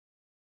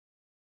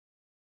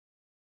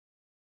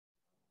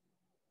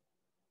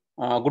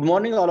Good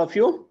morning, all of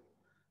you.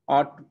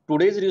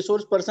 Today's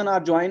resource person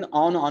are joined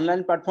on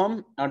online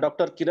platform.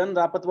 Dr. Kiran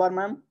Rapatwar,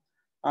 ma'am.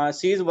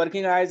 She is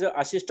working as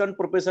assistant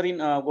professor in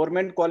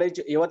Government College,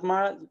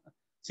 Yavatmal.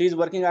 She is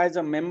working as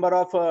a member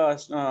of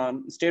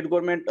state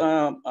government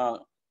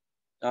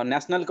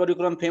national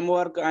curriculum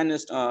framework and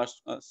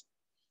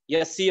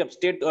SCF,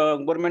 state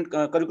government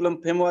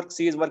curriculum framework.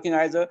 She is working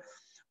as a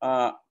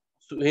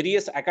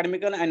various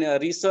academical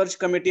and research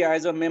committee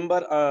as a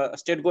member,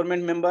 state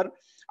government member.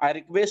 I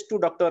request to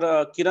Dr.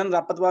 Kiran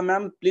Rapatwa,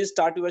 ma'am, please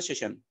start your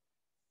session.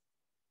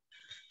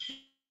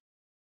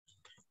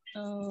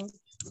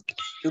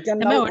 You can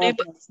am now. I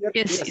audible?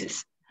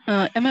 Yes.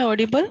 Am I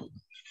audible?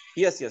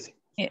 Yes.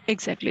 Yeah,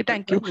 exactly.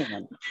 Thank you.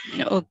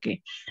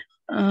 Okay.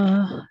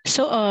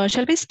 So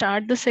shall we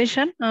start the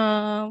session?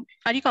 Are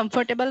you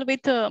comfortable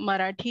with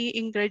Marathi,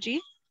 English?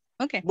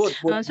 Okay. Both.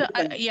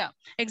 Yeah,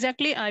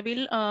 exactly. I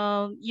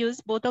will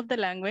use both of the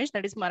language,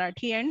 that is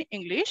Marathi and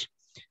English.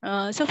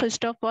 So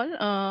first of all,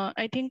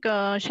 I think,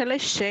 shall I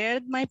share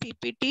my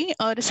PPT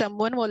or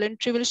someone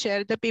voluntary will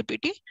share the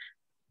PPT?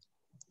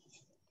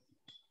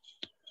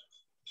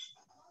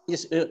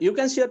 Yes, you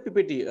can share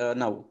PPT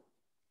now.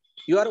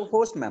 You are a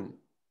host, ma'am.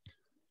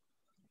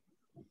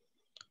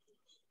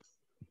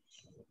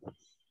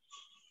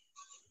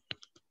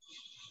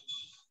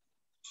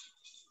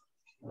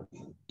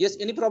 Yes,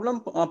 any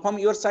problem from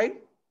your side?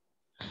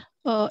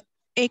 1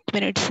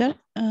 minute, sir.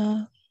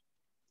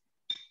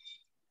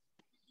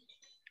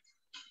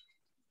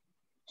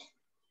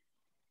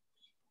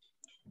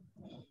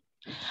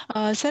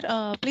 Sir,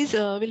 please,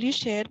 will you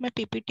share my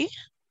PPT?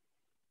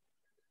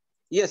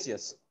 Yes.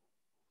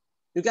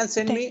 You can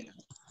send me.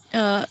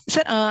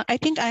 Sir, I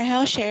think I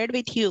have shared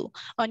with you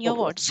on your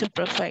WhatsApp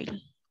profile.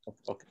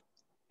 Okay.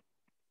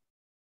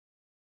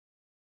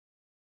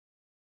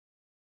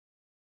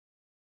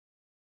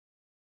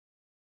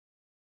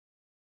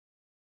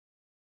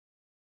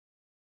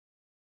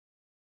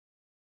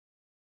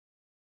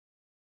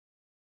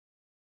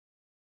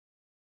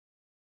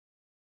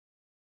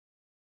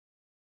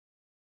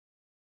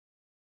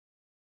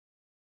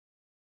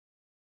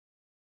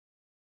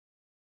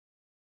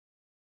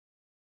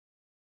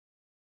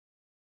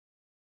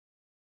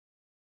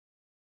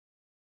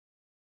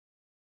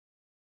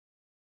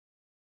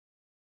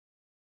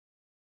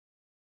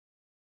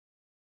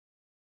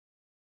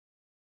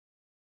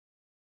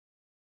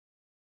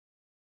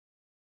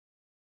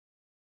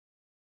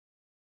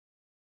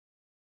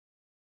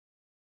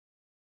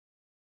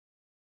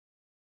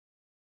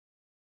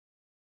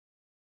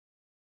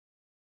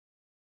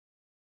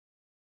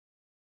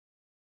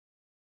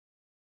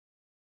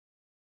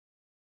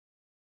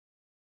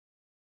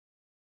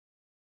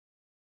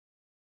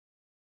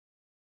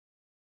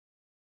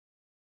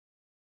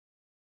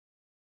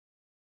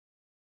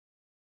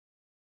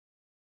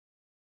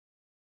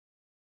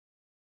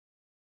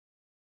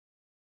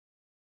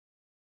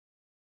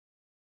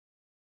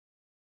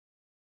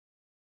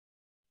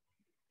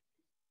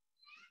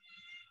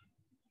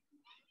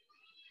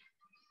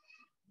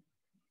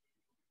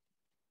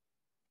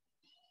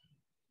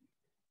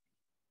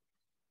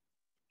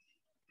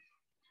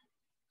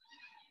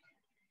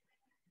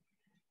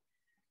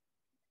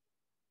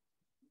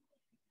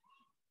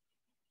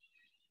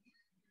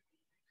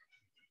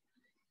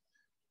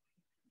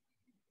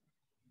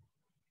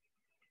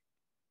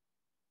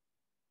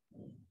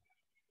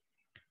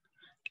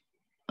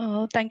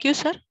 Thank you,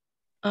 sir,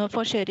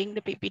 for sharing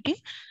the PPT.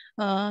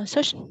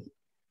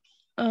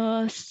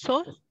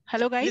 So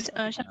hello guys,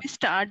 shall we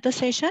start the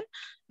session?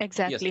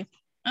 Exactly.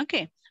 Yes.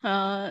 Okay.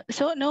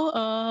 So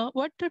now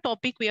what the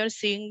topic we are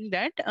seeing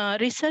that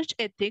research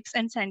ethics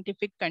and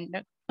scientific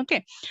conduct.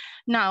 Okay.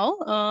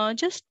 Now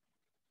just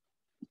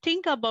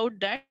think about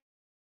that.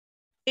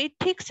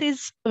 Ethics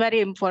is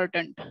very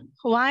important.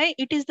 Why?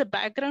 It is the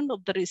background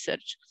of the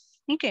research.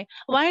 Okay.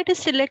 Why it is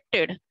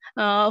selected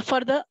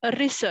for the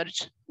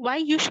research? Why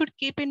you should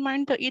keep in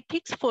mind the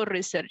ethics for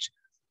research?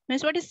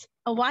 Means what is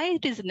why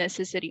it is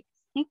necessary?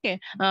 Okay.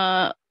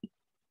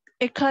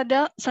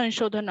 एखाद्या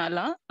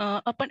संशोधनाला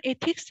आपण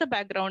एथिक्सचं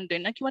background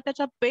देणं किंवा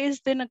त्याचा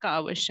base देणं का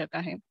आवश्यक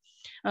आहे,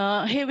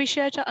 हे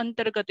विषयाच्या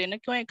अंतर्गत येणं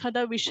किंवा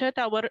एखादा विषय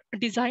त्यावर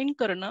डिझाईन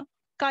करणं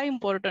काय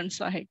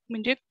इम्पॉर्टन्स आहे,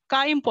 म्हणजे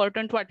काय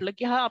इम्पॉर्टंट वाटलं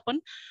की हा आपण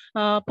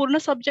पूर्ण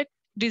सब्जेक्ट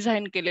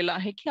डिझाईन केलेला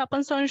आहे की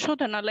आपण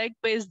संशोधनाला एक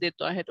बेस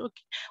देतो आहे.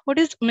 Okay, what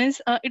is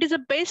means it is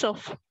a base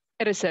of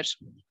research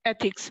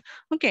ethics.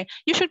 Okay,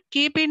 you should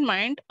keep in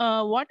mind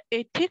what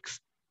ethics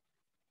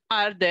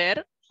are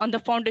there on the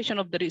foundation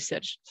of the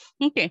research.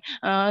 Okay,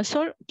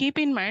 so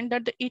keep in mind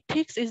that the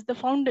ethics is the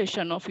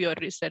foundation of your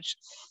research.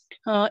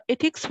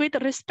 Ethics with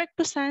respect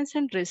to science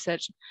and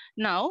research.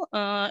 Now,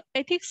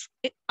 ethics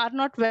are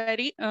not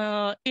very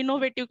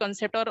innovative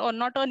concept or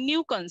not a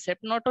new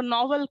concept, not a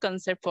novel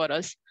concept for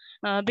us.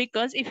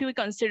 Because if you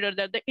consider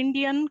that the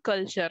Indian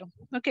culture,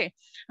 okay,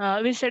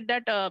 we said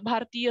that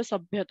भारतीय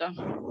सभ्यता,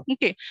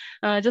 okay,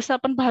 जसं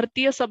आपण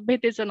भारतीय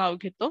सभ्यतेचं नाव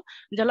घेतो,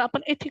 ज्याला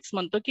आपण ethics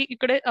म्हणतो, की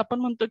इकडे आपण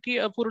म्हणतो की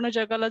पूर्ण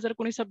जगाला जर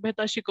कोणी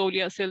सभ्यता शिकवली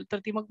असेल तर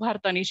ती मग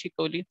भारताने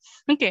शिकवली.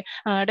 Okay,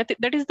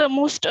 that is the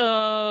most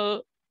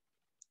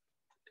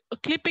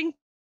clipping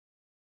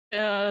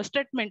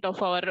statement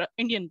of our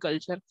Indian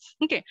culture.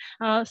 Okay,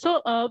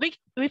 so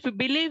we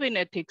believe in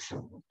ethics.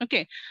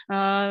 Okay,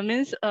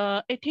 means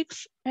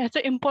ethics has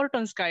an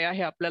importance काय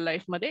आहे आपल्या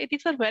लाईफ मध्ये.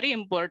 Ethics are very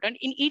important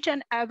in each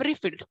and every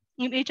field,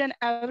 in each and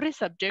every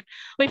subject.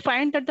 We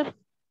find that the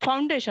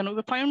foundation,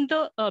 we find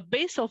the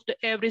base of the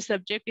every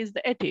subject is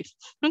the ethics.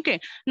 Okay,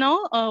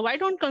 now why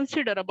don't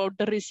consider about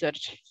the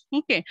research?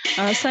 Okay,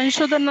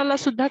 संशोधनाला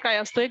सुद्धा काय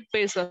असतो, एक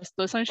base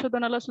असतो.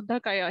 संशोधनाला सुद्धा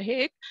काय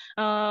आहे, एक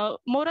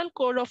मोरल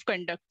कोड ऑफ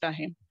कंडक्ट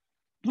आहे.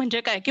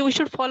 म्हणजे काय की we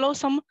should follow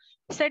some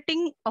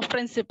setting of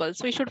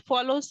principles, we should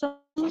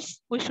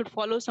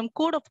follow some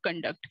code of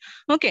conduct.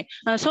 Okay,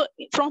 so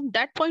from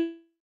that point,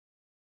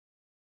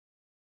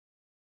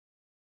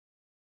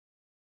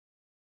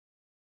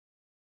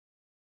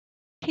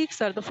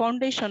 ethics are the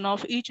foundation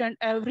of each and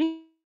every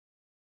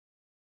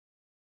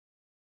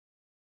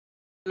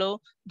follow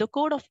the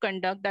code of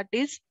conduct, that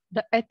is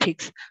the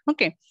ethics.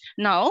 Okay,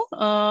 now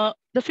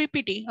the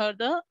PPT or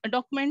the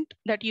document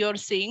that you are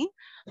seeing,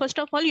 first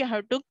of all you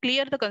have to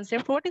clear the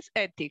concept what is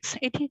ethics.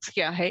 Ethics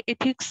क्या है,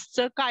 ethics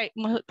काय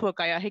महत्व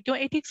काय आहे किंवा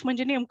ethics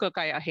म्हणजे नेमकं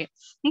काय आहे.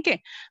 Okay,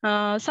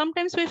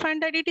 sometimes we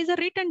find that it is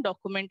a written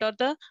document or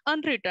the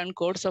unwritten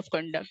codes of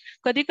conduct.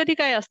 कधी कधी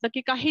काय असतं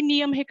की काही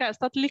नियम हे काय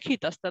असतात,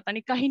 लिखित असतात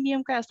आणि काही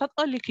नियम काय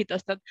असतात, अलिखित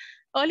असतात.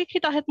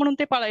 अलिखित आहेत म्हणून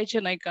ते पाळायचे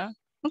नाही का?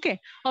 ओके,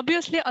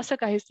 ऑब्विसली असं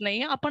काहीच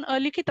नाही. आपण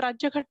अलिखित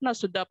राज्यघटना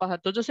सुद्धा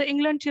पाहतो. जसं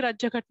इंग्लंडची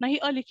राज्यघटना ही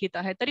अलिखित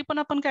आहे, तरी पण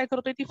आपण काय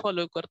करतोय, ती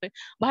फॉलो करतोय.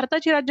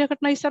 भारताची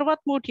राज्यघटना ही सर्वात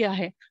मोठी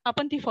आहे,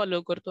 आपण ती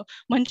फॉलो करतो.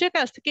 म्हणजे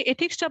काय असतं की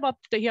एथिक्सच्या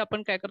बाबतीतही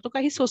आपण काय करतो,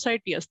 काही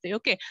सोसायटी असते.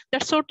 Okay,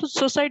 that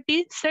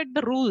society set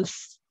the rules,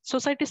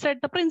 society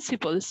set the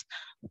principles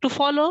to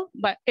follow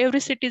by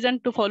every citizen,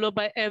 to follow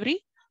by every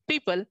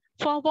people.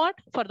 For what?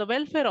 For the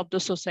welfare of the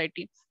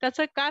society.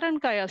 त्याचं कारण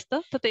काय असतं,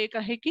 तर ते एक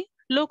आहे की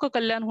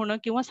लोककल्याण होणं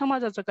किंवा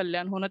समाजाचं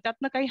कल्याण होणं.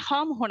 त्यातनं काही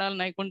हार्म होणार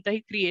नाही कोणत्याही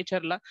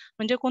क्रिएचरला.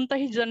 म्हणजे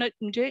कोणताही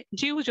म्हणजे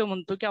जीव जो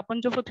म्हणतो की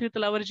आपण जो पृथ्वी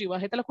तलावर जीव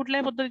आहे त्याला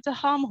कुठल्याही पद्धतीचं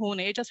हार्म होऊ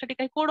नये याच्यासाठी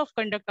काही कोड ऑफ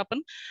कंडक्ट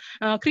आपण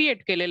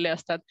क्रिएट केलेले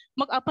असतात.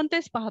 मग आपण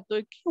तेच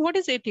पाहतोय की व्हॉट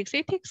इज एथिक्स.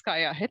 एथिक्स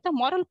काय आहे, तर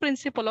moral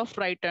principle of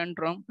right and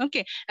wrong.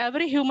 Okay,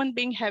 every human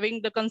being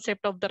having the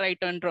concept of the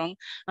right and wrong.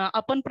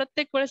 आपण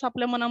प्रत्येक वेळेस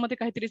आपल्या मनामध्ये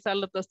काहीतरी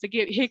चालत असतं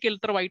की हे केलं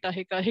तर वाईट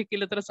आहे का, हे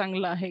केलं तर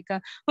चांगलं आहे का.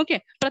 ओके,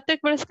 प्रत्येक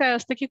वेळेस काय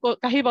असतं की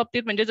काही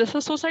बाबतीत म्हणजे जसं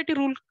सोसायटी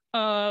रूल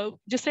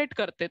जे सेट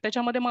करते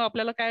त्याच्यामध्ये मग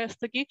आपल्याला काय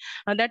असतं की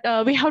that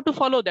we have to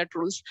follow that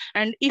rules,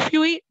 and if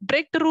you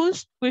break the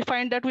rules we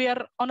find that we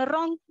R on a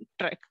wrong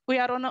track, we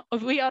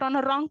R on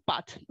a wrong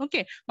path.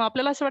 Okay, मग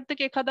आपल्याला असं वाटतं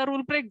की एखादा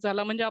रूल ब्रेक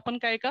झाला म्हणजे आपण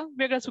काय का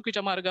वेगळ्या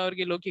चुकीच्या मार्गावर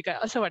गेलो की काय,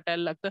 असं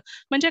वाटायला लागतं.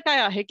 म्हणजे काय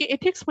आहे की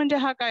एथिक्स म्हणजे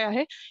हा काय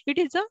आहे, it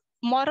is a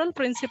moral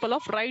principle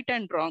of right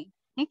and wrong.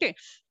 Okay,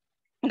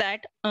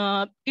 that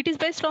it is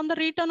based on the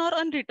written or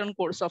unwritten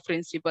codes of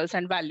principles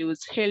and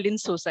values held in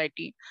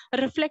society,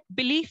 reflect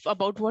belief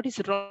about what is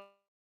wrong,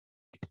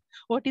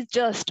 what is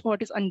just,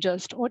 what is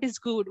unjust, what is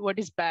good, what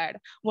is bad,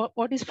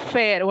 what is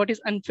fair, what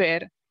is unfair.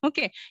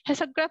 Okay, ह्या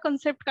सगळ्या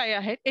concept काय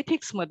आहेत,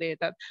 ethics मध्ये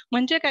येतात.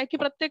 म्हणजे काय की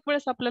प्रत्येक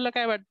वेळेस आपल्याला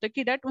काय वाटतं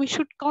की that we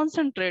should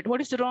concentrate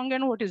what is wrong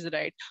and what is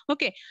right.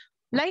 Okay,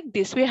 like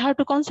this we have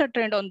to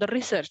concentrate on the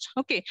research.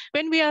 Okay,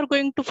 when we are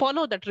going to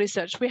follow that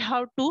research we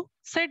have to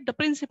set the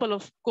principle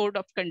of code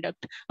of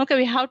conduct. Okay,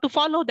 we have to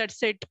follow that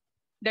set,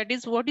 that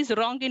is what is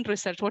wrong in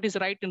research, what is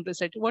right in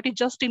research, what is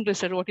just in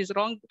research, what is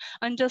wrong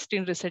unjust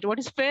in research,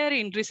 what is fair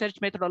in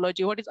research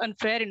methodology, what is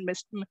unfair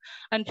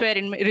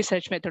in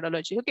research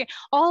methodology. Okay,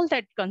 all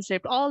that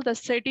concept, all the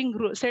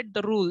set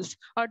the rules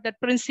or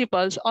that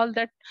principles, all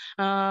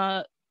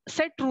that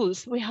set rules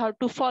we have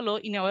to follow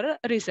in our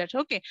research.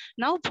 Okay,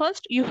 now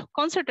first you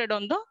concentrate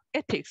on the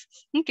ethics.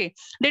 Okay,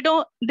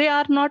 they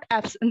are not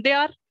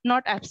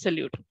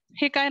absolute.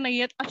 हे काय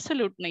नाहीयेत,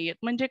 absolute नाहीयेत.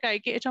 म्हणजे काय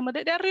की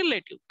याच्यामध्ये they are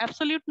relative.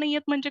 Absolute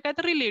नाहीयेत म्हणजे काय,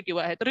 तर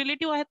रिलेटिव्ह आहेत.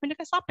 रिलेटिव्ह आहेत म्हणजे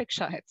काय,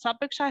 सापेक्ष आहेत.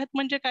 सापेक्ष आहेत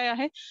म्हणजे काय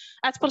आहे,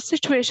 as per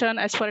situation,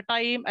 as per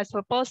time, as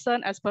per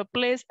person, as per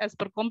place, as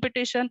per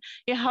competition,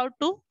 you have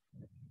to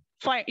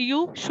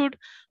you should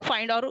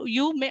find or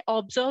you may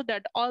observe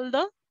that all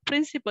the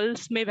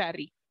principles may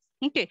vary.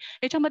 Okay,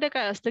 याच्यामध्ये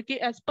काय असतं की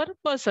as per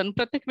person,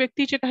 प्रत्येक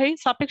व्यक्तीचे काही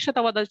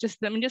सापेक्षतावादाचे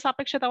म्हणजे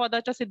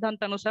सापेक्षतावादाच्या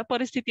सिद्धांतानुसार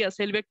परिस्थिती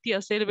असेल, व्यक्ती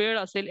असेल, वेळ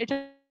असेल,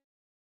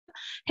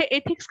 हे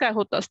एथिक्स काय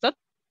होत असतात,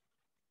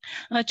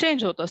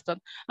 चेंज होत असतात.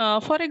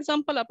 फॉर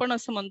एक्झाम्पल आपण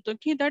असं म्हणतो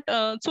की दॅट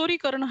चोरी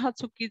करणं हा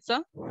चुकीचा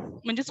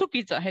म्हणजे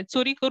चुकीचं आहे,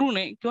 चोरी करू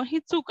नये किंवा ही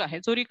चूक आहे,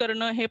 चोरी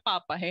करणं हे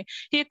पाप आहे,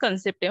 ही एक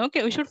कन्सेप्ट आहे.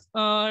 Okay, we should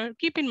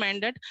keep in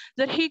mind that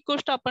जर ही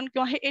गोष्ट आपण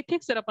किंवा हे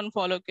एथिक्स जर आपण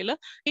फॉलो केलं,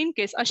 इन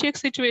केस अशी एक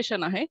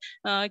सिच्युएशन आहे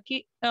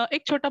की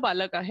एक छोटा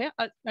बालक आहे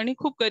आणि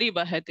खूप गरीब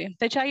आहे,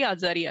 त्याची आई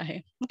आजारी आहे.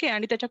 ओके,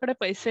 आणि त्याच्याकडे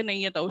पैसे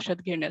नाही आहेत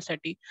औषध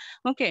घेण्यासाठी.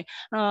 ओके,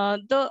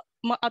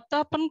 मग आता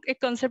आपण एक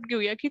कन्सेप्ट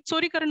घेऊया की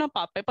चोरी करणं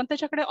पाप आहे, पण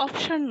त्याच्याकडे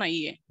ऑप्शन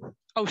नाहीये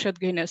औषध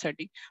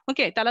घेण्यासाठी.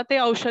 ओके, त्याला ते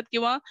औषध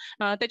किंवा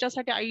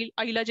त्याच्यासाठी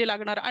आईला जे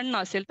लागणार अन्न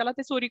असेल त्याला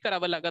ते चोरी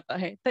करावं लागत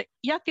आहे. तर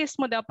या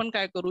केसमध्ये आपण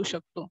काय करू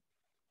शकतो,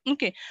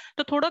 ओके.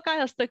 तर थोडं काय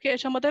असतं की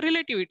याच्यामध्ये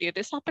रिलेटिव्हिटी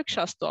येते, सापेक्ष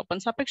असतो. आपण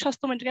सापेक्ष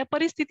असतो म्हणजे काय,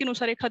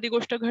 परिस्थितीनुसार एखादी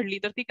गोष्ट घडली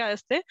तर ती काय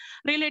असते,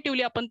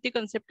 रिलेटिव्हली आपण ती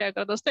कन्सेप्ट काय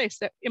करत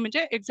असतो,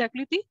 म्हणजे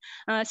एक्झॅक्टली ती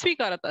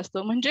स्वीकारत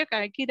असतो. म्हणजे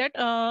काय की that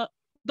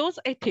those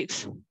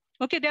ethics,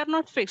 okay, they are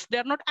not fix, they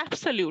are not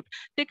absolute.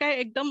 ते काय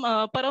एकदम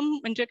परम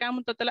म्हणजे काय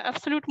म्हणतात त्याला,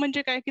 ऍब्सोल्यूट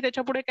म्हणजे काय की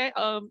त्याच्यापुढे काय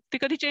ते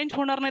कधी चेंज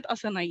होणार नाहीत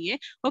असं नाहीये.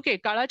 ओके,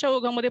 काळाच्या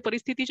ओघामध्ये,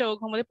 परिस्थितीच्या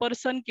ओघामध्ये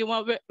पर्सन किंवा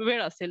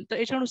वेळ असेल तर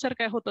याच्यानुसार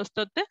काय होत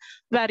असतात, ते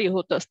व्हॅरी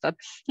होत असतात.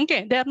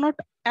 Okay, they are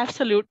not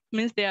absolute,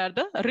 means they are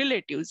the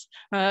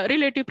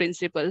relative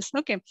principles.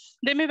 Okay,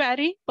 they may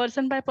vary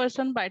person by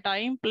person, by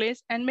time,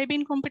 place, and maybe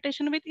in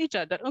competition with each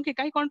other. Okay,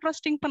 काही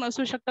कॉन्ट्रास्टिंग पण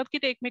असू शकतात की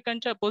ते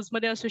एकमेकांच्या oppose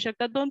मध्ये असू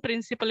शकतात, दोन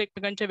प्रिन्सिपल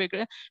एकमेकांच्या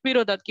वेगळ्या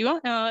विरोधात किंवा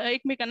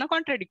एकमेकांना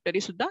कॉन्ट्राडिक्टरी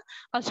सुद्धा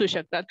असू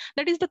शकतात.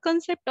 That is the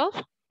concept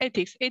of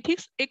ethics.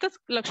 Ethics एकच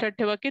लक्षात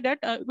ठेवा की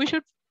that we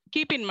should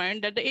keep in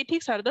mind that the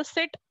ethics R the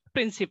set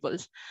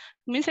principles.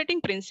 Me setting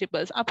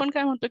principles, आपण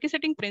काय म्हणतो की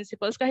सेटिंग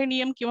प्रिन्सिपल्स, काही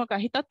नियम किंवा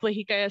काही तत्व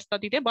ही काय असतात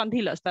तिथे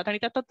बांधील असतात आणि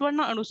त्या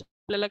तत्वांना अनुसार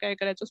आपल्याला काय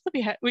करायचं असतं,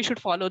 we should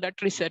follow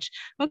that research.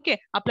 Okay,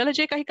 आपल्याला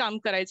जे काही काम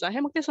करायचं आहे,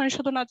 मग ते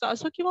संशोधनाचं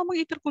असो किंवा मग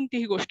इतर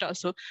कोणतीही गोष्ट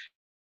असो,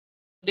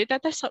 त्या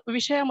त्या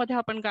विषयामध्ये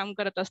आपण काम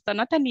करत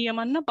असताना त्या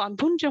नियमांना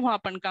बांधून जेव्हा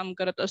आपण काम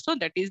करत असतो,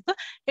 that is the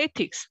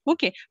ethics.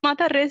 Okay, मग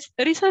आता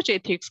रिसर्च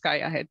एथिक्स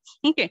काय आहेत?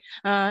 Okay,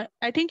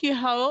 I think you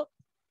have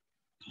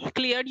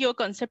clear your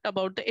concept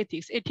about the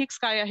ethics. Ethics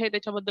काय आहे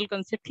त्याच्याबद्दल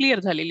कन्सेप्ट क्लिअर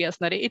झालेली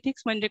असणार आहे.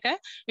 एथिक्स म्हणजे काय,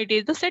 it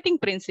is the setting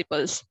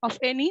principles of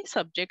any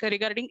subject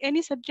regarding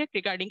any subject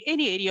regarding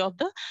any area of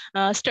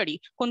the study.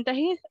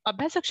 कोणत्याही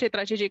अभ्यास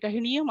क्षेत्राचे जे काही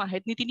नियम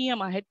आहेत, नीती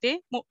नियम आहेत, ते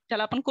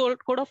त्याला आपण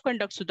कोड ऑफ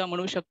कंडक्ट सुद्धा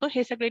म्हणू शकतो.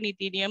 हे सगळे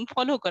नीती नियम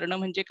फॉलो करणं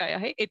म्हणजे काय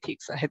आहे,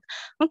 एथिक्स आहेत.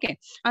 ओके,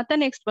 आता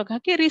नेक्स्ट बघा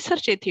की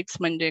रिसर्च एथिक्स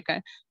म्हणजे काय,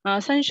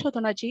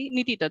 संशोधनाची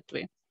नीती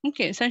तत्वे.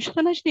 ओके,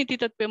 संशोधनाची नीती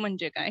तत्वे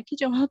म्हणजे काय की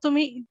जेव्हा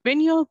तुम्ही, Wien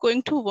you R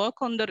going to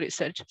work on the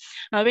research,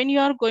 Wien you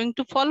R going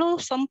to follow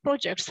some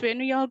projects,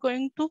 Wien you R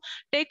going to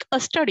take a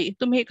study,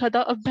 तुम्ही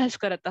एखादा अभ्यास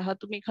करत आहात,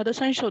 तुम्ही एखादं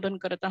संशोधन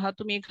करत आहात,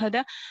 तुम्ही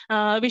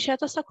एखाद्या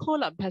विषयाचा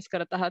सखोल अभ्यास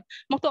करत आहात,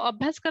 मग तो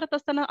अभ्यास करत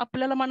असताना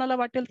आपल्याला मनाला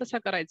वाटेल तसा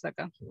करायचा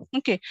का?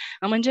 ओके,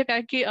 म्हणजे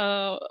काय की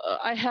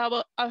I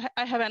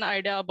have N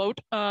idea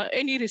about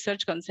any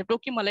research concept.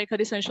 Okay, मला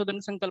एखादी संशोधन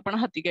संकल्पना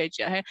हाती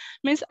घ्यायची आहे,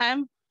 means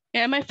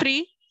M I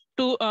free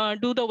to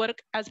do the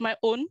work as my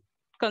on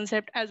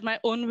concept, as my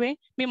own way.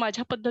 मी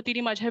माझ्या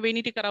पद्धतीने, माझ्या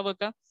वेनी ते करावं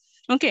का?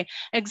 Okay,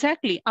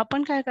 exactly.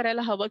 आपण काय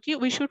करायला हवं की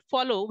we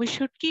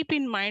should keep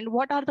in mind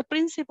what R the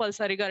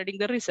principles regarding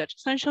the research.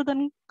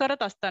 संशोधन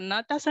करत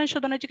असताना त्या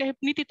संशोधनाची काही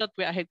नीती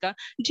तत्वे आहेत का,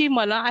 जी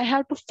मला I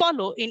have to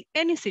follow in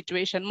any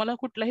situation, मला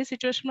कुठल्याही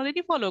सिच्युएशन मध्ये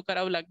ती फॉलो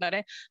करावं लागणार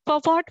आहे. For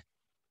what?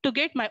 To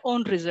get my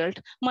on result.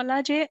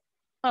 मला जे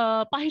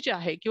पाहिजे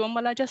आहे किंवा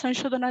मला ज्या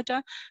संशोधनाच्या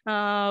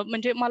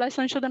म्हणजे मला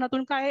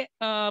संशोधनातून काय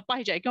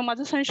पाहिजे किंवा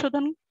माझं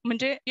संशोधन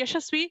म्हणजे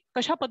यशस्वी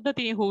कशा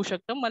पद्धतीने होऊ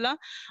शकतं, मला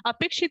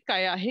अपेक्षित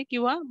काय आहे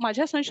किंवा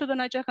माझ्या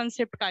संशोधनाच्या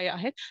कन्सेप्ट काय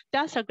आहेत,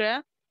 त्या सगळ्या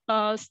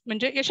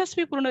म्हणजे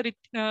यशस्वी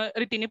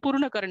रीतीने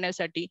पूर्ण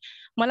करण्यासाठी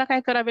मला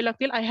काय करावे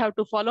लागतील, I have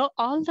to follow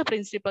all the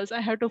principles,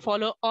 I have to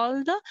follow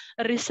all the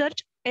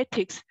research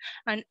ethics.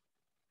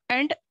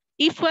 And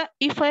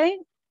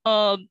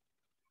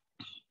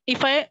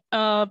if I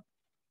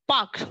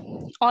park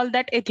all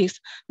that ethics,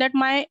 that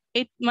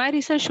my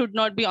research should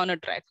not be on a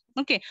track.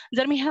 Okay,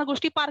 जर मी ह्या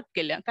गोष्टी park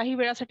केल्या, काही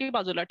वेळासाठी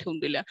बाजूला ठेवून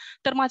दिल्या,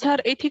 तर माझा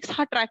एथिक्स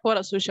हा ट्रॅकवर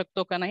असू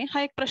शकतो का नाही,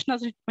 हा एक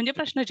म्हणजे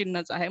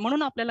प्रश्नचिन्हच आहे.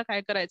 म्हणून आपल्याला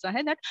काय करायचं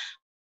आहे, that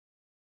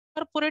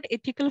incorporate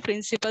ethical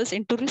principles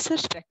into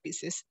research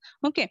practices.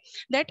 Okay,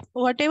 that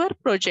whatever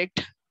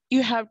project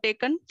you have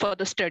taken for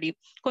the study,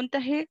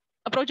 कोणताही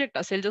प्रोजेक्ट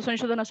असेल जो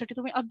संशोधनासाठी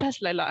तुम्ही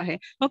अभ्यासलेला आहे,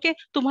 ओके,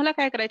 तुम्हाला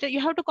काय करायचं, you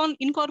have to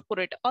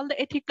incorporate all the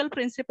ethical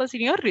principles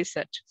in your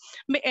research.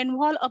 May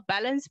involve a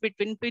balance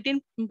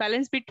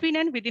between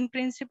and within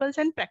principles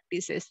and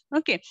practices.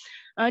 Okay,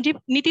 जी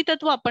नीती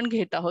तत्व आपण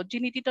घेत आहोत, जी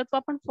नीती तत्व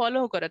आपण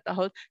फॉलो करत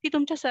आहोत, ती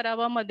तुमच्या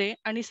सरावामध्ये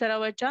आणि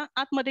सरावाच्या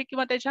आतमध्ये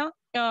किंवा त्याच्या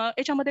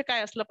याच्यामध्ये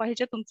काय असलं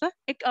पाहिजे, तुमचं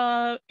एक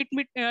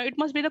it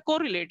must be the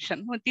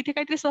correlation. तिथे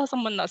काहीतरी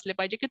सहसंबंध असले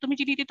पाहिजे की तुम्ही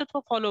जी नीती तत्व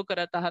फॉलो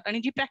करत आहात आणि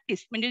जी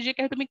प्रॅक्टिस म्हणजे जे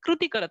काही तुम्ही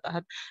कृती करत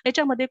आहात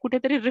याच्यामध्ये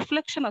कुठेतरी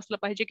रिफ्लेक्शन असलं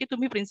पाहिजे की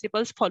तुम्ही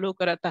प्रिन्सिपल्स फॉलो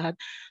करत आहात.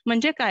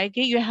 म्हणजे काय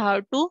की you have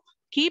to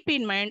keep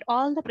in mind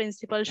all the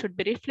principal should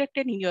be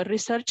reflected in your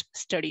research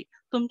study.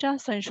 तुमच्या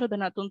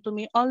संशोधनातून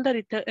तुम्ही ऑल द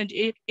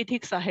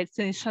एथिक्स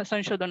आहेत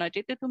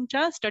संशोधनाचे ते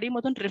तुमच्या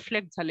स्टडीमधून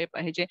रिफ्लेक्ट झाले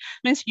पाहिजे.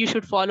 Means you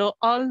should follow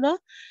all the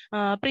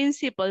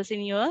principles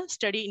in your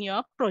study, in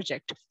your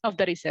project of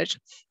the research.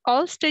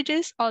 All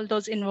stages, all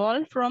those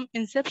involved from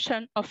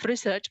inception of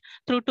research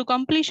through to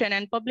completion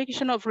and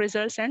publication of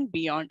results and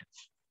beyond.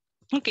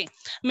 Okay,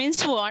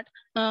 means what?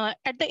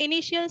 At the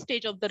initial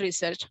stage of the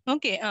research,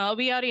 okay,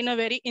 we are in a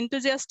very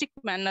enthusiastic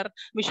manner.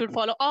 We should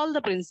follow all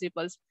the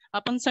principles.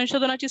 आपण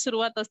संशोधनाची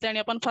सुरुवात असते आणि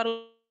आपण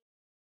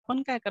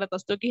काय करत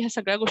असतो की ह्या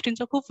सगळ्या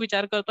गोष्टींचा खूप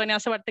विचार करतो आणि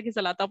असं वाटतं की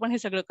चला आता आपण हे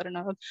सगळं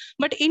करणार आहोत.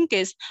 But in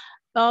case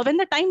Wien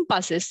the time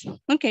passes,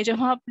 okay,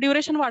 जेव्हा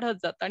ड्युरेशन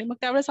वाढत जातं आणि मग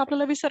त्यावेळेस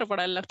आपल्याला विसर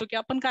पडायला लागतो की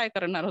आपण काय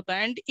करणार होतो.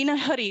 And in a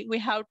Hari we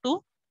have to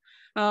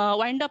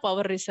wind up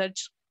our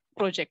research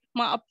project.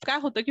 मग काय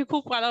होतं की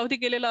खूप कालावधी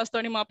गेलेला असतो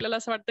आणि मग आपल्याला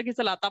असं वाटतं की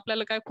चला आता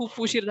आपल्याला काय खूप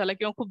उशीर झाला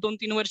किंवा खूप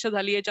 2-3 वर्ष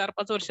झाली आहे,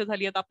 4-5 वर्ष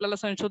झाली आहेत, आपल्याला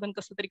संशोधन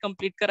कसं तरी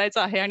कम्प्लीट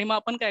करायचं आहे आणि मग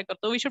आपण काय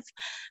करतो,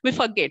 वी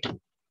फॉरगेट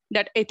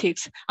दॅट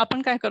एथिक्स.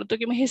 आपण काय करतो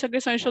की मग हे सगळे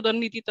संशोधन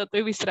नीती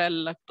तत्वे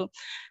विसरायला लागतो.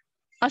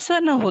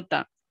 असं न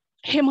होता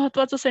हे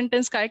महत्वाचं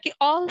सेंटेन्स काय की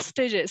all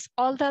stages,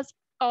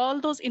 all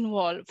those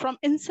involved from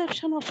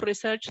inception of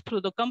research through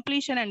the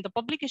completion and the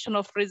publication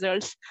of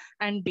results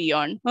and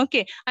beyond.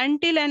 Okay,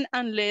 until and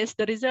unless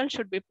the result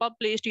should be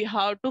published, you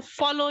have to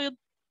follow,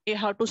 you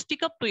have to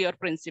stick up to your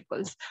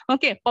principles.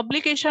 Okay,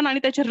 publication आणि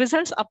त्याचे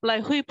results apply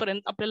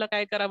होईपर्यंत आपल्याला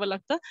काय करावं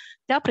लागतं,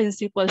 त्या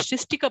प्रिन्सिपल्सची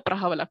stick-up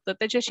राहावं लागतं,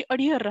 त्याच्याशी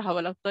अडियर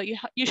राहावं लागतं.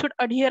 You should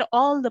adhere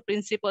all the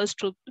principles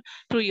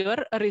through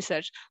your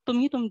research.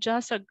 तुम्ही तुमच्या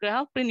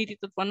सगळ्या नीती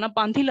तत्वांना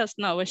बांधील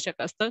असणं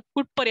आवश्यक असतं.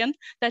 कुठपर्यंत,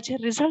 त्याचे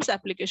रिझल्ट्स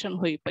ऍप्लिकेशन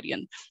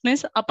होईपर्यंत.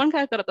 मीन्स आपण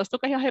काय करत असतो,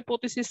 काही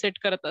हायपोथेसिस सेट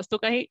करत असतो,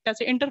 काही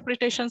त्याचे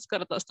इंटरप्रिटेशन्स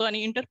करत असतो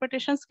आणि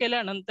इंटरप्रिटेशन्स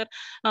केल्यानंतर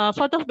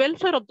for the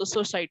welfare of the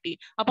society,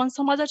 आपण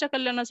समाजाच्या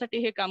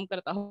कल्याणासाठी हे काम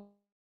करत आहोत.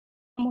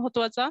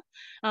 महत्वाचा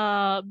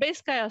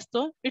बेस काय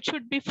असतो, it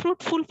should be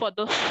fruitful for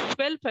the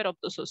welfare of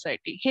the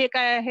society. हे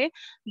काय आहे,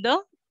 the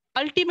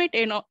ultimate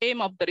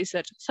M of the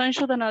research.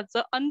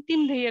 संशोधनाचं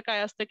अंतिम ध्येय काय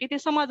असतं की ते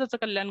समाजाचं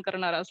कल्याण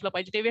करणार असलं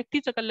पाहिजे, ते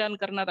व्यक्तीचं कल्याण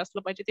करणार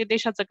असलं पाहिजे, ते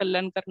देशाचं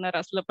कल्याण करणार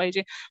असलं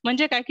पाहिजे.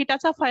 म्हणजे काय की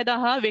त्याचा फायदा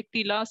हा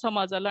व्यक्तीला,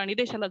 समाजाला आणि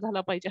देशाला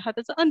झाला पाहिजे, हा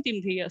त्याचं अंतिम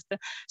ध्येय असतं.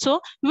 So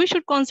we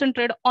should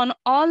concentrate on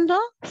all the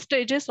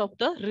stages of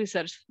the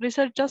research.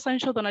 रिसर्चच्या,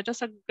 संशोधनाच्या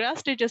सगळ्या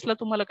स्टेजेसला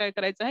तुम्हाला काय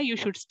करायचं आहे, you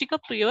should stick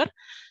up to your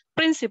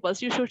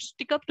principles, you should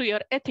stick up to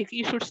your ethics,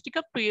 you should stick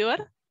up to your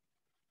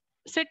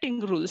setting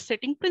rules,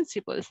 setting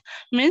principles.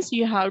 Means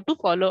you have to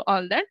follow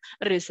all that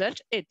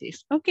research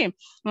ethics. Okay,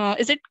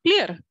 is it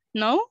clear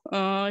now?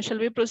 Shall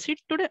we proceed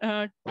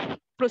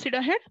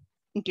ahead?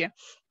 Okay,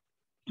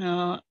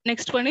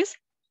 next one is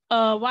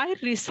why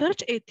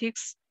research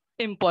ethics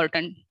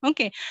important.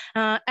 Okay,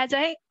 as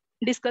I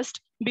discussed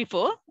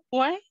before,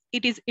 why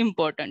it is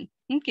important.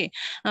 Okay,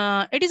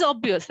 it is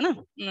obvious ना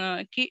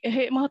की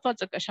हे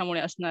महत्वाचं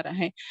कशामुळे असणार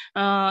आहे.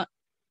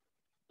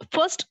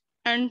 First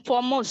and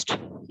foremost,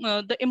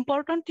 the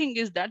important thing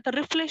is that the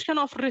reflection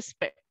of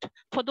respect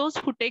for those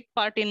who take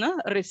part in a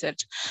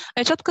research.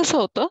 याच्यात कसं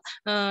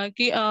होतं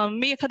की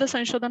मी एखादं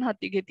संशोधन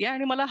हाती घेते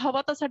आणि मला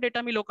हवा तसा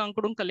डेटा मी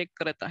लोकांकडून कलेक्ट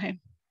करत आहे.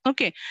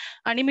 ओके,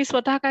 आणि मी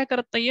स्वतः काय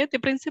करत नाहीये, ते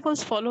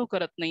प्रिन्सिपल्स फॉलो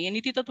करत नाहीये,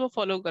 नीती तत्व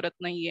फॉलो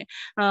करत नाहीये.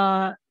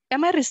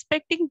 am I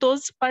respecting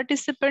those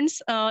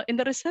participants in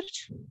the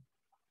research?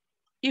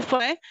 If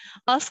I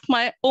ask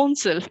my own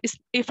self,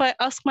 if I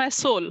ask my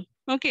soul,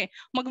 okay,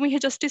 मग मी हे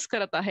जस्टिस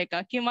करत आहे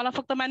का, की मला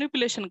फक्त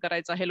मॅनिप्युलेशन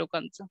करायचं आहे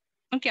लोकांचं?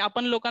 ओके,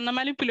 आपण लोकांना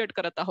मॅनिप्युलेट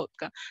करत आहोत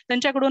का,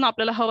 त्यांच्याकडून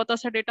आपल्याला हवा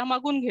तसा डेटा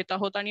मागून घेत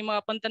आहोत आणि मग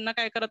आपण त्यांना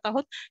काय करत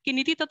आहोत की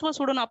नीती तत्व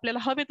सोडून आपल्याला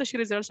हवे तशी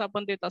रिझल्ट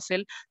आपण देत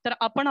असेल तर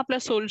आपण आपल्या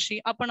सोलशी,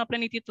 आपण आपल्या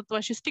नीती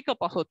तत्वाशी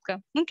स्टिकअप आहोत का?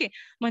 ओके,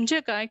 म्हणजे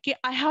काय की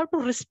I have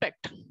to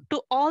respect to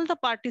all the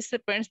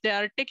participants they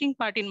are taking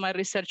part in my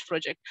research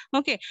project.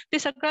 Okay, ते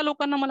सगळ्या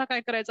लोकांना मला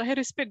काय करायचं आहे,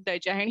 रिस्पेक्ट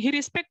द्यायची आहे. आणि ही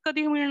रिस्पेक्ट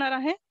कधी मिळणार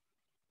आहे,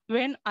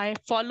 when I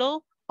follow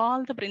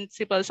all the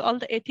principles, all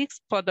the ethics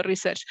for the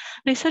research.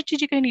 रिसर्चची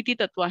जी काही नीती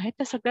तत्व आहेत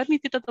त्या सगळ्या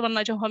नीती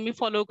तत्वांना जेव्हा मी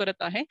फॉलो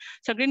करत आहे,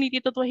 सगळे नीती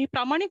तत्व ही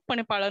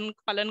प्रामाणिकपणे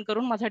पालन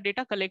करून माझा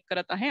डेटा कलेक्ट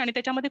करत आहे आणि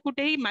त्याच्यामध्ये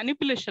कुठेही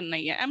मॅनिप्युलेशन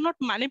नाहीये. I am not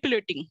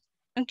मॅनिप्युलेटिंग.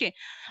 Okay,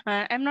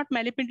 I am not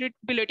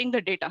मॅनिप्युलेटिंग the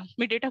data.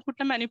 Me data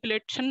कुठलं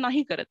मॅनिप्युलेशन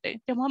नाही करत आहे.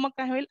 तेव्हा मग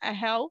काय होईल, I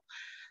have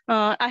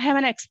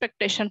an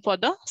expectation for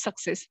the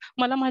success.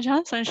 मला माझ्या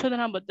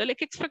संशोधनाबद्दल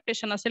एक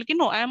एक्सपेक्टेशन असेल की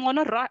no, I am on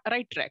a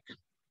right track.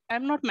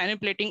 I'm not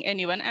manipulating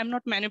anyone. I'm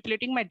not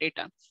manipulating my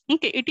data.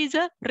 Okay, it is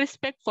a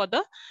respect for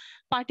the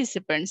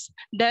participants,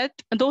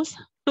 that those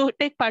to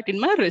take part in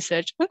my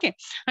research. Okay,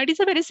 it is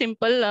a very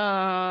simple a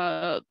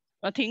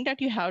thing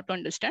that you have to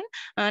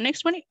understand.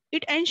 Next one,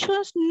 it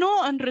ensures no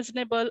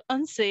unreasonable,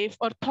 unsafe,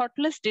 or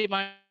thoughtless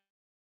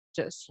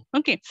demands.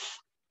 Okay,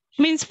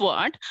 means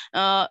what?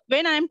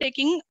 When I am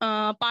taking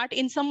part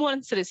in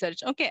someone's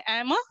research, okay, I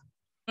am a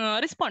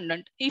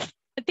respondent. If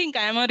I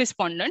think I am a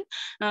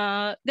respondent,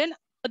 then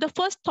the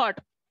first thought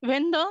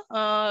when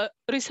the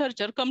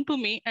researcher come to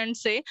me and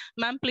say,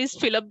 ma'am, please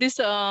fill up this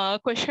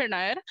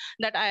questionnaire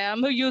that I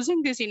am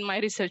using this in my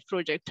research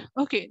project.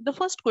 Okay, the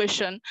first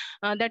question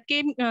that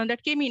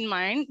came in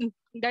mind,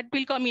 that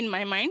will come in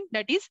my mind,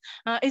 that is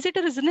it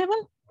a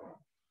reasonable,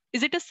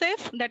 is it a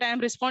safe that I am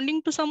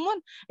responding to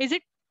someone, is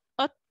it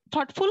a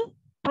thoughtful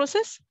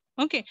process?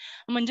 Okay,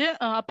 म्हणजे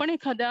आपण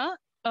एखाद्या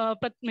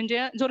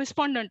म्हणजे जो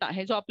respondent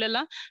आहे, जो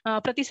आपल्याला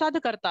प्रतिसाद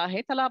करता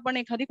आहे, त्याला आपण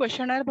एखादी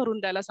क्वेश्चनर भरून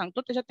द्यायला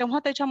सांगतो. तेव्हा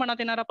त्याच्या मनात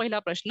येणारा पहिला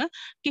प्रश्न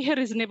की हे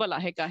रिझनेबल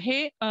आहे का,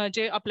 हे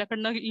जे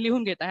आपल्याकडनं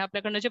लिहून घेत आहे,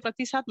 आपल्याकडनं जे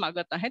प्रतिसाद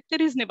मागत आहेत ते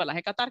रिझनेबल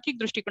आहे का, तार्किक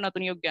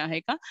दृष्टिकोनातून योग्य आहे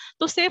का,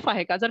 तो सेफ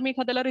आहे का, जर मी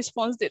एखाद्याला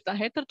रिस्पॉन्स देत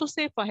आहे तर तो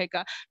सेफ आहे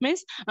का.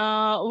 Means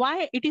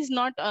why it is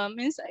not,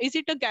 means is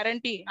it a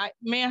guarantee,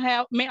 may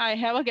I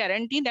have a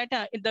guarantee that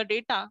the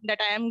data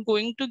that I am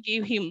going to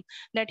give him,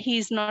 that he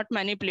is not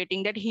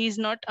manipulating, that he is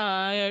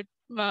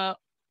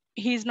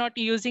not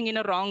using in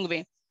a wrong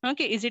way.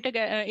 Okay, is it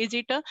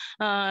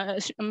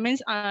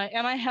means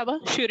am I have a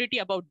surety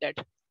about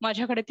that?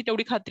 माझ्याकडे ती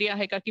तेवढी खात्री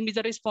आहे का की मी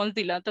जर response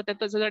दिला तर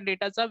त्याचा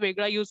डेटाचा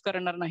वेगळा यूज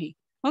करणार नाही.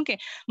 ओके,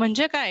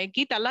 म्हणजे काय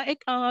की त्याला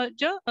एक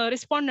जो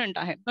रिस्पॉन्डंट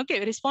आहे,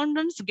 okay,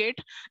 रिस्पॉन्डंट्स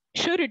gate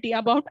श्युरिटी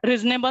about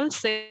reasonable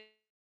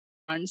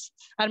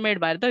R made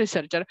by the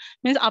researcher.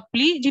 Means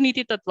आपली जी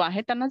नीती तत्व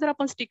आहे त्यांना जर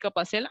आपण स्टिकअप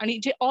असेल आणि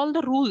जे all the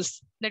rules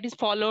that is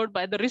followed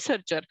by the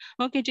researcher,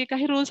 okay, जे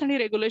काही रूल्स आणि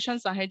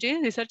रेग्युलेशन्स आहेत जे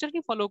रिसर्चरनी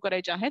फॉलो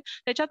करायचे आहेत,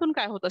 त्याच्यातून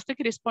काय होत असते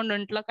की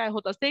रिस्पॉन्डंटला काय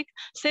होत असते, एक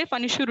सेफ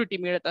आणि श्युरिटी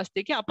मिळत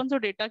असते की आपण जो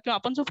डेटा किंवा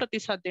आपण जो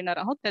प्रतिसाद देणार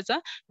आहोत त्याचा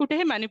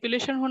कुठेही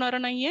मॅनिप्युलेशन होणार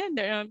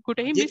नाहीये,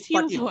 कुठेही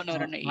मिसयूज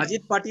होणार नाहीये.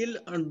 Ajit Patil,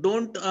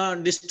 don't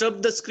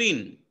disturb the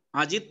screen.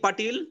 Ajit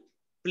Patil,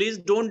 please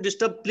don't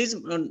disturb, please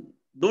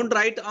don't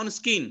right on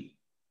screen.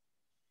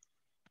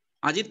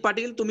 Ajit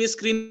Patil, तुम्ही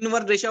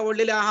स्क्रीनवर रेषा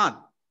ओढलेल्या आहात.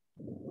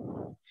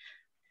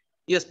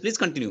 Yes, please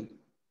continue.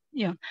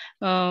 Yeah.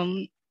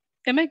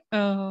 Am I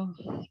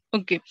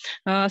okay?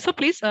 So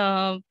please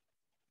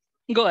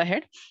go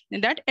ahead.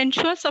 That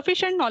ensures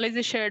sufficient knowledge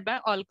is shared by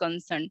all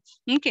concerned.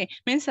 Okay,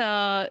 means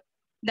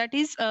that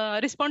is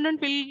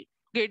respondent will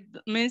get,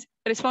 means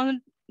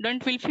respondent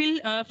will feel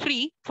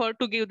free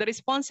to give the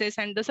responses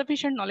and the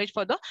sufficient knowledge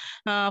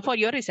for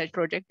your research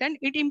project, and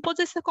it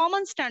imposes a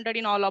common standard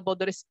in all about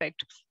the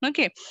respect.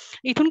 Okay,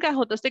 इथून काय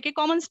होत असते की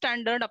common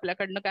standard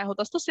आपल्याकडनं काय होत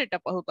असतो,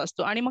 setup होत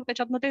असतो, आणि मग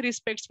त्याच्यातनं ते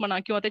रिस्पेक्ट म्हणा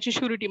किंवा त्याची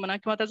श्युरिटी म्हणा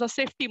किंवा त्याचा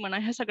सेफ्टी म्हणा,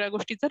 ह्या सगळ्या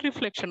गोष्टीचं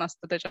रिफ्लेक्शन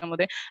असतं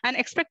त्याच्यामध्ये. And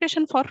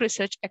expectation for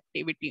research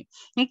activity.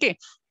 Okay,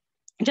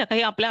 ज्या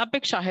काही आपल्या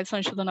अपेक्षा आहेत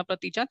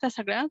संशोधनाप्रतीच्या त्या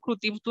सगळ्या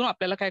कृतीतून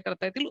आपल्याला काय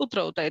करता येतील,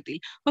 उतरवता येतील.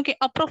 Okay,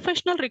 a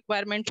professional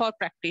requirement for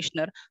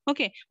practitioner.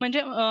 Okay,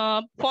 म्हणजे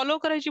फॉलो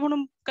करायची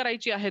म्हणून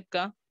करायची आहेत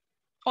का?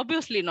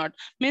 Obviously not.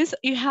 Means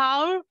you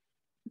have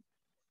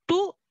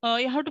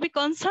to be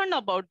concern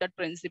about that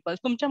principles.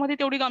 तुमच्यामध्ये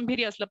तेवढी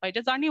गांभीर्य असलं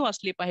पाहिजे, जाणीव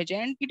असली पाहिजे,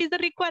 and it is the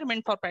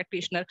requirement for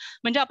practitioner.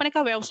 म्हणजे आपण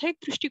एका व्यावसायिक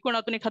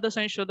दृष्टिकोनातून एखादं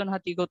संशोधन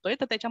हाती घेतोय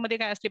तर त्याच्यामध्ये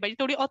काय असली पाहिजे,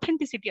 तेवढी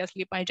ऑथेंटिसिटी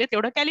असली पाहिजे,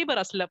 तेवढं कॅलिबर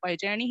असलं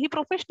पाहिजे, आणि ही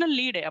प्रोफेशनल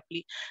लीड आहे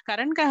आपली.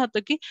 कारण काय होतं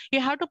की you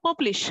have to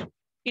publish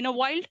in a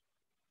wild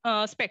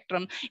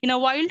spectrum, in a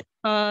wild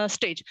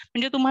stage.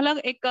 म्हणजे तुम्हाला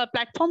एक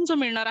प्लॅटफॉर्म जो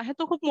मिळणार आहे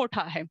तो खूप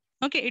मोठा आहे.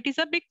 Okay, it is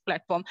a big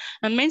platform,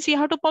 means you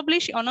have to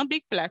publish on a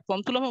big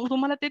platform.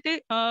 तुम्हाला ते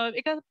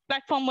एका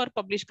प्लॅटफॉर्मवर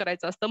पब्लिश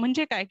करायचं असतं.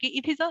 म्हणजे काय की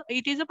it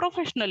is a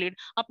professional lead.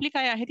 आपली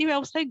काय आहे ती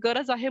व्यावसायिक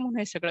गरज आहे म्हणून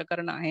हे सगळं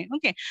करणं आहे.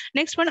 Okay,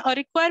 next one,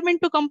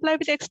 requirement to comply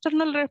with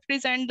external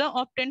referees and the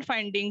obtain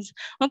findings.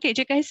 Okay,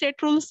 जे काही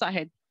सेट रूल्स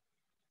आहेत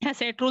ह्या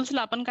सेट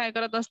रूल्सला आपण काय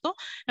करत असतो,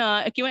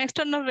 किंवा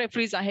एक्सटर्नल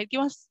रेफरीज आहेत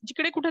किंवा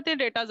जिकडे कुठे ते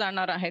डेटा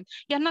जाणार आहेत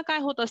यांना काय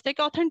होत असते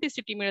की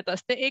ऑथेंटिसिटी मिळत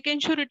असते, एक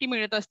इन्शुरिटी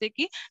मिळत असते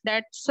की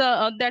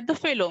that the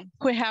fellow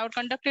who have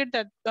conducted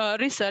that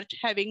research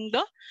having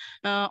the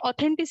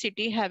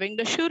authenticity, having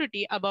the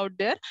श्युरिटी about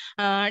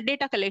their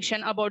data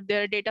collection, about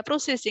their data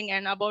processing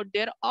and about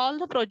their all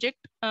the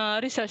project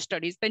research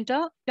studies.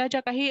 त्या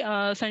ज्या काही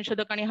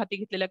संशोधकांनी हाती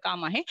घेतलेलं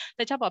काम आहे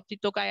त्याच्या बाबतीत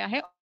तो काय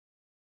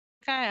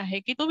आहे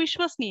की तो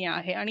विश्वसनीय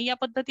आहे. आणि या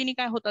पद्धतीने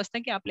काय होत असतं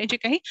की आपले जे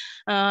काही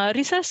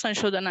रिसर्च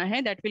संशोधन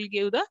आहे दॅट विल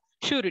गिव्ह द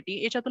श्युरिटी,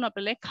 याच्यातून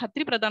आपल्याला एक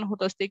खात्री प्रदान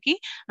होत असते की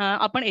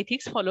आपण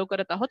एथिक्स फॉलो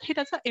करत आहोत, हे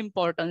त्याचा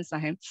इम्पॉर्टन्स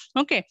आहे.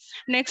 Okay,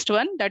 next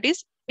one, that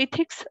is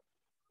ethics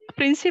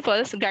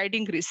principles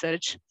guiding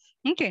research.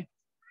 Okay,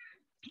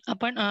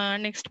 आपण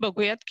नेक्स्ट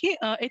बघूयात की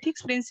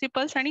एथिक्स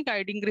प्रिन्सिपल्स आणि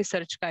गायडिंग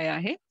रिसर्च काय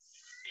आहे.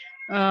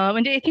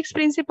 म्हणजे एथिक्स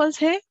प्रिन्सिपल्स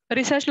हे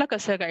रिसर्चला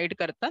कसं गाईड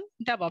करतात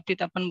त्या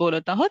बाबतीत आपण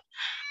बोलत आहोत.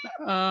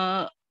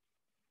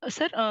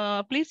 Sir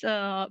please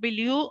will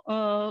you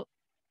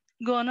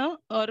go on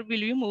or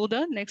will you move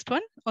the next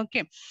one?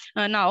 Okay,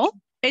 now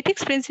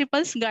ethics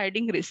principles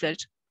guiding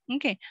research.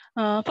 Okay,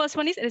 first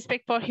one is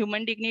respect for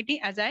human dignity.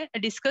 As I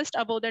discussed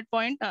about that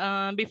point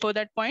before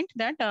that point,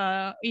 that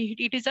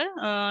it is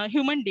a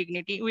human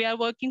dignity. We are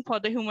working for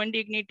the human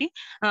dignity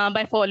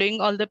by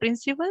following all the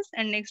principles.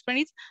 And next one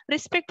is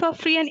respect for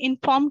free and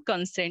informed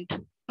consent.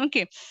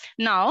 Okay,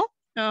 now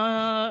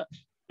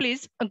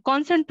please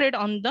concentrate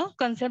on the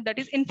concept that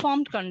is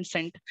informed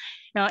consent.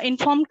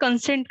 Informed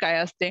consent काय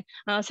असते,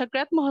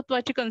 सगळ्यात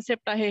महत्वाची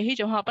concept आहे ही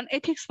जेव्हा आपण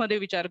ethics मध्ये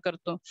विचार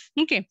करतो.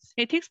 ओके,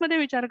 एथिक्स मध्ये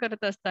विचार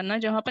करत असताना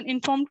जेव्हा आपण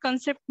इन्फॉर्म्ड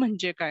कन्सेप्ट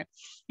म्हणजे काय,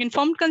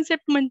 इन्फॉर्म्ड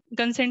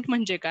कन्सेंट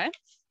म्हणजे काय,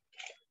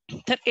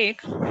 तर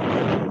एक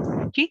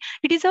की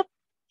it is a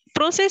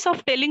process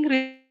of telling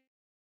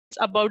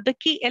about the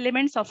key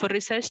elements of a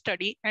research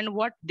study and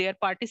what their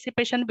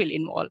participation will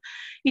involve.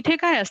 इथे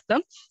काय असतं,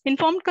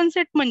 इन्फॉर्म्ड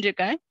कन्सेंट म्हणजे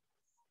काय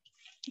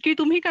की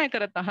तुम्ही काय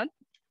करत आहात,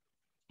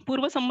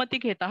 पूर्वसंमती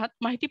घेत आहात,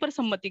 माहितीपर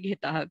संमती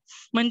घेत आहात.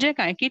 म्हणजे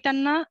काय की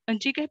त्यांना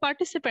जी काही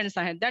पार्टिसिपेंट्स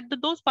आहेत that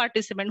those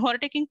participant who R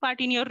taking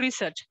part in your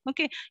research,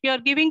 okay, you R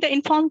giving the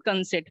informed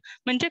consent.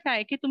 म्हणजे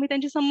काय की तुम्ही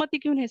त्यांची संमती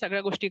घेऊन हे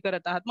सगळ्या गोष्टी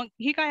करत आहात. मग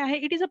ही काय आहे,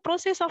 it is a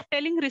process of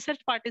telling research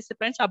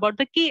participants about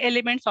the key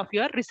elements of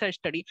your research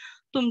study.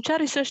 तुमच्या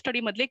रिसर्च स्टडी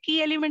मधले की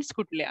एलिमेंट्स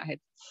कुठले आहेत,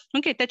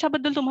 ओके,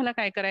 त्याच्याबद्दल तुम्हाला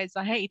काय करायचं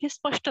आहे, इथे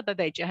स्पष्टता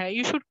द्यायची आहे.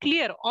 You should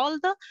clear all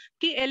the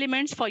key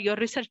elements for your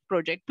research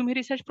project. तुम्ही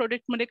रिसर्च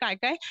प्रोजेक्ट मध्ये काय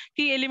काय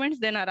की एलिमेंट्स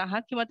देणार देणार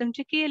आहात किंवा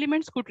तुमचे की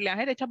एलिमेंट्स कुठले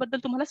आहेत त्याच्याबद्दल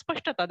तुम्हाला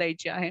स्पष्टता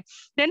द्यायची आहे.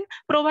 Then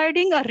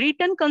providing a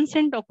return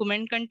consent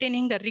document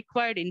containing the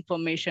required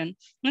information.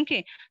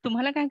 Okay,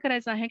 तुम्हाला काय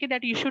करायचं आहे की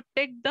that you should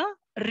take the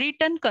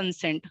return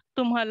consent.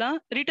 तुम्हाला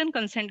रिटन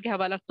कन्सेंट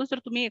घ्यावा लागतो जर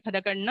तुम्ही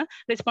एखाद्याकडनं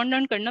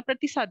रिस्पॉन्डंटकडनं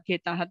प्रतिसाद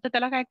घेत आहात तर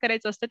त्याला काय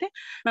करायचं असतं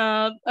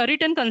ते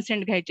रिटन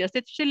कन्सेंट घ्यायची असते,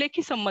 त्याची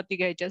लेखी संमती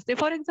घ्यायची असते.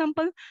 फॉर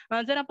एक्झाम्पल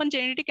जर आपण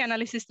जेनेटिक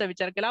अनालिसिसचा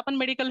विचार केला, आपण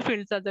मेडिकल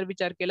फील्डचा जर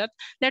विचार केला,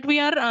 that we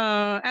R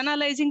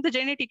analysing the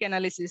genetic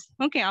analysis.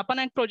 Okay, आपण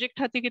एक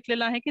प्रोजेक्ट हाती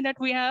घेतलेला आहे की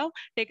that we have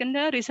taken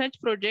the research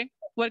project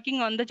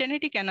working on the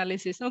genetic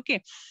analysis. Okay,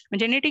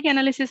 genetic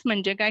analysis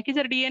म्हणजे काय की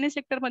जर डीएनए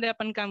सेक्टरमध्ये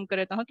आपण काम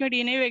करत आहोत किंवा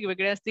डीएनए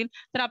वेगवेगळे असतील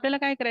तर आपल्याला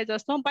काय करायचं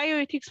असतं,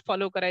 बायोएथिक्स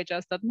फॉलो करायचे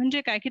असतात.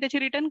 म्हणजे काय की त्याची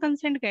रिटर्न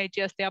कन्सेंट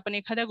घ्यायची असते. आपण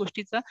एखाद्या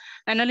गोष्टीचा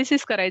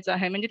अनालिसिस करायचं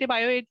आहे म्हणजे ते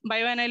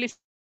बायो अनालिसिस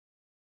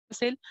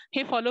असेल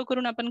हे फॉलो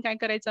करून आपण काय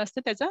करायचं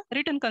असतं, त्याचा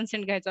रिटर्न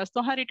कन्सेंट घ्यायचा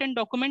असतो. हा रिटर्न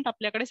डॉक्युमेंट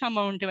आपल्याकडे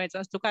सांभाळून ठेवायचा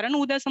असतो, कारण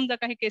उद्या समजा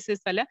काही केसेस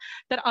झाल्या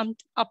तर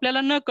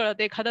आपल्याला न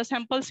कळत एखादा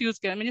सॅम्पल्स यूज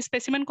केला म्हणजे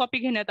स्पेसिमेन कॉपी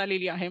घेण्यात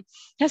आलेली आहे,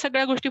 ह्या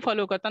सगळ्या गोष्टी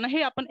फॉलो करताना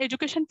हे आपण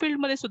एज्युकेशन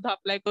फील्डमध्ये सुद्धा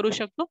अप्लाय करू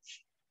शकतो.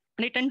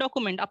 रिटर्न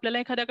डॉक्युमेंट, आपल्याला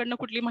एखाद्याकडनं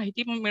कुठली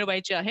माहिती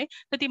मिळवायची आहे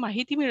तर ती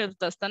माहिती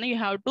मिळवत असताना you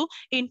have to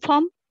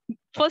inform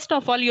first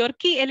of all your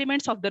की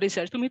एलिमेंट्स ऑफ द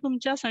रिसर्च. तुम्ही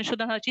तुमच्या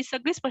संशोधनाची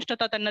सगळी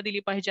स्पष्टता त्यांना दिली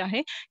पाहिजे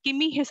आहे की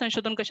मी हे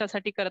संशोधन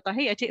कशासाठी करत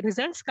आहे, याचे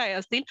रिझल्ट्स काय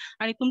असतील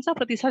आणि तुमचा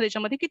प्रतिसाद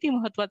याच्यामध्ये किती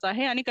महत्वाचा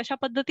आहे आणि कशा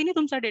पद्धतीने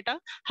तुमचा डेटा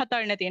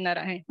हाताळण्यात येणार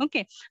आहे.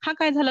 ओके, हा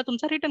काय झाला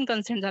तुमचा रिटर्न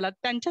कन्सेंट झाला.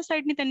 त्यांच्या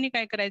साईडने त्यांनी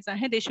काय करायचं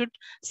आहे, they should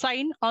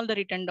sign all the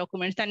return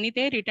documents. त्यांनी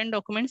ते रिटर्न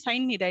डॉक्युमेंट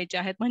साइन द्यायचे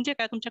आहेत. म्हणजे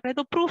काय, तुमच्याकडे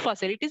तो प्रूफ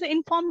असेल, it is a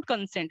informed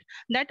consent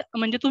that,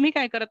 म्हणजे तुम्ही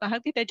काय करत आहात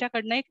की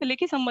त्याच्याकडनं एक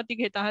लेखी संमती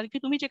घेत आहात की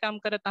तुम्ही जे काम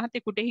करत आहात ते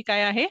कुठेही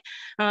काय आहे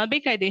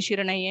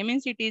बेकायदेशीर नाहीये,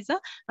 means it is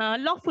a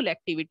lawful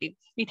activity.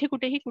 इथे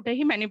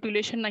कुठेही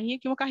मॅनिप्युलेशन नाहीये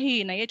किंवा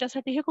काहीही नाही.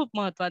 याच्यासाठी हे खूप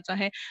महत्वाचं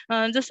आहे.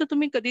 जसं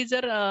तुम्ही कधी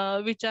जर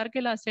विचार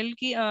केला असेल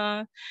की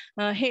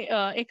हे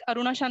एक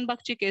अरुणा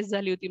शानबागची केस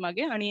झाली होती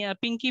मागे आणि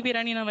पिंकी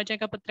विराणी नावाच्या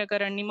एका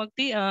पत्रकारांनी मग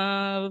ती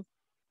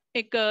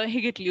एक हे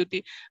घेतली होती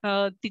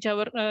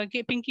तिच्यावर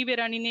पिंकी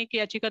विराणीने एक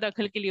याचिका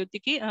दाखल केली होती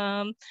की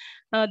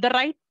the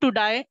right to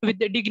dye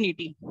with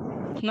dignity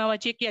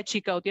नावाची एक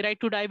याचिका होती, right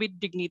to dye with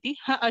dignity.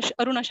 हा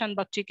अरुणा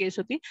शानबागची केस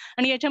होती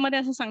आणि याच्यामध्ये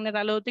असं सांगण्यात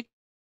आलं होतं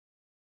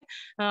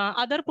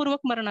आदरपूर्वक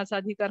मरणाचा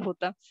अधिकार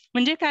होता.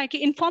 म्हणजे काय की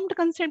इन्फॉर्म्ड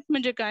कन्सेंट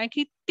म्हणजे काय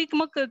की ती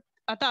मग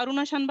आता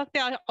अरुणा शानबाग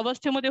त्या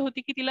अवस्थेमध्ये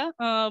होती की तिला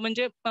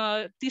म्हणजे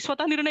ती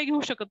स्वतः निर्णय घेऊ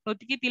शकत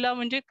नव्हती की तिला,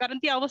 म्हणजे कारण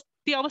ती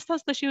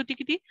अवस्थाच तशी होती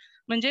की ती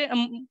म्हणजे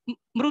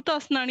मृत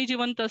असणं आणि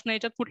जिवंत असणं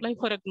याच्यात कुठलाही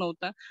फरक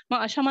नव्हता. मग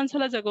अशा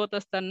माणसाला जगवत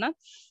असताना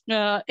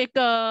एक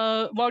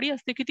बॉडी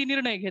असते की ती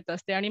निर्णय घेत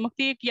असते आणि मग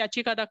ती एक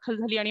याचिका दाखल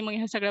झाली आणि मग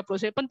ह्या सगळ्या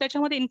प्रोसेस. पण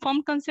त्याच्यामध्ये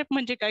इन्फॉर्म कन्सेप्ट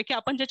म्हणजे काय की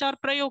आपण ज्याच्यावर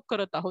प्रयोग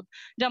करत आहोत,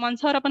 ज्या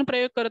माणसावर आपण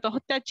प्रयोग करत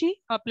आहोत त्याची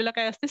आपल्याला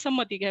काय असते,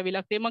 संमती घ्यावी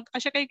लागते. मग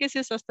अशा काही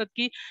केसेस असतात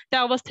की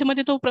त्या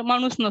अवस्थेमध्ये तो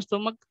माणूस नसतो,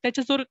 मग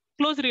त्याचा जो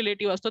क्लोज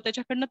रिलेटिव्ह असतो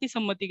त्याच्याकडनं ती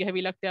संमती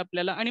घ्यावी लागते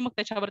आपल्याला आणि मग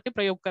त्याच्यावर ते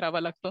प्रयोग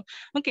करावा लागतो.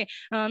 ओके,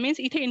 मीन्स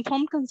इथे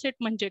इन्फॉर्म कन्सेंट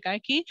म्हणजे काय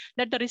की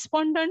that the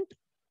respondent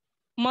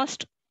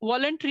must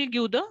voluntary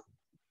give the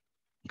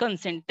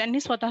consent. त्यांनी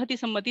स्वतः ती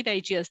संमती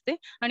द्यायची असते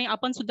आणि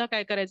आपण सुद्धा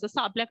काय करायचं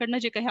असतं, आपल्याकडनं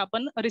जे काही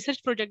आपण रिसर्च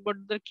प्रोजेक्ट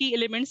बद्दल की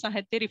एलिमेंट्स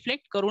आहेत ते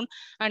रिफ्लेक्ट करून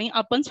आणि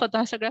आपण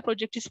स्वतः सगळ्या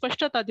प्रोजेक्टची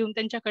स्पष्टता देऊन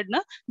त्यांच्याकडनं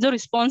जो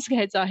रिस्पॉन्स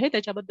घ्यायचा आहे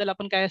त्याच्याबद्दल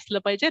आपण काय असलं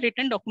पाहिजे,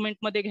 रिटर्न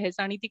डॉक्युमेंटमध्ये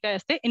घ्यायचं आणि ती काय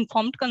असते,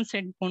 इन्फॉर्म्ड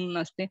कन्सेंट म्हणून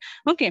असते.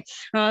 Okay,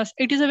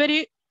 it is a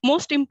very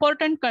most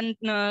important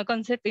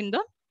concept in the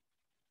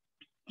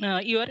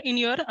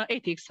your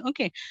ethics.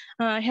 Okay,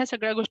 ह्या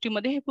सगळ्या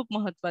गोष्टीमध्ये हे खूप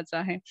महत्वाचं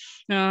आहे.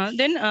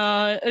 Then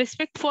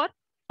respect for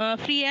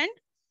free and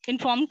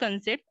inform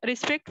consent,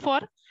 respect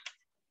for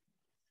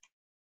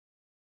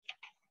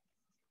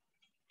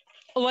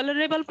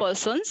vulnerable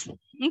persons.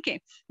 Okay,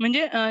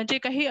 म्हणजे जे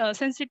काही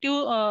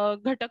सेन्सिटिव्ह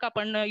घटक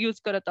आपण यूज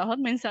करत आहोत,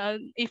 means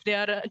if they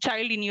are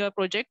child in your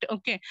project.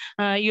 Okay,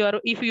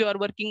 if you R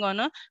working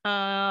on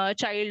a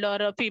child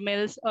और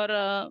फिमेल्स और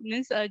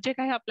means जे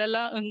काही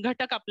आपल्याला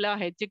घटक आपले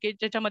आहेत जे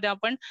ज्याच्यामध्ये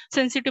आपण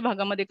सेन्सिटिव्ह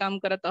भागामध्ये काम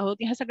करत आहोत,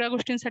 ह्या सगळ्या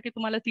गोष्टींसाठी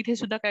तुम्हाला तिथे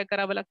सुद्धा काय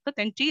करावं लागतं,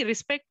 त्यांची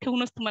रिस्पेक्ट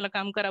ठेवूनच तुम्हाला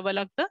काम करावं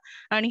लागतं.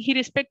 आणि ही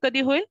रिस्पेक्ट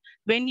कधी होईल,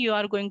 Wien you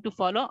R going to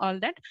follow all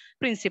that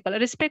principal.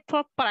 Respect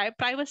for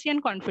privacy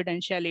and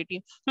कॉन्फिडेन्शियालिटी.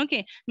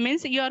 Okay,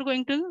 means you R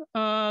going to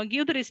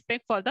give the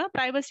respect for the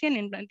privacy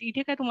and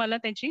इथे काय तुम्हाला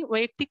त्यांची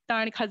वैयक्तिकता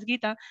आणि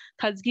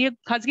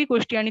खाजगी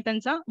गोष्टी आणि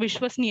त्यांचा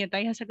विश्वसनीयता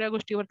ह्या सगळ्या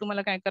गोष्टीवर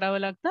तुम्हाला काय करावं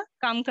लागतं,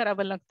 काम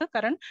करावं लागतं.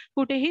 कारण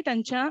कुठेही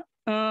त्यांच्या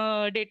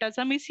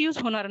डेटाचा मिसयूज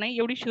होणार नाही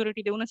एवढी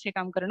श्युरिटी देऊनच हे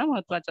काम करणं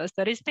महत्वाचं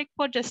असतं. Respect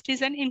for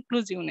justice and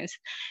इन्क्लुझिव्हनेस.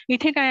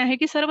 इथे काय आहे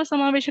की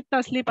सर्वसमावेशकता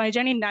असली पाहिजे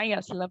आणि न्याय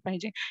असला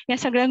पाहिजे. या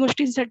सगळ्या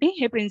गोष्टींसाठी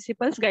हे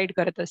प्रिन्सिपल्स गाईड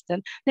करत असतात.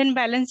 Then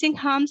balancing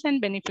harms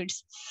and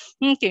benefits.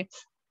 Okay,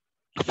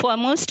 for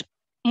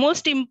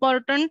most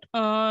important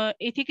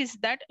ethic is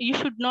that you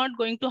should not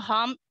going to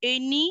harm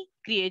any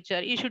creature,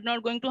 you should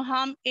not going to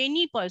harm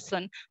any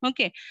person.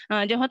 Okay,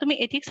 जेव्हा तुम्ही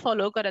ethics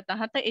follow करत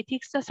आहात तर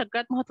एथिक्सचा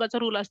सगळ्यात महत्वाचा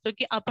rule असतो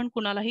की आपण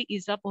कुणालाही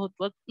इजा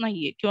पोहोचवत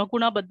नाहीये किंवा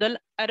कुणाबद्दल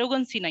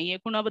अरोगन्सी नाहीये,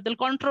 कुणाबद्दल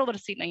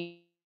कॉन्ट्रोवर्सी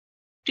नाहीये.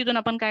 तिथून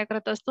आपण काय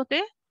करत असतो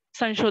ते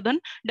संशोधन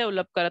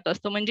डेव्हलप करत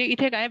असतो. म्हणजे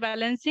इथे काय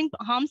बॅलन्सिंग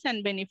हार्म्स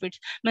अँड बेनिफिट्स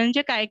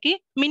म्हणजे काय की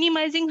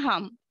मिनिमायझिंग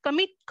हार्म,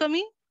 कमीत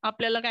कमी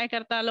आपल्याला काय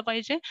करता आलं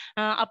पाहिजे,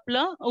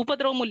 आपलं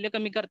उपद्रव मूल्य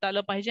कमी करता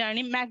आलं पाहिजे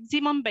आणि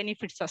मॅक्झिमम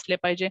बेनिफिट्स असले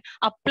पाहिजे.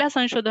 आपल्या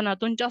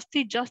संशोधनातून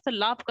जास्तीत जास्त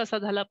लाभ कसा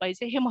झाला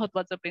पाहिजे हे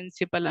महत्वाचं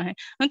प्रिन्सिपल आहे.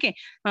 Okay,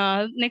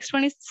 next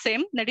one is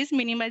same, that is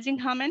minimising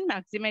harm and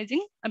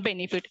मॅक्झिमायझिंग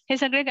benefit. हे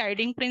सगळे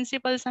गायडिंग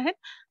प्रिन्सिपल्स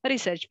आहेत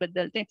रिसर्च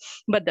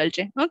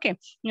बद्दलचे. Okay,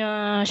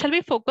 shall we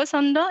focus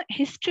on the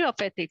history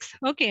of ethics.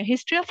 Okay,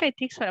 history of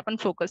ethics वर आपण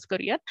फोकस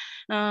करूयात.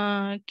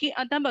 की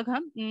आता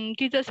बघा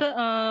की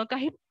जसं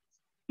काही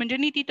म्हणजे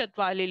नीती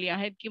तत्व आलेली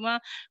आहेत किंवा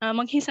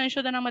मग ही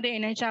संशोधनामध्ये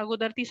येण्याच्या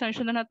अगोदर ती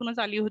संशोधनातूनच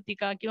आली होती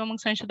का, किंवा मग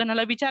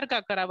संशोधनाला विचार का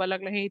करावा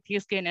लागला हे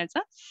एथिक्स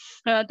घेण्याचा.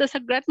 तर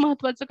सगळ्यात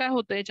महत्वाचं काय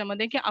होतं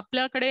याच्यामध्ये की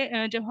आपल्याकडे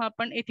जेव्हा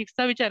आपण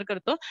एथिक्सचा विचार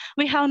करतो,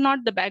 we have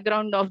not the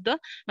background of the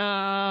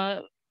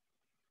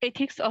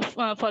ethics of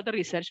for the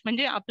research.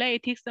 म्हणजे आपल्या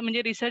एथिक्स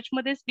म्हणजे रिसर्च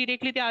मध्येच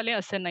डिरेक्टली ते आले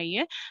असं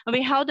नाहीये. We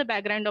have the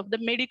background of the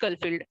medical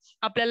field.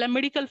 आपल्याला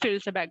मेडिकल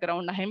फील्डचं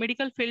बॅकग्राऊंड आहे.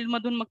 मेडिकल फील्ड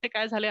मधून मग ते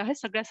काय झाले आहे,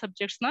 सगळ्या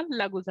सब्जेक्ट्सना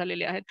लागू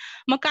झालेले आहेत.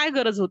 मग काय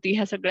गरज होती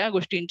ह्या सगळ्या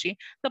गोष्टींची,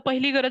 तर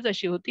पहिली गरज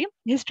अशी होती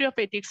हिस्ट्री ऑफ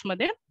एथिक्स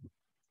मध्ये.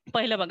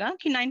 पहिलं बघा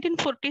की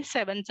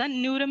 1947चा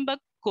न्यूरेमबर्ग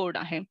कोड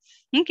आहे.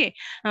 ओके,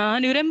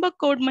 न्यूरेमबर्ग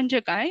कोड म्हणजे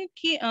काय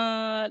की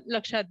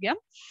लक्षात घ्या,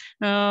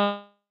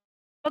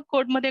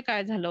 कोड मध्ये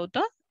काय झालं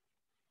होतं.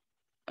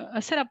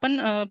 सर आपण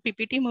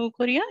पीपीटी मूव्ह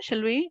करूया.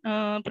 Shall we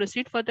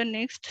proceed for the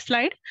next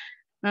slide.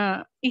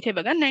 इथे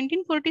बघा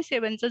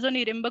 1947चा जो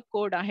न्यूरेमबर्ग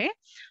कोड आहे,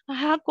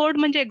 हा कोड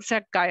म्हणजे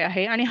एक्झॅक्ट काय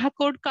आहे आणि हा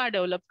कोड का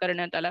डेव्हलप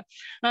करण्यात आला.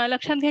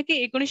 लक्षात घ्या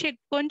की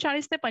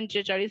 1939 ते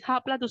 45 हा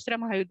आपला दुसऱ्या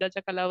महायुद्धाचा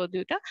कालावधी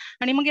होता.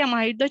 आणि मग या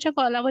महायुद्धाच्या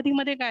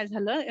कालावधीमध्ये काय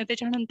झालं,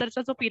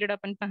 त्याच्यानंतरचा जो पिरियड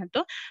आपण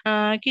पाहतो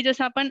की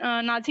जसं आपण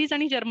नाझीज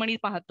आणि जर्मनी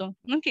पाहतो.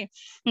 ओके,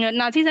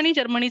 नाझीज आणि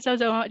जर्मनीचा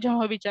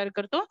जेव्हा विचार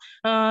करतो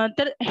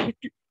तर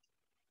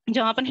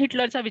जेव्हा आपण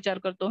हिटलरचा विचार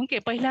करतो, ओके,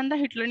 पहिल्यांदा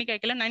हिटलरने काय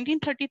केलं,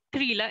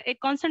 1933ला एक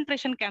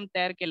कॉन्सन्ट्रेशन कॅम्प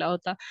तयार केला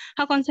होता.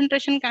 हा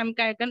कॉन्सन्ट्रेशन कॅम्प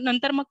काय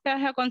नंतर मग त्या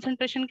ह्या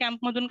कॉन्सन्ट्रेशन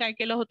कॅम्प मधून काय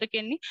केलं होतं की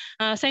यांनी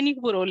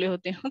सैनिक पुरवले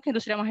होते. ओके,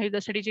 दुसऱ्या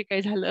महायुद्धासाठी जे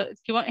काही झालं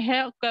किंवा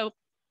ह्या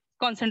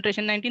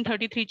कॉन्सन्ट्रेशन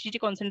 1933ची जी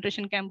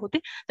कॉन्सन्ट्रेशन कॅम्प होते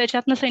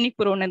त्याच्यातनं सैनिक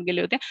पुरवण्यात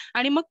गेले होते.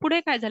 आणि मग पुढे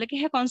काय झालं की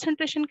हे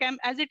concentration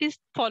camp as it is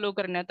follow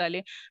करण्यात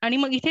आले. आणि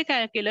मग इथे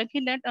काय केलं की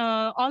दॅट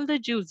ऑल द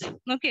ज्यूज,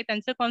 ओके,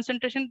 त्यांचं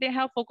कॉन्सन्ट्रेशन ते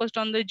हॅव फोकस्ड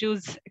ऑन द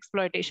ज्यूज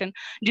एक्सप्लॉयटेशन.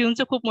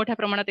 ज्यूंचं खूप मोठ्या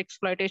प्रमाणात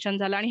एक्सप्लॉयटेशन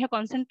झालं आणि ह्या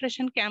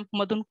कॉन्सन्ट्रेशन कॅम्प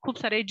मधून खूप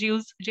सारे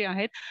ज्यूज जे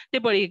आहेत ते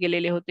बळी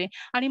गेलेले होते.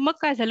 आणि मग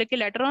काय झालं की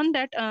latter on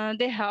that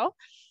they have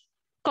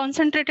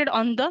concentrated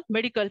on the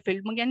medical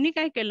field. मग यांनी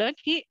काय केलं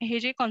की हे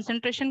जे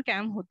कॉन्सन्ट्रेशन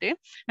कॅम्प होते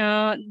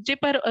जे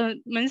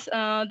मीन्स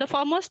द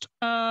फॉरमोस्ट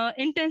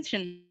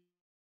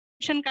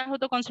इंटेन्शन काय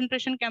होतं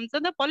कॉन्सन्ट्रेशन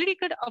कॅम्पचं, द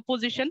पॉलिटिकल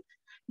अपोजिशन.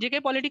 जे काही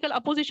पॉलिटिकल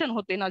अपोजिशन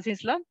होते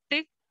नाझीसला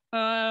ते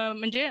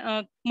म्हणजे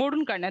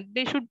मोडून काढण्यात,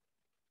 they should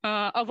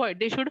avoid,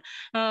 they should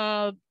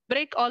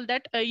break all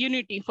that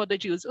unity for the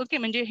ज्यूज. ओके,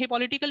 म्हणजे हे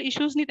पॉलिटिकल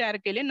इश्यूजनी तयार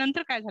केले.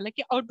 नंतर काय झालं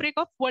की outbreak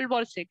of world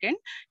war second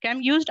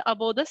camp used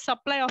above the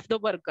supply of the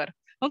worker.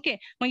 Okay,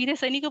 मग इथे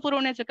सैनिक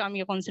पुरवण्याचं काम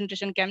या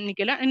कॉन्सन्ट्रेशन कॅम्पनी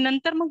केलं. आणि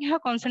नंतर मग ह्या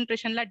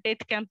कॉन्सन्ट्रेशनला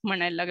डेथ कॅम्प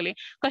म्हणायला लागले.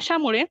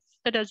 कशामुळे,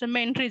 तर त्याचं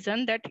main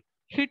reason that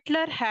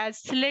Hitler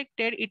has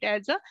selected it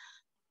as a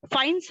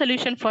fine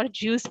solution for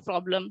ज्यूज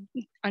प्रॉब्लेम.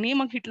 आणि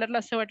मग हिटलरला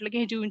असं वाटलं की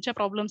हे ज्यूंच्या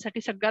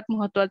प्रॉब्लेमसाठी सगळ्यात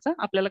महत्वाचं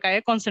आपल्याला काय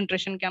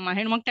कॉन्सन्ट्रेशन कॅम्प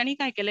आहे. मग त्यांनी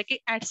काय केलं की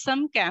ऍट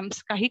सम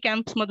कॅम्प्स, काही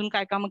कॅम्प्स मधून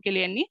काय कामं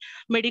केली यांनी,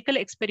 मेडिकल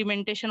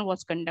एक्सपेरिमेंटेशन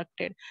वॉज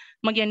कंडक्टेड.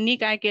 मग यांनी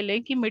काय केलंय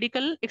की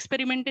मेडिकल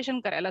एक्सपेरिमेंटेशन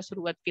करायला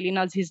सुरुवात केली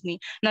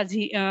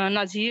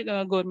नाझी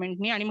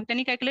गव्हर्नमेंटनी. आणि मग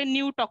त्यांनी काय केलं,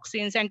 new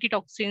toxins,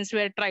 अँटीटॉक्सिन्स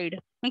wear tried.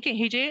 Okay,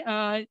 हे जे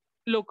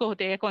लोक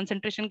होते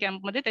कॉन्सन्ट्रेशन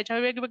कॅम्पमध्ये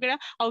त्याच्यावर वेगवेगळ्या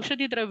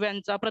औषधी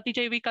द्रव्यांचा,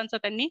 प्रतिजैविकांचा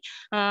त्यांनी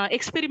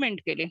एक्सपेरिमेंट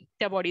केले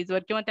त्या बॉडीजवर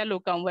किंवा त्या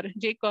लोकांवर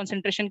जे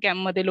कॉन्सन्ट्रेशन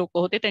कॅम्पमध्ये लोक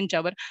होते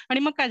त्यांच्यावर. आणि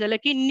मग काय झालं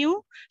की न्यू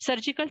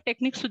सर्जिकल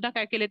टेक्निक सुद्धा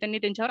काय केले त्यांनी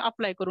त्यांच्यावर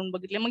अप्लाय करून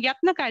बघितले. मग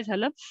यातनं काय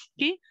झालं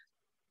की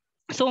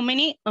सो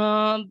मेनी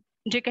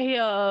जे काही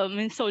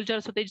मीन्स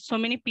सोल्जर्स होते, so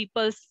many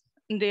people's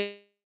they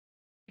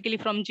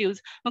from Jews,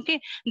 okay,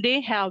 they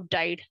have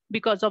died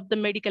because of the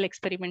medical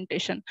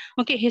experimentation.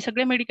 Okay, हे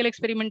सगळे मेडिकल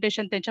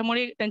एक्सपेरिमेंटेशन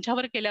त्याच्यामुळे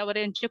त्यांच्यावर केल्यावर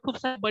यांचे खूप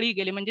सारे बळी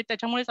गेले. म्हणजे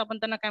त्याच्यामुळेच आपण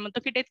त्यांना काय म्हणतो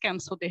की डेथ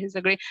कॅम्प्स होते हे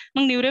सगळे.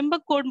 मग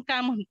न्यूरेमबर्ग कोड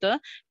काय म्हणतं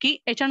की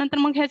याच्यानंतर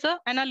मग ह्याचं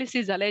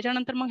अनालिसिस झालं,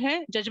 याच्यानंतर मग हे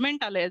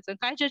जजमेंट आलं. याचं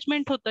काय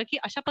जजमेंट होतं की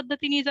अशा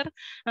पद्धतीने जर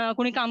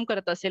कोणी काम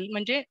करत असेल,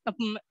 म्हणजे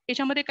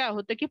याच्यामध्ये काय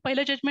होतं की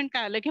पहिलं जजमेंट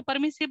काय आलं की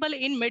परमिसिबल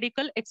इन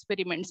मेडिकल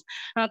एक्सपेरिमेंट्स.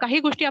 काही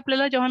गोष्टी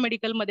आपल्याला जेव्हा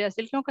मेडिकलमध्ये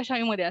असेल किंवा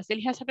कशाहीमध्ये असेल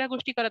ह्या सगळ्या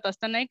गोष्टी करत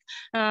असताना एक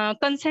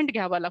कन्सेंट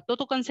घ्यावा लागतो,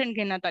 तो कन्सेंट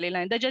घेण्यात आलेला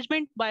आहे. The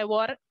judgement bye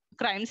war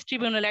crimes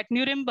tribunal at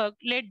Nuremberg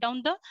late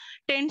down the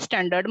 10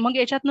 standard. मग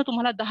याच्यातनं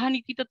तुम्हाला 10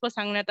 नीती तत्व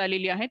सांगण्यात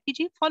आलेली आहेत की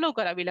जी फॉलो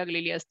करावी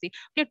लागलेली असते.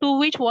 To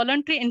which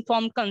voluntary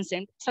inform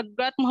consent.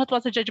 सगळ्यात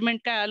महत्वाचं जजमेंट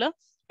काय आलं,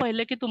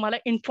 पहिलं की तुम्हाला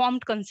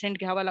इन्फॉर्म्ड कन्सेंट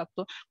घ्यावा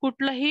लागतो.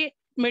 कुठलंही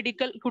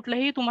मेडिकल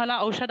कुठलंही तुम्हाला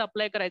औषध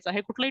अप्लाय करायचं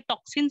आहे, कुठलंही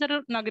टॉक्सिन जर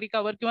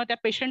नागरिकावर किंवा त्या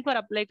पेशंटवर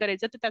अप्लाय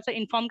करायचं, तर त्याचं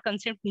इन्फॉर्म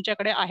कन्सेंट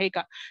तुमच्याकडे आहे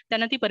का,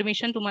 त्यांना ती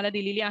परमिशन तुम्हाला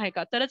दिलेली आहे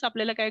का, तरच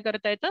आपल्याला काय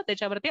करता येतं,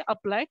 त्याच्यावर ते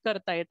अप्लाय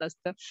करता येत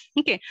असतं.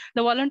 Okay, the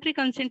voluntary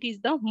consent is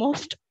the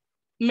most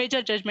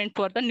major judgement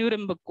for the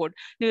Nuremberg code.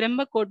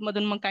 Nuremberg code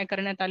मधून मग काय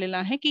करण्यात आलेलं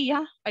आहे की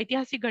या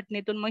ऐतिहासिक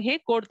घटनेतून मग हे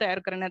कोड तयार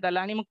करण्यात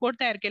आला, आणि मग कोड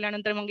तयार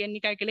केल्यानंतर मग यांनी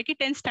काय केले की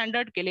 10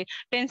 स्टँडर्ड केले.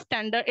 10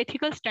 स्टँडर्ड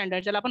एथिकल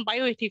स्टँडर्ड, ज्याला आपण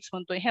बायो एथिक्स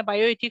म्हणतोय, ह्या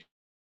बायो एथिक्स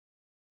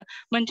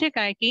म्हणजे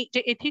काय की जे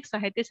एथिक्स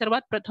आहे ते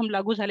सर्वात प्रथम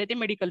लागू झाले ते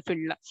मेडिकल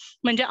फील्डला.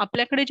 म्हणजे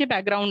आपल्याकडे जे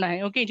बॅकग्राऊंड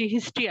आहे, ओके, जी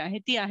हिस्ट्री आहे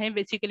ती आहे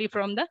basically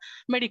from the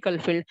medical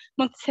field.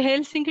 मग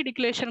हेल्सिंकी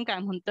डिक्लेरेशन काय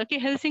म्हणतं की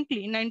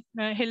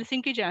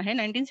हेल्सिंकी जे आहे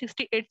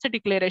 1968चं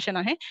डिक्लेरेशन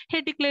आहे. हे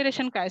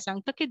डिक्लेरेशन काय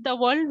सांगतं की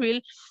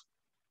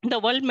the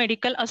World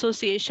Medical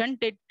Association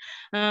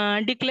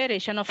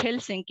Declaration of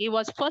Helsinki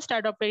was first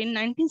adopted in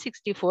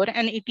 1964,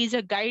 and it is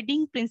a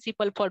guiding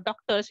principle for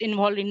doctors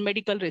involved in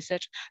medical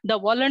research. The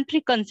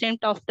voluntary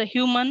consent of the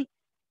human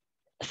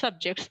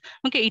subjects.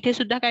 Okay, इथे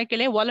सुद्धा काय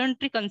केलंय,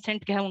 voluntary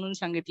consent घ्या म्हणून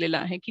सांगितलेलं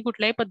आहे की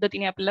कुठल्याही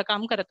पद्धतीने आपल्याला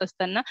काम करत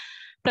असताना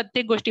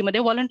प्रत्येक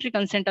गोष्टीमध्ये व्हॉलंटरी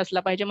कन्सेंट असला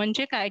पाहिजे.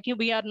 म्हणजे काय की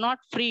we R not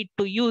free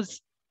to use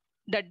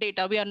that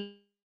data, we R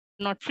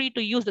not free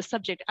to use the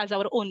subject as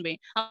our own way.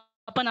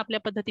 आपण आपल्या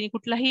पद्धतीने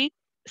कुठलाही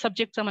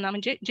सब्जेक्टचा म्हणा,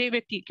 म्हणजे जे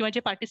व्यक्ती किंवा जे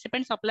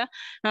पार्टिसिपेंट्स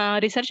आपल्या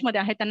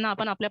रिसर्चमध्ये आहेत त्यांना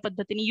आपण आपल्या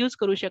पद्धतीने यूज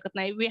करू शकत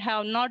नाही. We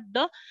have not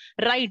the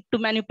right to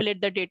manipulate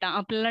the data.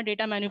 आपल्याला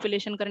डेटा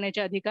मॅन्युप्युलेशन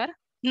करण्याचे अधिकार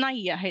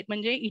नाही आहेत.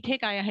 म्हणजे इथे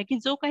काय आहे की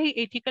जो काही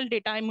एथिकल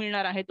डेटा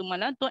मिळणार आहे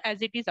तुम्हाला, तो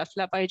ऍज इट इज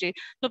असला पाहिजे,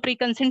 तो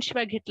प्रिकन्सेंट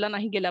शिवाय घेतला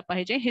नाही गेला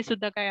पाहिजे. हे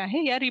सुद्धा काय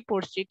आहे या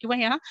रिपोर्टचे किंवा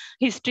या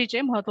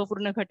हिस्ट्रीचे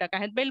महत्वपूर्ण घटक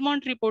आहेत.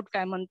 बेलमॉन्ट रिपोर्ट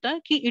काय म्हणतं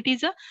की it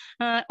is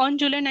on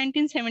July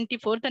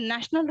 1974 the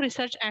national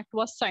research act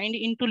was signed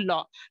in to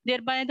law,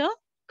 there by the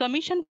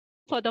commission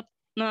for the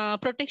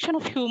protection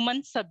of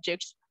human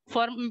subjects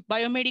for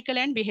biomedical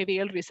and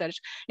behavioural research.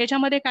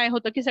 याच्यामध्ये काय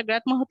होतं की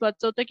सगळ्यात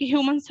महत्वाचं होतं की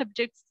ह्युमन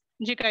सब्जेक्ट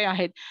जे काही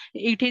आहेत,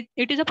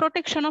 it is a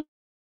protection of,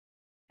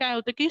 काय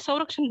होतं की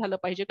संरक्षण झालं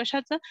पाहिजे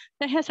कशाचं,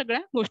 तर ह्या सगळ्या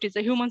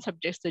गोष्टीचं ह्युमन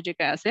सब्जेक्टचं जे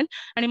काय असेल.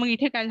 आणि मग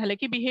इथे काय झालं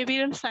की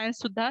बिहेवियरल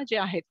सायन्स सुद्धा जे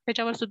आहेत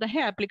त्याच्यावर सुद्धा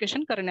हे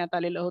ऍप्लिकेशन करण्यात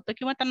आलेलं होतं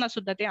किंवा त्यांना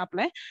सुद्धा ते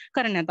अप्लाय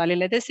करण्यात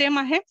आलेलं आहे. ते सेम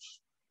आहे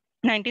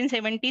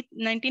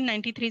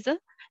 1993चं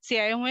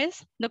CIOS,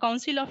 the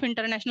Council of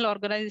International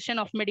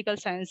Organization of Medical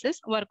Sciences,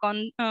 work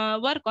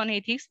on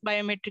ethics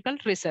biometrical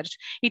research.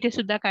 इथे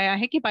सुद्धा काय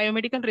आहे की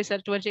बायोमेडिकल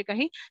रिसर्चवर जे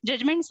काही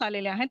जजमेंट्स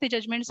आलेले आहेत ते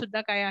जजमेंट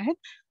सुद्धा काय आहेत,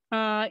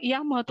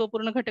 या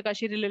महत्वपूर्ण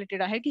घटकाशी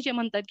रिलेटेड आहे की जे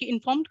म्हणतात की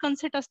इन्फॉर्म्ड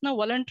कन्सेंट असणं,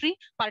 व्हॉलंटरी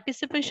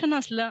पार्टिसिपेशन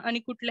असलं, आणि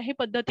कुठल्याही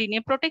पद्धतीने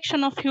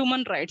प्रोटेक्शन ऑफ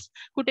ह्युमन राईट्स,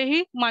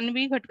 कुठेही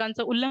मानवी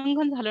घटकांचं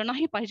उल्लंघन झालं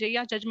नाही पाहिजे,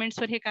 या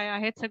जजमेंट्सवर हे काय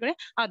आहेत सगळे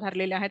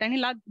आधारलेले आहेत.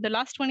 आणि the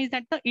last one is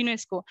that the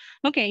UNESCO.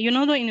 Okay, you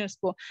know the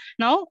UNESCO.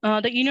 Now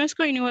the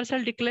UNESCO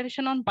universal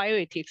declaration on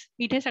bioethics.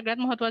 इथे सगळ्यात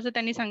महत्वाचं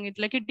त्यांनी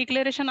सांगितलं की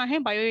डिक्लेरेशन आहे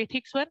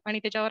बायोएथिक्सवर, आणि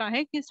त्याच्यावर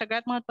आहे की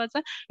सगळ्यात महत्वाचं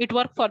it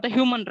work for the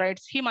human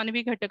rights. ही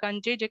मानवी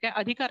घटकांचे जे काही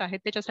अधिकार आहेत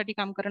त्याच्यासाठी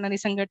काम करणारी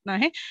संघटना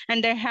आहे.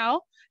 And they have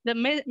the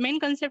main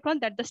concept on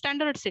that the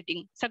standard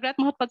setting. सगळ्यात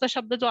महत्वाचा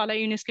शब्द जो आला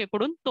युनेस्को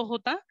कडून तो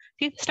होता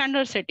की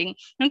standard setting.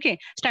 Okay,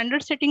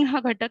 standard setting हा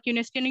घटक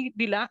युनेस्कोने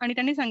दिला, आणि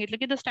त्यांनी सांगितलं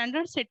की the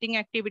standard setting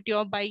activity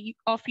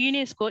of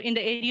UNESCO in the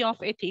area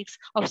of ethics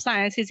of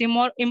science is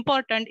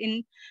important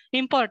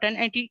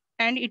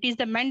and it is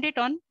the mandate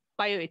on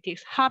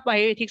bioethics. हा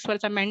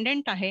बायोएथिक्सवरचा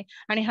मॅन्डेट आहे,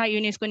 आणि हा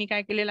युनेस्कोनी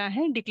काय केलेला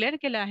आहे, डिक्लेअर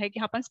केला आहे की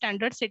आपण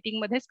स्टँडर्ड सेटिंग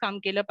मध्येच काम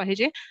केलं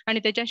पाहिजे, आणि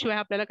त्याच्याशिवाय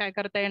आपल्याला काय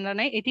करता येणार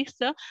नाही.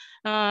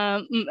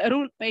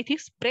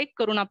 एथिक्स ब्रेक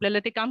करून आपल्याला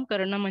ते काम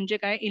करणं म्हणजे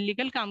काय,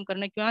 इलिगल काम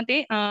करणं किंवा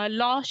ते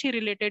लॉशी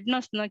रिलेटेड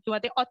नसणं किंवा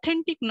ते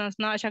ऑथेंटिक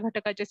नसणं, अशा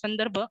घटकाचे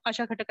संदर्भ,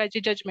 अशा घटकाचे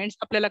जजमेंट्स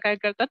आपल्याला काय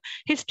करतात,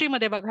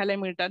 हिस्ट्रीमध्ये बघायला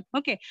मिळतात.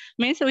 Okay,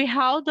 means we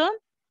have the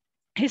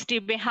history,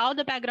 we have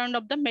the background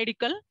of the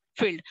medical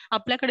field.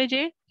 आपल्याकडे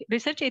जे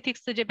रिसर्च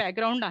एथिक्सचं जे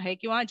बॅकग्राऊंड आहे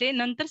किंवा जे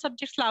नंतर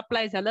सब्जेक्ट्सला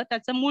अप्लाय झालं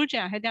त्याचं मूळ जे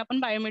आहे ते आपण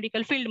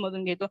बायोमेडिकल फील्ड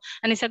मधून घेतो.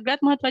 आणि सगळ्यात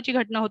महत्वाची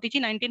घटना होती जी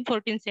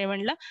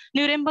 1947ला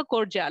न्यूरेमबर्ग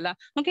कोड जे आला.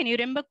 ओके,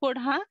 न्यूरेमबर्ग कोड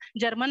हा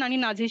जर्मन आणि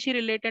नाझीशी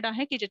रिलेटेड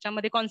आहे की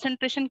ज्याच्यामध्ये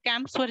कॉन्सन्ट्रेशन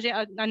कॅम्प्सवर जे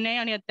अन्याय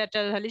आणि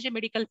अत्याचार झाले, जे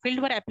मेडिकल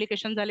फील्डवर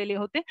ऍप्लिकेशन झालेले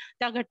होते,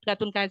 त्या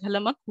घटकातून काय झालं,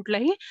 मग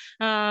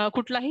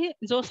कुठलाही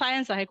जो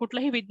सायन्स आहे,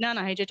 कुठलंही विज्ञान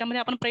आहे ज्याच्यामध्ये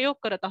आपण प्रयोग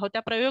करत आहोत,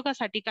 त्या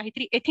प्रयोगासाठी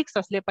काहीतरी एथिक्स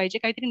असले पाहिजे,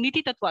 काहीतरी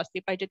नीतितत्व असले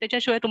पाहिजे,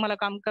 त्याच्याशिवाय तुम्हाला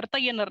काम करता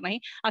येणार नाही,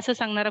 असं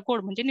सांगणारा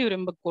कोड म्हणजे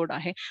न्यूरेमबर्ग कोड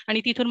आहे.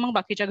 आणि तिथून मग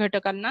बाकीच्या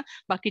घटकांना,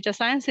 बाकीच्या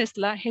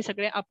सायन्सेसला हे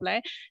सगळे अप्लाय,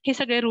 हे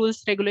सगळे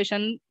रूल्स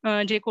रेग्युलेशन,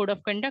 जे कोड ऑफ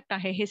कंडक्ट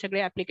आहे, हे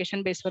सगळे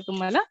ऍप्लिकेशन बेसवर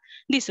तुम्हाला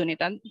दिसून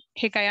येतात.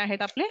 हे काय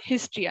आहेत, आपले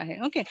हिस्ट्री आहे.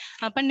 ओके,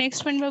 आपण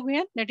नेक्स्ट वन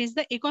बघूया, that is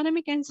the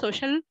economic and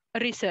social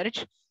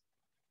research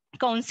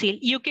council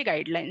UK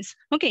guidelines.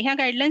 Okay, ह्या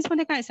गाईडलाईन्स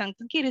मध्ये काय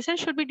सांगतात की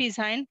research should be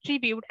design,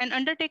 reviewed and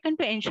undertaken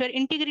to ensure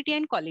integrity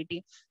and quality.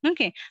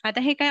 Okay,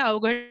 आता हे काय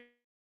अवघड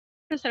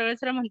सरळ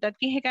सरळ म्हणतात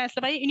की हे काय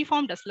असलं पाहिजे,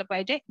 युनिफॉर्म्ड असलं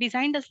पाहिजे,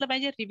 डिझाईन्ड असलं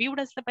पाहिजे, रिव्ह्यूड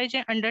असलं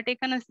पाहिजे,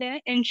 अंडरटेकन असले,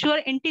 एन्श्युअर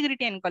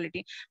इंटिग्रिटी अँड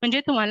क्वालिटी.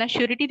 म्हणजे तुम्हाला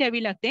श्युरिटी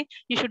द्यावी लागते.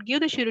 You should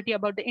give the श्युरिटी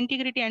about the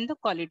integrity and the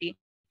quality.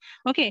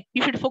 Okay,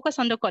 you should focus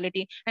on the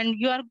quality, and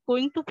you are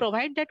going to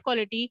provide that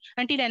quality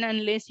until and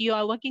unless you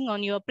are working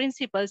on your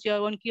principles, you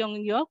are working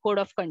on your code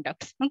of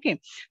conduct. Okay,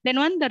 then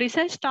one, the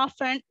research staff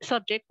and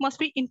subject must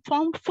be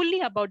informed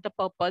fully about the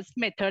purpose,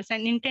 methods,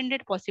 and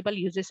intended possible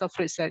uses of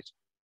research.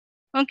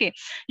 Okay,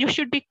 you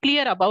should be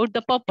clear about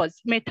the purpose,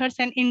 methods,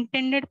 and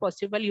intended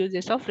possible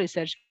uses of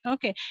research.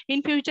 Okay,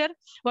 in future,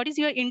 what is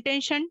your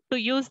intention to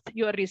use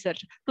your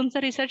research?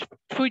 तुमचा research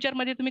future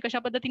मध्ये तुम्ही कशा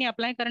पद्धतीने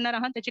apply करणार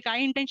आहात, त्याचे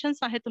काय intentions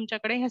आहेत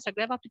तुमच्याकडे, ह्या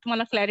सगळ्या बाबतीत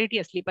तुम्हाला क्लॅरिटी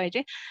असली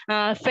पाहिजे.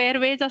 फेअर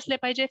वेज असले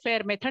पाहिजे,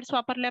 फेअर मेथड्स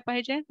वापरल्या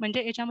पाहिजे,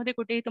 म्हणजे याच्यामध्ये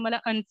कुठेही तुम्हाला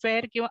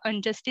अनफेअर किंवा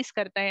अनजस्टिस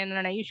करता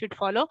येणार नाही. You should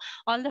follow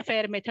all the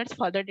fair methods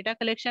for the data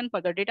collection,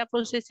 for the data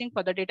processing,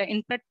 for the data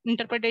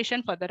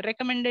interpretation, for the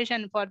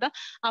recommendation, for the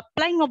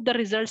applying of the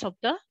results of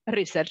the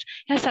research.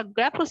 ह्या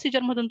सगळ्या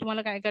procedure मधून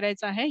तुम्हाला काय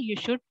करायचं आहे, you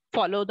should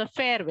follow the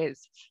fair ways.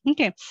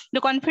 Okay,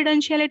 the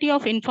confidentiality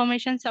of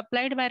information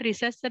supplied by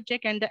research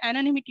subject and the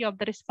anonymity of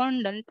the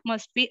respondent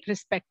must be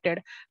respected.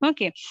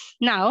 Okay,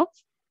 now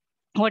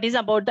what is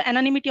about the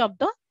anonymity of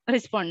the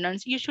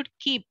respondents? You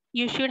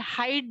should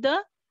hide the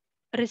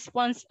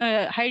response,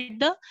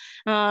 hide the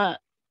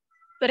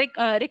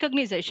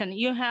recognition.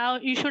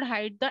 You should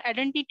hide the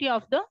identity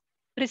of the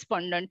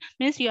respondent.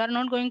 Means you are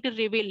not going to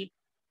reveal,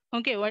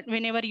 okay,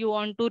 whenever you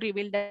want to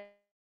reveal that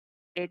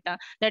data,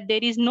 that there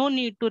is no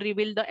need to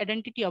reveal the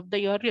identity of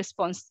your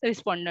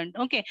respondent.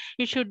 Okay,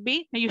 you should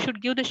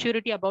give the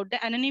surety about the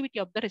anonymity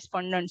of the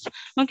respondents.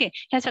 Okay,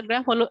 ह्या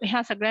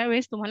सगळ्या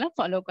वेळेस तुम्हाला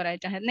follow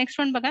करायच्या आहेत. Next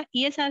one बघा,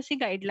 ESRC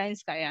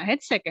guidelines काय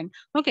आहेत. Second,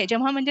 okay,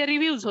 जेव्हा म्हणजे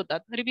रिव्ह्यूज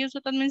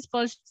होतात मीन्स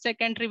फर्स्ट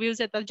सेकंड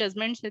रिव्ह्यूज येतात,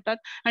 जजमेंट्स येतात,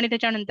 आणि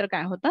त्याच्यानंतर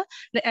काय होतं,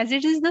 as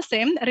it is the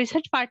same,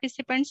 research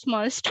participants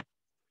must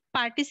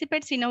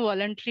participate in a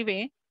voluntary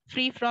way,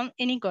 free from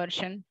any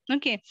coercion.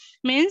 Okay,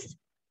 means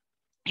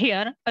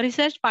here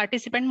research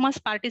participant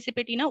must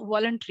participate in a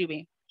voluntary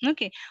way.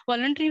 Okay,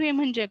 voluntary way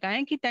म्हणजे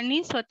काय, की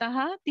त्यांनी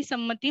स्वतः ती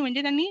संमती,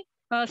 म्हणजे त्यांनी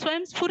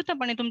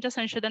स्वयंस्फूर्तपणे तुमच्या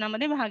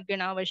संशोधनामध्ये भाग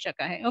घेणं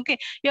आवश्यक आहे. Okay,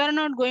 you R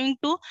not going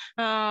to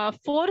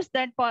force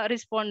that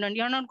respondent,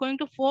 you are not going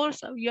to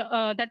force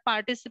that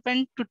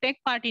participant to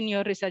take part in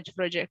your research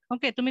project.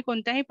 Okay, तुम्ही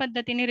कोणत्याही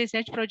पद्धतीने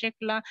रिसर्च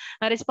प्रोजेक्टला,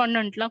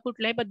 रिस्पॉन्डंटला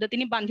कुठल्याही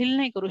पद्धतीने बांधील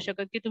नाही करू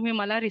शकत की तुम्ही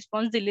मला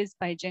रिस्पॉन्स दिलेच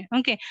पाहिजे.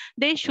 Okay,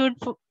 they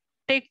should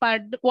take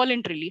part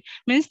व्हॉलंटरीली,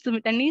 means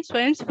त्यांनी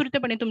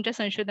स्वयंस्फूर्तपणे तुमच्या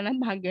संशोधनात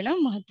भाग घेणं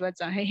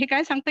महत्वाचं आहे. हे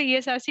काय सांगतं,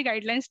 ESRC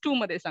गाईडलाईन्स 2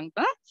 मध्ये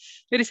सांगतं,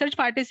 research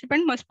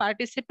participant must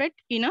participate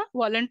in a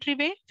voluntary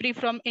way, free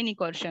from any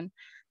कॉर्शन.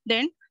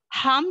 Then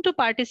harm to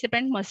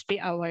participant must be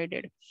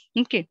avoided.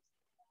 Okay,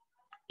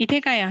 इथे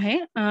काय आहे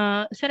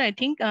sir, I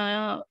think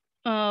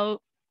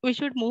we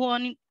should move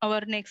on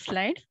our next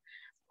slide.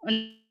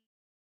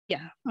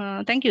 Yeah,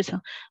 thank you, sir.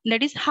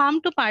 That is, harm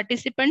to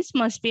participants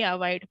must be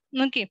avoided.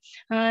 Okay,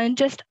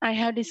 just I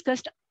have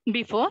discussed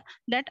before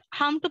that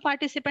harm to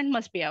participant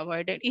must be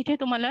avoided. इथे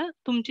तुम्हाला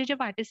तुमचे जे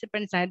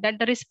participants आहेत,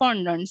 that the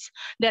respondents,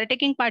 they are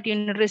taking part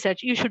in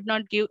research, you should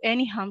not give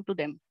any harm to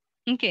them.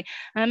 Okay,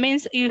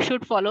 means you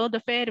should follow the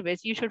fair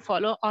ways, you should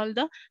follow all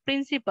the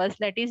principles,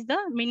 that is the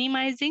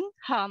minimizing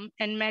harm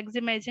and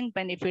maximizing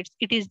benefits.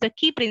 It is the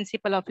key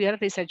principle of your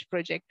research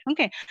project.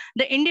 Okay,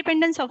 the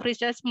independence of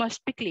research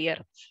must be clear.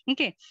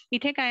 Okay,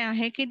 इथे काय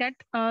आहे की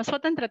that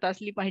स्वतंत्रता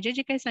असली पाहिजे,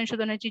 जी काही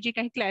संशोधनाची जी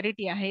काही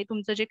क्लॅरिटी आहे,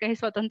 तुमचं जे काही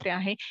स्वातंत्र्य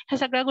आहे, ह्या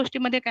सगळ्या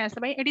गोष्टीमध्ये काय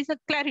असतं पाहिजे, इट इज अ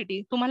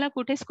क्लॅरिटी. तुम्हाला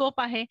कुठे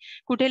स्कोप आहे,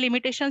 कुठे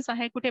लिमिटेशन्स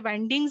आहे, कुठे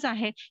बाइंडिंग्स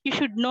आहे, you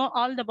should know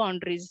all the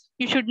boundaries,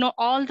 you should know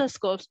all the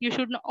scopes, you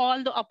should know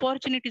all the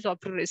opportunities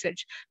of your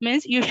research.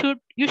 Means you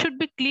should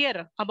be clear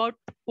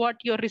about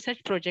what your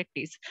research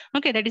project is.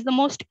 Okay, that is the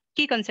most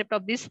key concept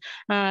of this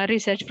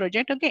research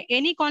project. Okay,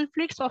 any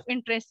conflicts of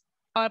interest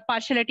or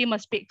partiality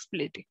must be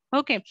explicit.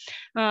 Okay,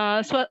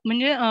 so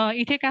म्हणजे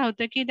इथे काय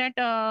होतं की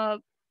that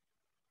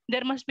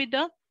there must be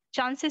the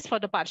chances for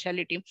the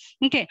partiality.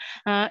 Okay,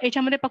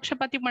 याच्यामध्ये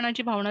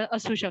पक्षपातीपणाची भावना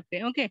असू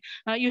शकते. Okay,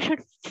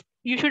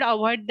 you should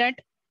avoid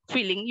that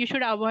feeling, you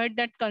should avoid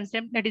that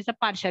concept, that is a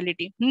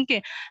partiality. Okay,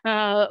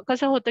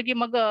 कसं होतं की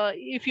मग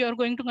if you are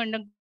going to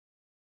conduct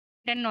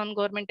 10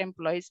 non-government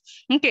employees,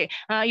 okay,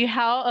 you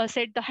have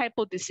set the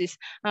hypothesis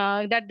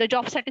that the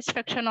job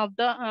satisfaction of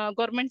the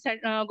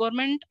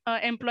government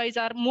employees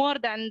are more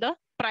than the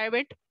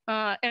private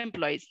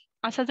employees.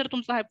 असा जर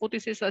तुमचा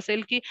hypothesis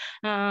असेल की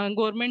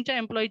गव्हर्नमेंटच्या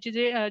एम्प्लॉईचे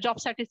जे जॉब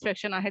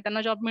सॅटिस्फॅक्शन आहे,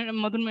 त्यांना job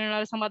मधून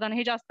मिळणारं समाधान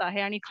हे जास्त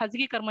आहे आणि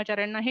खाजगी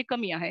कर्मचाऱ्यांना हे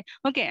कमी आहे.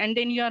 Okay, and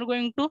then you R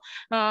going to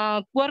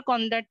work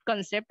on that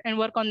concept and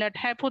work on that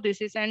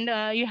hypothesis and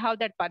you have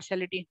that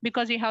partiality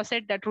because you have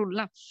set that rule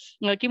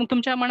ना, की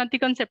तुमच्या मनात ती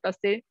कन्सेप्ट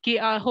असते की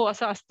हो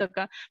असं असतं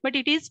का. But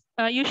it is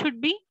you should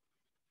be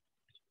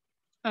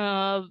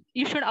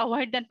you should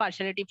avoid that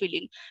partiality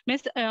feeling.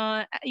 Means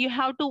you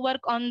have to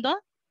work on the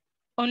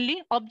only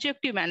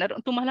objective manner.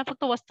 तुम्हाला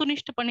फक्त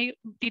वस्तुनिष्ठपणे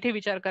तिथे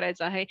विचार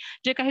करायचा आहे.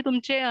 जे काही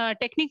तुमचे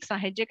टेक्निक्स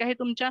आहेत, जे काही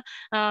तुमच्या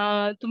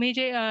तुम्ही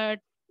जे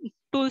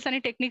टूल्स आणि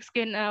टेक्निक्स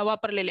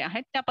वापरलेले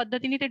आहेत, त्या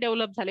पद्धतीने ते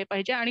डेव्हलप झाले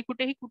पाहिजे आणि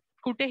कुठेही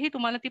कुठेही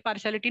तुम्हाला ती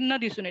पार्शालिटी न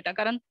दिसून येता.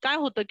 कारण काय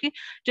होतं की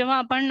जेव्हा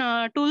आपण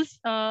टूल्स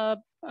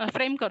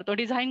फ्रेम करतो,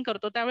 डिझाईन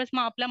करतो, त्यावेळेस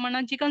मग आपल्या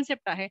मनात जी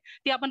कन्सेप्ट आहे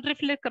ती आपण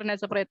रिफ्लेक्ट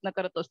करण्याचा प्रयत्न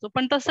करत असतो.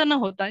 पण तसं न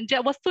होता जे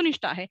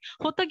वस्तुनिष्ठ आहे,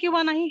 होतं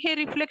किंवा नाही हे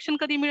रिफ्लेक्शन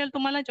कधी मिळेल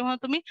तुम्हाला, जेव्हा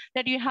तुम्ही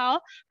that you have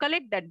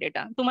collect that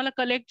data. तुम्हाला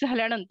कलेक्ट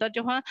झाल्यानंतर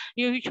जेव्हा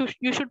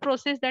you should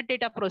process that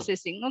data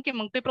processing. Okay,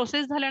 मग ते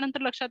प्रोसेस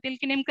झाल्यानंतर लक्षात येईल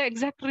की नेमकं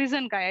एक्झॅक्ट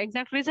रिझन काय आहे,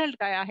 एक्झॅक्ट रिझल्ट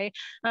काय आहे.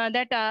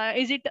 That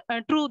is it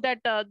true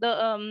that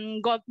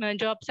the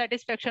job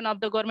satisfaction of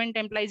the government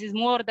employees is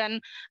more than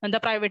the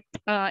private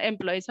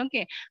employees.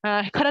 Okay,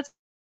 खरंच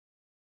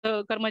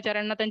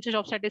कर्मचाऱ्यांना त्यांच्या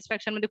जॉब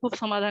सॅटिस्फॅक्शन मध्ये खूप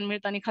समाधान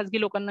मिळतं आणि खासगी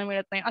लोकांना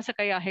मिळत नाही, असं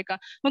काही आहे का?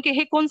 ओके,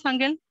 हे कोण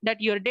सांगेल? That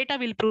your data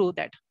will prove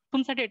that.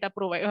 तुमचा डेटा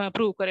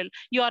प्रूव्ह करेल.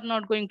 You R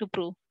not going to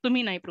prove,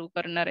 तुम्ही नाही प्रूव्ह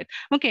करणार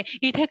आहेत. ओके,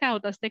 इथे काय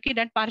होत असतं की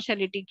दॅट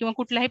पार्शालिटी किंवा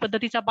कुठल्याही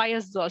पद्धतीचा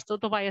बायस जो असतो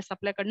तो बायस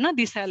आपल्याकडनं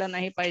दिसायला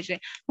नाही पाहिजे.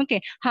 ओके,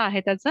 हा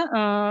आहे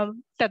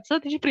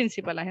त्याची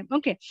प्रिन्सिपल आहे.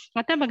 ओके,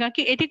 आता बघा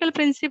की ethical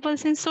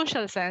principles in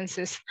social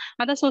sciences.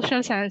 आता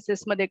सोशल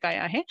सायन्सेस मध्ये काय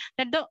आहे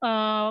दॅट द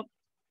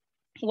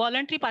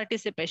व्हॉलंटरी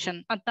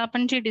पार्टिसिपेशन. आता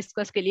आपण जी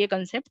डिस्कस केली आहे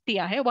कन्सेप्ट ती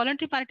आहे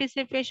voluntary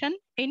participation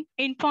in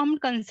informed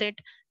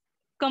consent,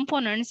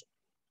 components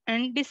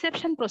and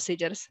dissipation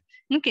procedures.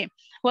 Okay,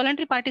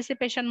 voluntary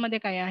participation मध्ये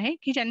काय आहे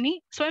की ज्यांनी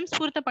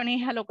स्वयंस्फूर्तपणे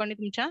ह्या लोकांनी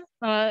तुमच्या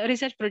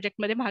रिसर्च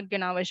प्रोजेक्ट मध्ये भाग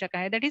घेणं आवश्यक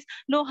आहे. That is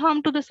no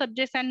harm to the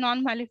subject and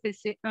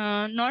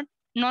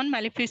non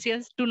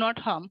मॅलिफिशियस do not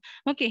harm.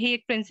 Okay, ही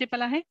एक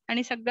प्रिन्सिपल आहे.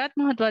 आणि सगळ्यात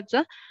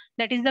महत्वाचं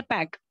that is the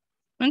pack.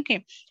 Okay,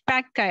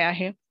 pack काय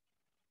आहे?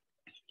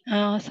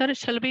 Sir,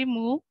 shall we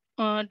move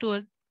to?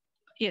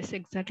 Yes,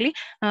 exactly.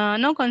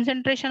 Now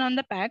concentration on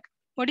the PAC.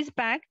 What is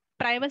PAC?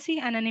 Privacy,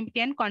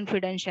 anonymity, and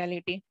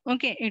confidentiality.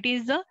 Okay, it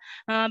is the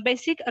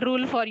basic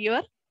rule for your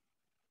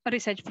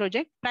research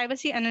project.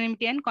 Privacy,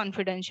 anonymity and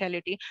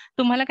कॉन्फिडेन्शियालिटी.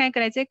 तुम्हाला काय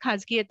करायचंय?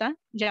 खाजगी येतात,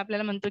 जे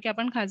आपल्याला म्हणतो की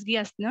आपण खाजगी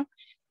असणं,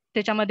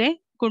 त्याच्यामध्ये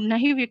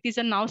कोणाही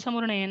व्यक्तीचं नाव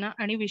समोर न येणं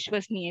आणि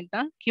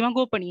विश्वसनीयता किंवा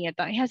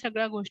गोपनीयता, ह्या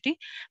सगळ्या गोष्टी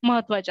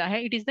महत्वाच्या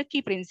आहे. It is the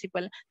key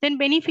principal. Then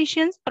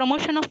बेनिफिशियन्स,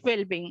 promotion of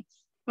wellbeing.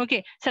 Okay,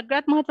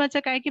 सगळ्यात महत्वाचं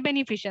काय की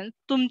बेनिफिशियन्स,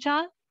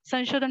 तुमच्या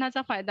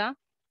संशोधनाचा फायदा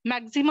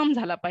मॅक्झिमम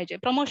झाला पाहिजे.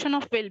 प्रमोशन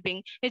ऑफ वेलबिंग,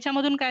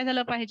 याच्यामधून काय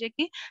झालं पाहिजे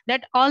की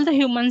that all the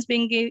humans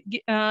Bing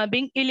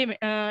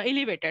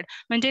elevated,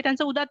 म्हणजे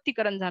त्यांचं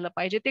उदात्तीकरण झालं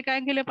पाहिजे. ते काय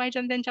केलं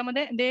पाहिजे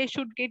त्यांच्यामध्ये? They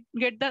should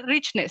get the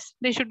richness,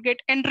 they should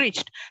get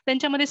enriched.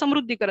 त्यांच्यामध्ये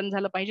समृद्धीकरण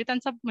झालं पाहिजे.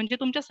 त्यांचा म्हणजे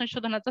तुमच्या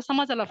संशोधनाचा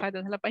समाजाला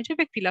फायदा झाला पाहिजे,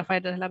 व्यक्तीला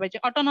फायदा झाला पाहिजे.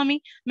 Autonomy,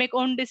 make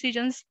on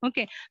decisions.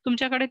 Okay,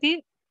 तुमच्याकडे ती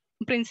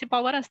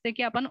पॉवर असते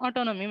की आपण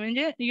ऑटोनॉमी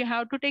म्हणजे you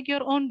have to take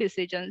your on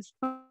decisions.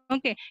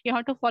 Okay, you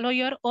have to follow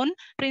your on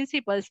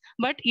principles,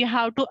 but you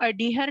have to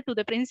अडिहर to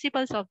the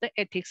principles of the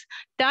ethics.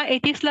 त्या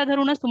एथिक्सला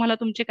धरूनच तुम्हाला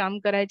तुमचे काम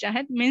करायचे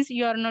आहेत. Means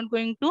you R not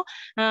going to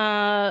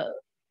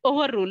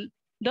overrule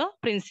the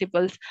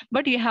principles,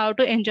 but you have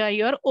to enjoy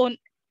your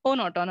on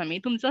autonomy.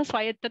 तुमचं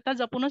स्वायत्तता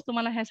जपूनच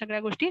तुम्हाला ह्या सगळ्या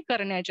गोष्टी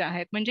करण्याच्या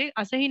आहेत. म्हणजे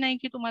असंही नाही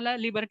की तुम्हाला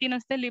लिबर्टी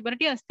नसते,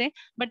 लिबर्टी असते,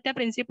 बट त्या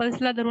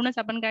प्रिन्सिपल्सला धरूनच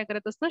आपण काय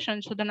करत असतो?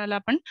 संशोधनाला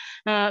आपण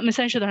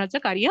संशोधनाचं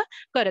कार्य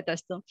करत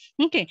असतो.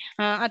 ओके,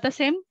 आता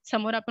सेम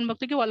समोर आपण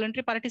बघतो की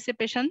व्हॉलंटरी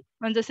पार्टिसिपेशन,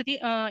 जसं की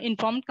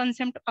इन्फॉर्म्ड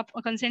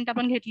कन्सेंट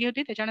आपण घेतली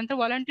होती. त्याच्यानंतर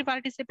व्हॉलंटरी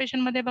पार्टिसिपेशन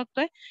मध्ये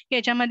बघतोय की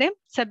याच्यामध्ये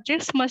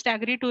subjects must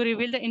agree to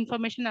reveal the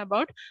information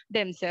about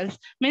themselves.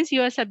 Means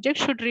your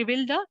subject should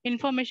reveal the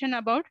information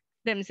about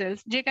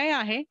themselves. जे काही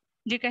आहे,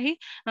 जे काही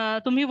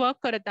तुम्ही वर्क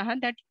करत आहात,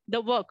 that the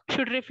work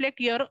should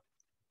reflect your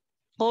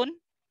on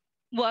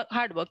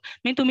hard work.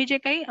 म्हणजे तुम्ही जे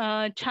काही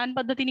छान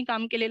पद्धतीने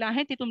काम केलेलं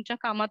आहे ते तुमच्या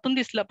कामातून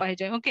दिसलं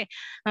पाहिजे. ओके,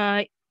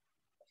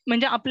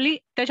 म्हणजे आपली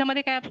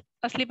त्याच्यामध्ये काय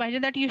असली पाहिजे?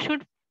 That you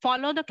should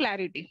follow the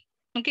clarity.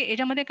 Okay,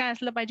 याच्यामध्ये काय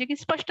असलं पाहिजे की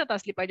स्पष्टता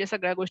असली पाहिजे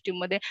सगळ्या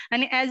गोष्टींमध्ये.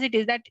 आणि as it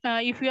is that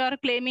if you R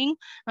claiming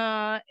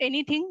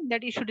anything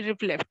that you should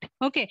reflect.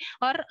 Okay,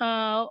 और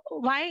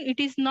व्हाय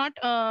it is not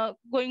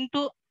going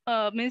two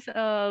means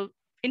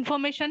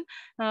information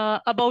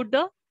about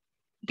the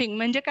thing.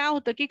 म्हणजे काय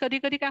होतं की कधी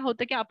कधी काय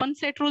होतं की आपण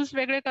सेट रूल्स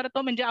वेगळे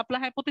करतो, म्हणजे आपला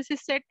हायपोथेसिस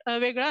सेट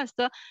वेगळं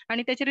असतं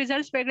आणि त्याचे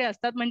रिझल्ट वेगळे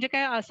असतात. म्हणजे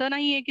काय असं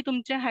नाहीये की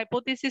तुमच्या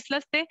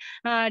हायपोथेसिसलाच ते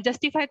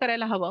जस्टिफाय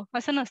करायला हवं,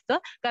 असं नसतं.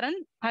 कारण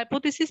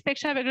हायपोथेसिस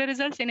पेक्षा वेगळे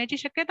रिझल्ट येण्याची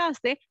शक्यता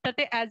असते, तर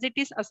ते ऍज इट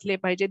इज असले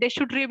पाहिजे. They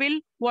should reveal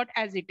what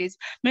as it is.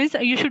 Means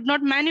you should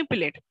not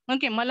manipulate.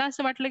 Okay, मला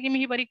असं वाटलं की मी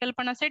ही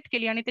परिकल्पना सेट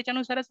केली आणि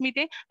त्याच्यानुसारच मी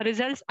ते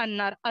रिझल्ट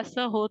आणणार,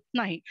 असं होत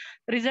नाही.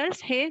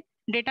 रिझल्ट हे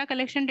डेटा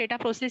कलेक्शन, डेटा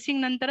प्रोसेसिंग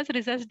नंतरच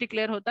रिझल्ट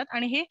डिक्लेअर होतात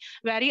आणि हे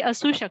व्हॅरी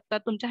असू शकतात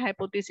तुमच्या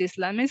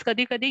हायपोथेसिसला. मीन्स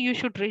कधी कधी you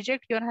should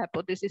reject your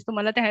hypothesis.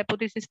 तुम्हाला त्या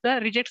हायपोथेसिसला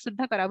रिजेक्ट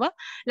सुद्धा करावं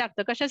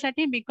लागतं.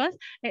 कशासाठी? बिकॉज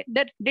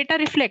डेटा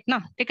रिफ्लेक्ट ना,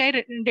 ते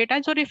काही डेटा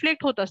जो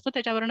रिफ्लेक्ट होत असतो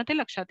त्याच्यावरनं ते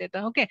लक्षात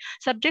येतं. Okay,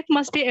 subject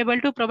must be able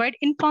to provide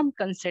inform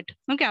consent.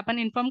 Okay, आपण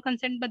इन्फॉर्म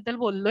कन्सेंट बद्दल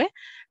बोललोय.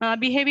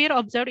 Behaviour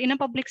observe in a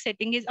public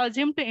setting is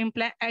assume to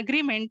imply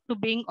agreement to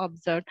Bing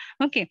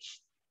observe. Okay,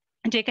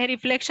 जे काही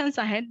रिफ्लेक्शन्स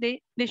आहेत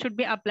they should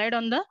be applied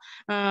on the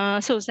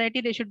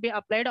society, they should be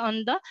applied on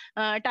the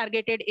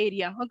targeted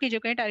area. Okay, जो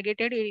काही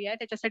targeted area आहे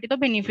त्याच्यासाठी तो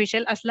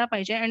beneficial असला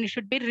पाहिजे and it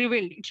should be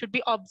revealed, it should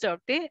be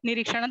observed, ते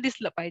निरीक्षणात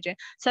दिसलं पाहिजे.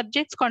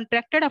 Subjects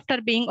contracted after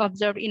being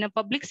observed in a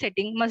public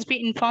setting must be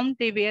informed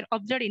they were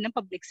observed in a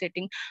public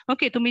setting.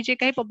 Okay, तुम्ही जे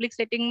काही public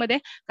setting मध्ये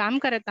काम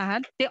करत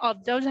आहात ते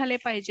ऑब्झर्व झाले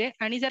पाहिजे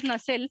आणि जर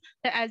नसेल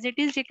तर ऍज इट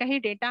इज जे काही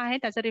डेटा आहे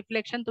त्याचं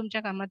रिफ्लेक्शन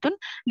तुमच्या कामातून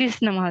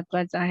दिसणं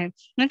महत्वाचं आहे.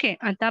 ओके,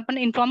 आता आपण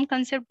इन्फॉर्म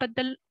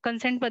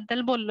कन्सेंट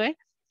बद्दल बोललोय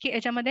की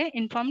याच्यामध्ये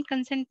इन्फॉर्म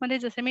कन्सेंट मध्ये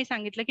जसं मी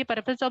सांगितलं की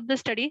पर्पज ऑफ द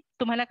स्टडी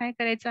तुम्हाला काय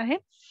करायचं आहे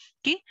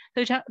की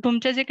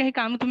तुमचं जे काही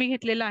काम तुम्ही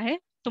घेतलेलं आहे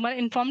तुम्हाला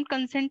इन्फॉर्म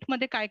कन्सेंट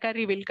मध्ये काय काय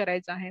रिव्हील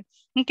करायचं आहे.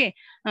 ओके,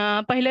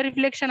 पहिलं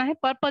रिफ्लेक्शन आहे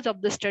पर्पज ऑफ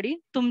द स्टडी,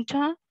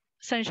 तुमच्या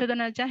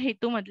संशोधनाच्या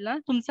हेतूमधला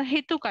तुमचा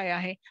हेतू काय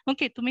आहे.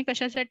 ओके, तुम्ही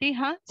कशासाठी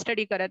हा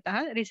स्टडी करत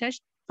आहात, रिसर्च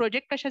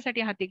प्रोजेक्ट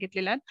कशासाठी हाती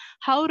घेतलेला आहात.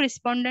 How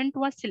respondent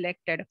was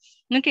selected.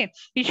 Okay,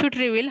 you should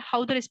reveal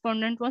how the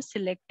respondent was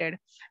selected,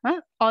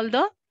 all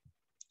the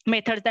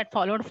methods that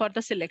followed for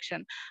the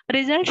selection.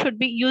 Result should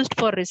be used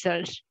for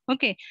research.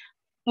 Okay,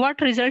 what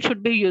result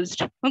should be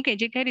used. Okay,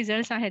 जे काही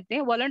results आहेत ते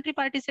voluntary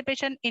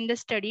participation in the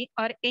study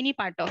or any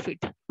part of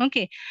it.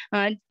 Okay,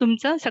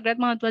 तुमचं सगळ्यात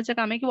महत्वाचं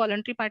काम आहे की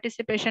व्हॉलंटरी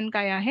पार्टिसिपेशन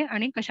काय आहे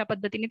आणि कशा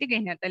पद्धतीने ते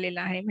घेण्यात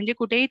आलेलं आहे. म्हणजे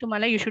कुठेही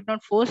तुम्हाला you should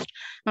not force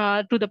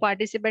to the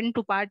participant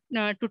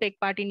to take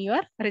part in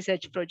your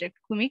research project.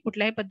 तुम्ही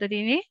कुठल्याही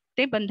पद्धतीने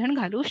ते बंधन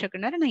घालू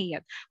शकणार नाही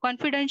आहात.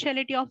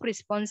 कॉन्फिडेन्शियलिटी ऑफ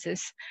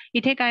रिस्पॉन्सेस,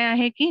 इथे काय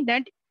आहे की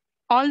that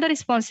all the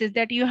responses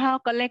that you have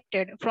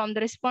collected from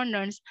the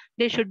respondents,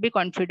 they should be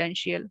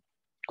confidential.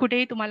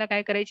 कुठेही तुम्हाला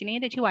काय करायची नाही,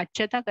 त्याची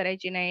वाच्यता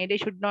करायची नाही. They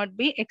should not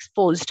be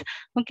exposed.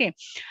 Okay,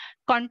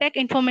 contact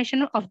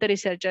information of the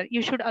researcher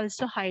you should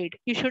also hide.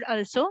 You should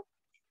also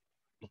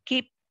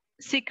keep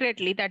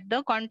secretly that the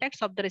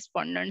contacts of the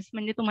respondents.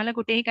 म्हणजे तुम्हाला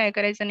कुठेही काय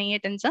करायचं नाहीये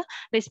त्यांचं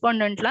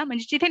रिस्पॉन्डंटला,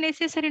 म्हणजे जिथे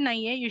नेसेसरी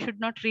नाहीये you should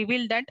not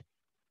reveal that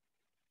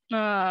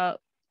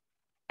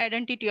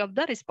identity of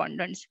the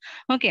respondents.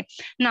 Okay,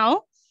 now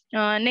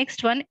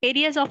next one,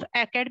 areas of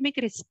academic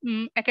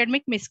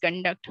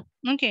misconduct.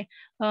 Okay,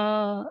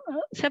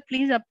 sir,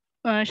 please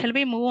shall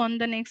we move on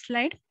the next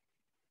slide?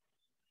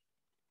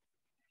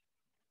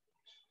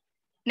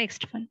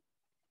 Next one.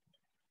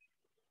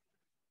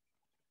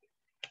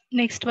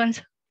 Next one.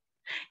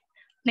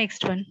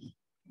 Next one.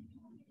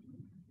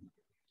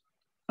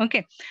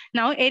 Okay,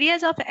 now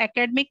areas of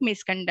academic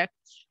misconduct.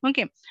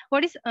 Okay,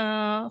 what is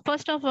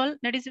first of all,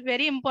 that is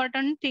very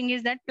important thing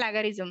is that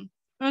plagiarism.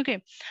 Okay,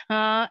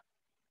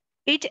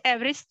 each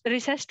every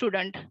research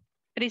student,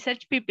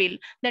 research people,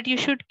 that you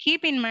should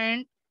keep in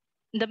mind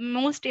the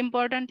most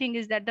important thing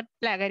is that the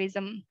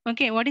plagiarism.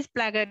 Okay, what is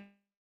plagiarism?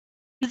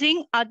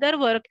 Using other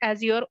work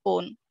as your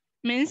own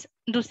means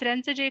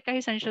दुसऱ्यांचं जे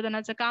काही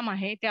संशोधनाचं काम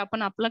आहे ते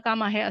आपण आपलं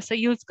काम आहे असं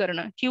यूज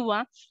करणं,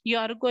 किंवा you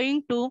are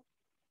going to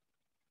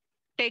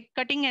take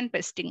cutting and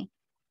pasting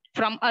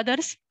from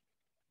others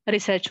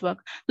research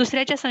work.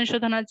 दुसऱ्याच्या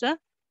संशोधनाचं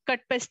कट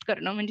पेस्ट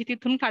करणं म्हणजे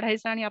तिथून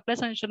काढायचं आणि आपल्या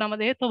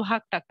संशोधनामध्ये तो भाग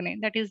टाकणे,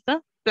 that is the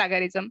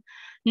प्लॅगरिझम.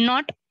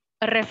 Not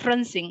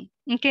referencing.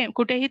 Okay,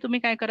 कुठेही तुम्ही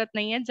काय करत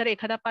नाहीये, जर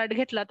एखादा पार्ट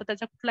घेतला तर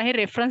त्याचा कुठलाही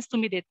रेफरन्स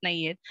तुम्ही देत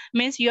नाहीये.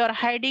 Means you R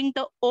hiding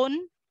the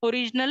on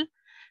original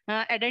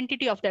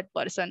identity of that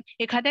person.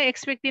 एखाद्या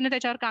एक्स व्यक्तीने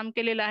त्याच्यावर काम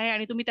केलेलं आहे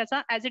आणि तुम्ही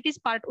त्याचा ऍज इट इज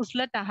पार्ट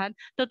उचलत आहात,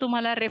 तर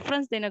तुम्हाला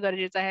रेफरन्स देणं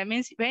गरजेचं आहे.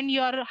 Means Wien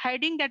you R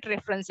hiding that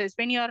references,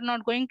 Wien you R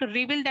not going to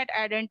reveal that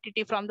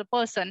identity from the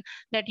person,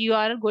 that you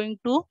R going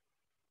to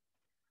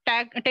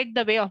take the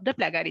way of the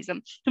प्लॅगरिझम.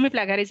 तुम्ही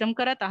प्लॅगरिझम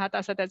करत आहात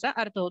असा त्याचा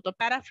अर्थ होतो.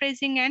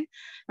 पॅराफ्रेझिंग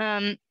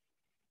अँड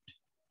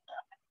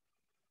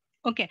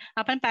ओके,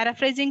 आपण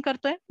पॅराफ्रेझिंग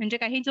करतोय म्हणजे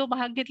काही जो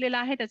भाग घेतलेला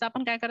आहे त्याचा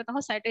आपण काय करत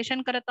आहोत,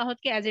 सायटेशन करत आहोत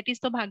की ऍज इट इज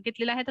तो भाग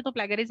घेतलेला आहे तर तो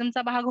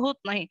प्लॅगरिझमचा भाग होत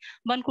नाही.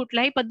 पण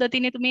कुठल्याही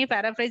पद्धतीने तुम्ही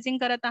पॅराफ्रेझिंग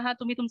करत आहात,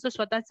 तुम्ही तुमचं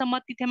स्वतःचं मत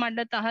तिथे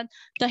मांडत आहात,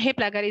 तर हे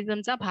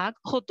प्लॅगरिझमचा भाग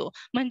होतो.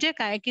 म्हणजे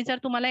काय की जर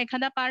तुम्हाला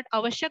एखादा पार्ट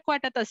आवश्यक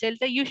वाटत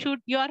असेल तर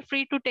you R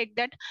free to take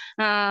that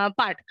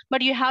part,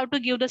 but you have to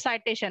give the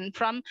citation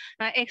from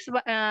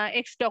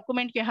x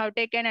document you have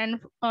taken and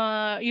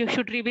you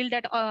should reveal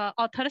that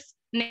authors.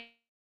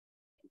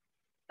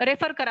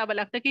 Refer करावं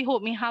लागतं की हो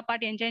मी हा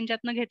पार्ट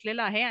यांच्यातनं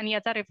घेतलेला आहे आणि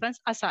याचा रेफरन्स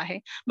असा आहे,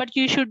 but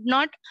you should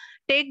not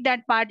take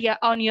that part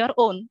on your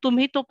on.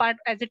 तुम्ही तो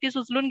पार्ट ऍज इट इज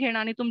उचलून घेणं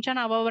आणि तुमच्या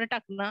नावावर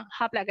टाकणं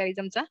हा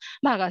प्लॅगरिझमचा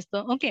भाग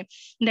असतो. Okay,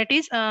 that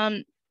is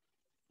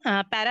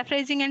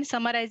paraphrasing and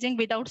summarizing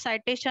without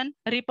citation,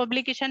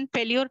 republication,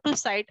 failure to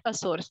cite a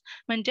source.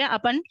 म्हणजे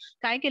आपण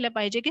काय केलं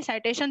पाहिजे की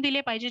सायटेशन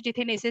दिले पाहिजे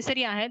जिथे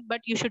नेसेसरी आहेत,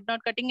 but you should not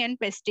cutting and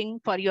pasting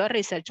for your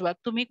research work.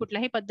 तुम्ही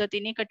कुठल्याही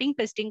पद्धतीने कटिंग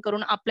पेस्टिंग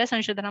करून आपल्या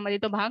संशोधनामध्ये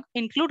तो भाग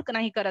इन्क्लूड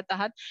नाही करत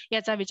आहात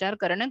याचा विचार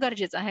करणं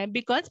गरजेचं आहे.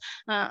 बिकॉज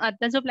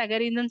आता जो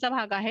प्लॅगरिझमचा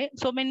भाग आहे,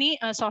 so many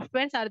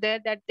softwares R there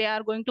that they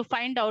are going to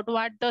find out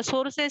what the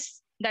sources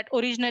that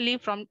originally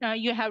from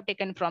you have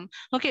taken from.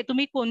 Okay,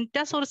 तुम्ही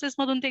कोणत्या सोर्सेस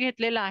मधून ते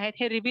घेतलेलं आहे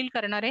हे रिव्हील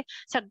करणारे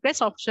सगळे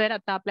सॉफ्टवेअर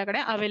आता आपल्याकडे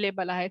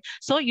अवेलेबल आहेत.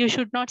 So you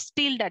should not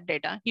steel that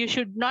data, you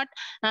should not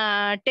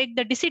take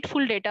the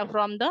deceitful data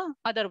from the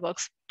other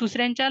works.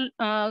 दुसऱ्यांच्या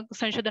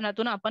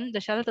संशोधनातून आपण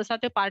जशाला तसा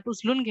ते पार्ट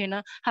उचलून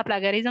घेणं हा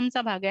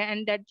प्लॅगॅरिझमचा भाग आहे.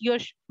 And that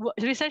your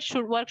research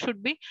work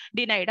should be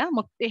denied.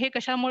 मग हे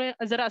कशामुळे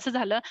जर असं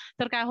झालं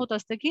तर काय होत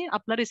असतं की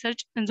आपला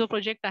रिसर्च जो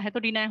प्रोजेक्ट आहे तो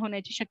डिनाय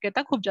होण्याची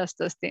शक्यता खूप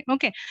जास्त असते.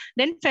 ओके.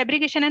 देन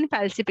फॅब्रिकेशन अँड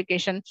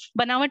फॅल्सिफिकेशन,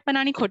 बनावटपणा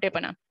आणि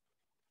खोटेपणा.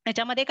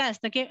 याच्यामध्ये काय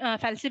असतं की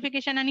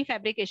फॅल्सिफिकेशन आणि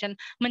फॅब्रिकेशन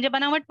म्हणजे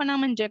बनावटपणा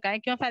म्हणजे काय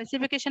किंवा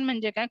फॅल्सिफिकेशन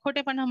म्हणजे काय,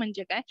 खोटेपणा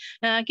म्हणजे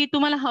काय, की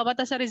तुम्हाला हवा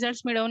तसा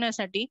रिझल्ट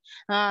मिळवण्यासाठी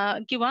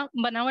किंवा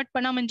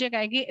बनावटपणा म्हणजे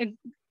काय की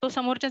तो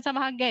समोरच्याचा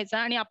भाग घ्यायचा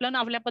आणि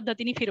आपल्या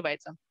पद्धतीने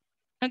फिरवायचा.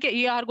 Okay.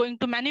 You R going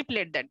to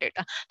manipulate that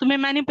data. तुम्ही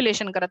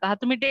मॅनिपुलेशन करत आहात.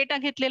 तुम्ही डेटा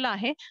घेतलेला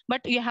आहे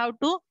but you have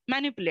to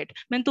manipulate.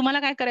 म्हणजे तुम्हाला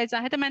काय करायचं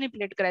आहे तर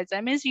मॅनिपुलेट करायचं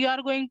आहे. Means you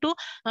R going to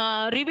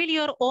reveal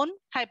your on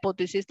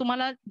hypothesis.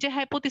 तुम्हाला जे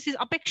हायपोथिसिस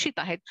अपेक्षित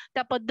आहेत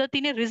त्या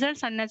पद्धतीने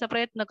रिझल्ट आणण्याचा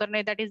प्रयत्न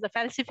करणे, that is the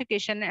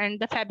फॅल्सिफिकेशन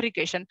and the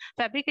fabrication.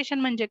 Fabrication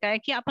म्हणजे काय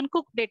की आपण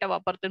खूप डेटा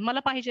वापरतोय, मला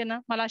पाहिजे ना,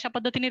 मला अशा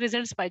पद्धतीने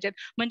रिझल्ट पाहिजेत.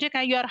 म्हणजे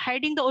काय, you R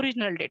hiding the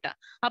original data.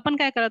 आपण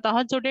काय करत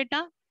आहोत, जो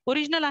डेटा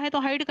ओरिजिनल आहे तो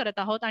हाईड करत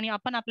आहोत आणि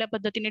आपण आपल्या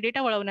पद्धतीने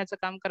डेटा वळवण्याचं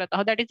काम करत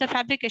आहोत. That is the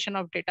fabrication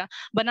of data.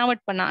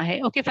 बनावटपणा आहे.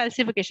 ओके.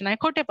 फॅल्सिफिकेशन आहे,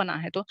 खोटेपणा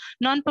आहे तो.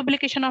 नॉन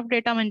पब्लिकेशन ऑफ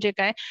डेटा म्हणजे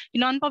काय,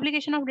 non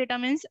publication of data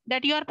means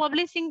that you R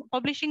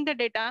publishing the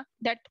data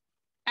that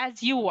as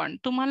you want.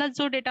 तुम्हाला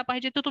जो डेटा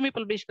पाहिजे तो तुम्ही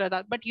पब्लिश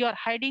करतात but you R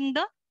hiding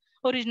the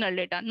original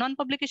data. Non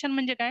publication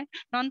म्हणजे काय,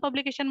 नॉन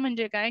पब्लिकेशन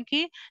म्हणजे काय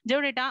की जो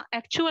डेटा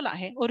ऍक्च्युअल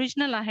आहे,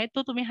 ओरिजिनल आहे,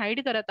 तो तुम्ही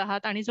हाईड करत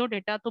आहात आणि जो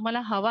डेटा तुम्हाला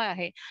हवा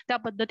आहे त्या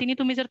पद्धतीने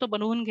तुम्ही जर तो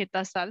बनवून घेत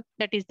असाल,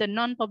 that is the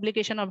non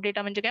publication of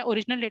data. म्हणजे काय,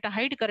 ओरिजिनल डेटा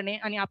हाईड करणे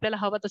आणि आपल्याला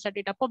हवा तसा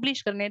डेटा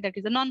पब्लिश करणे, that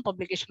is the non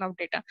publication of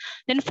data.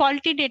 Then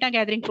faulty data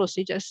gathering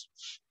procedures.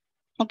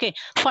 Okay,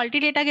 faulty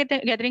data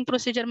gathering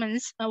procedure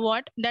means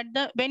what? That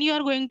when you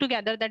are going to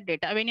gather that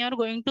data, when you are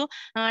going to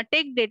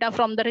take data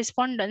from the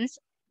respondents,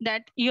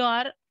 that you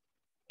are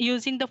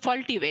using the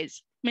faulty ways.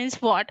 Means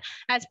what?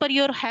 As per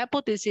your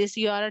hypothesis,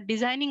 you are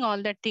designing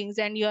all that things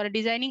and you are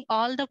designing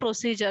all the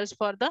procedures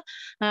for the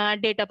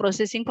data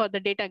processing, for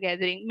the data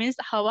gathering.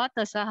 Means हवा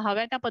तसा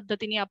हव्या त्या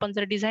पद्धतीने आपण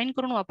जर design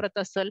करून वापरत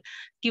असेल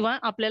किंवा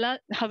आपल्याला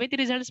हवे ते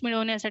रिझल्ट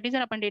मिळवण्यासाठी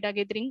जर आपण डेटा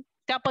गॅदरिंग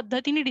त्या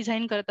पद्धतीने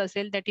डिझाईन करत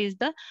असेल, that is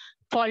the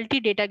faulty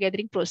data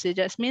gathering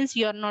procedures. Means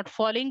you are not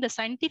following the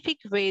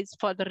scientific ways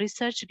for the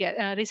research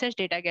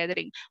data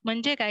gathering.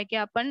 म्हणजे काय की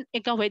आपण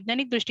एका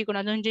वैज्ञानिक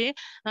दृष्टिकोनातून जे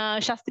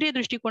शास्त्रीय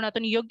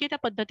दृष्टिकोनातून योग्य त्या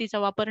पद्धतीचा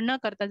वापर न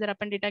करता जर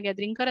आपण डेटा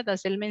गॅदरिंग करत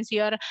असेल, means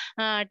you R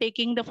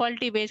taking the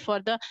faulty ways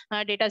for the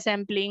data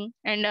sampling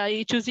and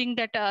चुझिंग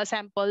that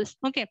samples.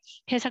 Okay.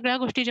 हे सगळ्या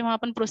गोष्टी जेव्हा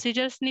आपण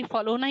प्रोसिजर्सनी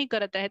फॉलो नाही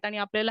करत आहेत आणि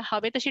आपल्याला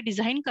हवे तशी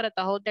डिझाईन करत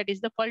आहोत, that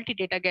is the faulty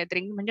data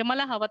gathering. म्हणजे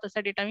मला हवा तसा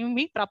डेटा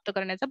मी प्राप्त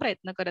करण्याचा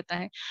प्रयत्न करत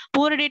आहे.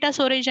 Poor data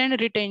storage and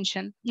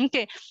retention.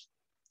 Okay.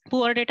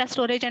 Poor data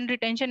storage and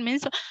retention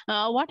means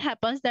what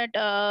happens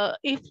that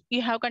if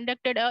you have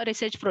conducted a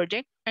research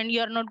project and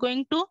you are not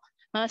going to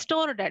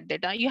store that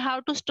data, you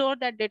have to store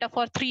that data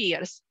for 3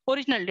 years.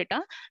 Original data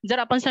जर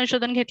आपण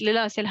संशोधन घेतलेलं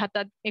असेल,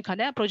 हातात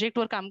एखाद्या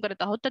प्रोजेक्टवर काम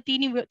करत आहोत, तर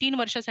 3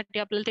 वर्षासाठी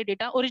आपल्याला ते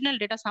डेटा ओरिजिनल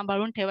डेटा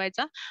सांभाळून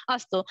ठेवायचा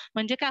असतो.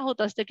 म्हणजे काय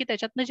होत असतं की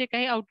त्याच्यातनं जे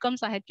काही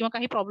आउटकम्स आहेत किंवा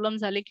काही प्रॉब्लेम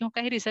झाले किंवा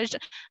काही रिसर्च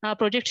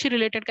प्रोजेक्टशी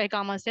रिलेटेड काही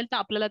काम असेल तर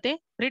आपल्याला ते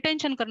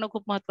रिटेन्शन करणं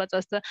खूप महत्वाचं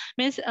असतं.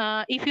 Means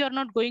if you R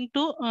not going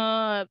to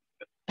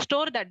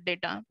store that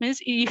data,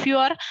 means if you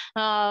are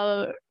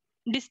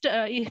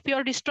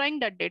destroying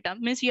that data,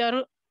 means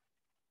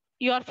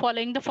you are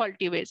following the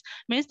faulty ways.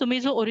 means तुम्ही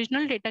जो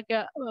ओरिजिनल डेटा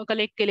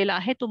कलेक्ट केलेला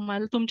आहे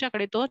तुम्हाला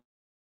तुमच्याकडे तो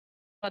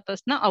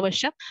असणं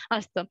आवश्यक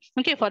असतं.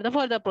 Okay.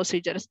 For the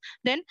procedures.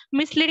 Then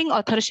misleading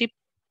authorship.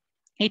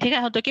 इथे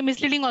काय होतं की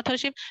misleading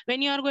authorship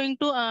Wien you R going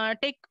to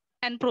take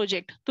and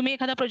project. तुम्ही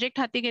एखादा प्रोजेक्ट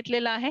हाती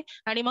घेतलेला आहे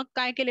आणि मग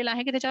काय केलेलं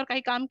आहे की त्याच्यावर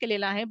काही काम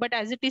केलेलं आहे, बट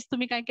ऍज इट इज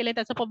तुम्ही काय केलंय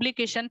त्याचं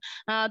पब्लिकेशन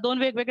 2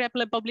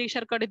 वेगवेगळ्या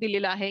पब्लिशरकडे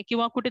दिलेलं आहे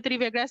किंवा कुठेतरी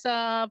वेगळ्याच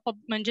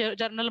म्हणजे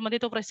जर्नलमध्ये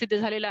तो प्रसिद्ध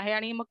झालेला आहे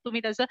आणि मग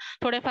तुम्ही त्याचं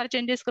थोडेफार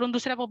चेंजेस करून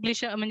दुसऱ्या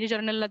पब्लिशर म्हणजे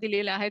जर्नलला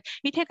दिलेले आहेत.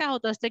 इथे काय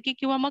होत असतं की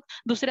किंवा मग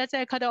दुसऱ्याचं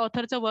एखाद्या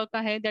ऑथरचं वर्क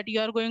आहे that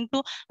you R going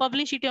to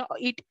publish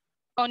it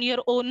on your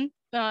on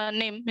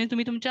name. म्हणजे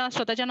तुम्ही तुमच्या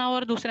स्वतःच्या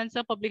नावावर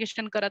दुसऱ्यांचं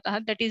पब्लिकेशन करत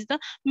आहात, that is the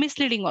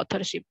misleading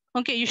authorship.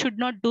 Okay. You should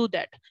not do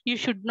that. You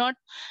should not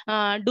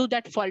do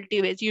that faulty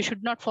veg. You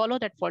should not follow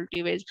that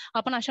faulty veg.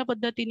 आपण अशा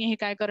पद्धतीने हे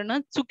काय करणं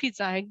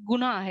चुकीचं आहे,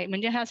 गुन्हा आहे.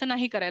 म्हणजे हे असं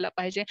नाही करायला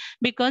पाहिजे.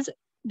 Because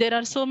there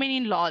are so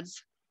many lodge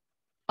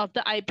of the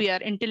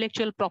IPR,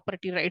 intellectual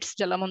property rights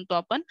ज्याला म्हणतो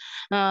आपण.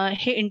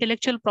 हे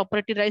इंटेलेक्च्युअल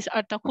प्रॉपर्टी राईट्स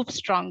आता खूप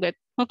स्ट्रॉंग आहेत.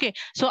 ओके.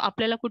 सो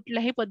आपल्याला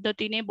कुठल्याही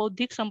पद्धतीने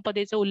बौद्धिक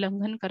संपदेचं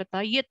उल्लंघन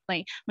करता येत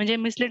नाही. म्हणजे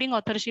मिसलिडिंग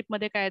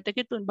ऑथरशिपमध्ये काय येतं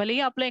की भलेही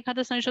आपलं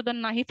एखादं संशोधन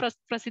नाही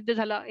प्रसिद्ध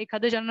झालं,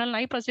 एखादं जर्नल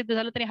नाही प्रसिद्ध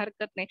झालं तरी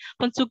हरकत नाही,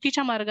 पण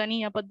चुकीच्या मार्गाने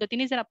या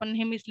पद्धतीने जर आपण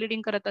हे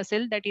मिसलिडिंग करत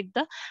असेल, दॅट इज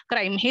द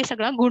क्राईम. हे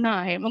सगळा गुन्हा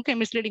आहे. Okay.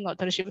 Misleading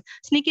authorship.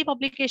 Sneaky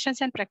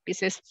publications and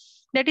practices,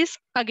 that is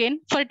again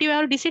फर्टिव्ह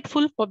or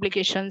डिसिटफुल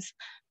publications.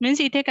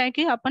 Means इथे काय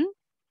की आपण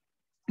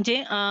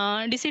जे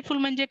डिसिटफुल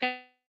म्हणजे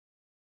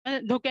काय,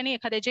 धोक्याने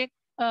एखाद्याचे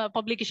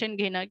पब्लिकेशन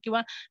घेणं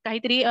किंवा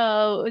काहीतरी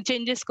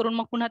चेंजेस करून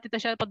मग पुन्हा ते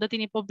तशा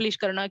पद्धतीने पब्लिश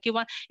करणं,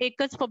 किंवा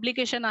एकच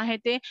पब्लिकेशन आहे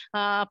ते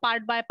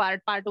part by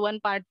part, part 1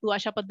 part 2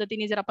 अशा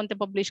पद्धतीने जर आपण ते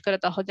पब्लिश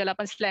करत आहोत, ज्याला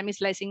आपण स्लॅमी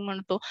स्लायसिंग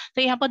म्हणतो,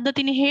 तर ह्या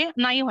पद्धतीने हे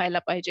नाही व्हायला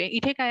पाहिजे.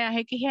 इथे काय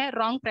आहे की हे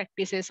रॉंग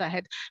प्रॅक्टिसेस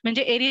आहेत.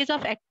 म्हणजे एरियाज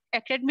ऑफ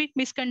अकॅडमिक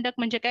मिसकंडक्ट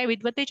म्हणजे काय,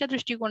 विद्वतेच्या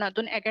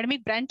दृष्टिकोनातून,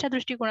 अकॅडमिक ब्रँचच्या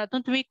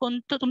दृष्टिकोनातून तुम्ही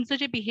कोणतं तुमचं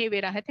जे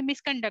बिहेवियर आहे ते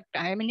मिसकंडक्ट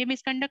आहे. म्हणजे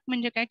मिसकंडक्ट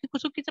म्हणजे काय की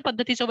चुकीच्या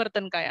पद्धतीचं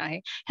वर्तन काय आहे,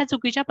 ह्या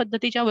चुकीच्या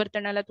पद्धतीच्या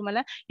वर्तनाला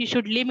तुम्हाला you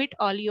should limit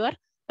all your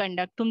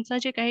conduct. तुमचं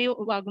जे काही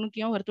वागणूक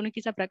किंवा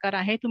वर्तणुकीचा प्रकार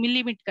आहे तुम्ही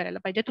लिमिट करायला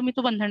पाहिजे, तुम्ही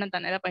तो बंधनात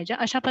आणायला पाहिजे.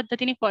 अशा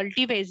पद्धतीने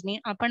फॉल्टी वेजनी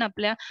आपण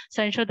आपल्या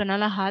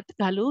संशोधनाला हात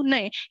घालू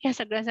नये. ह्या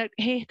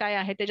सगळ्यासाठी हे काय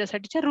आहे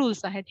त्याच्यासाठीचे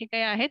रूल्स आहेत, हे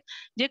काय आहेत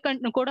जे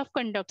कोड ऑफ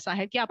कंडक्ट्स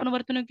आहेत की आपण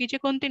वर्तणुकीचे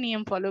कोणते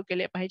नियम फॉलो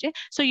केले पाहिजे.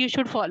 So you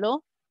should follow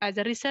as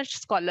a research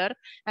scholar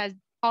as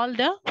all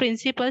the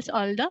principles,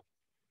 all the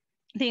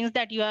things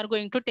that you are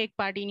going to take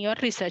part in your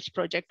research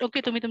project.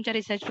 Okay, तुम्ही तुमच्या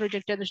research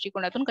प्रोजेक्टच्या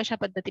दृष्टिकोनातून कशा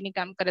पद्धतीने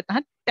काम करत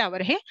आहात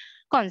त्यावर हे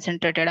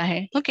कॉन्सन्ट्रेटेड आहे.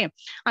 ओके,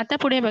 आता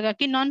पुढे बघा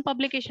की non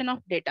publication of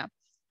data.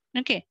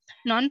 Okay,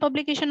 non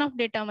publication of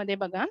data मध्ये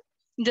बघा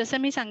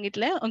जसं मी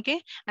सांगितलंय, okay,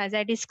 as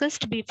I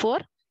discussed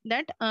before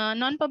that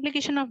non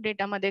publication of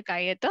data मध्ये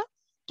काय येतं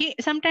की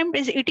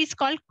sometimes it is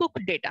called cook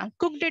data.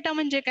 Cook data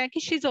म्हणजे काय की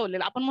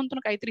शिजवलेलं, आपण म्हणतो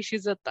ना काहीतरी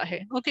शिजत आहे.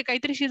 ओके,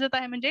 काहीतरी शिजत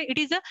आहे म्हणजे it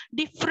is a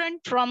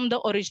different from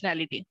the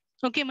originality.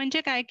 Okay, म्हणजे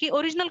काय की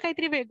ओरिजिनल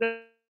काहीतरी वेगळं,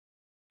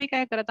 तुम्ही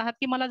काय करत आहात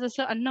की मला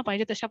जसं अन्न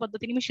पाहिजे तशा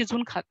पद्धतीने मी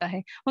शिजवून खात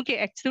आहे. ओके,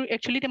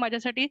 ऍक्च्युली ते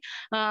माझ्यासाठी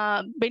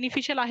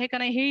बेनिफिशियल आहे का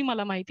नाही हेही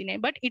मला माहिती नाही,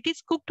 बट इट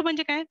इज कुक्ड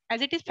म्हणजे काय,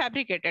 as it is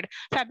fabricated.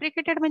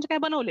 Fabricated म्हणजे काय,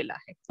 बनवलेलं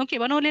आहे. ओके,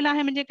 बनवलेलं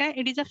आहे म्हणजे काय,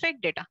 it is a fake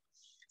data.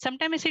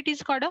 Sometimes it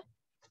is called a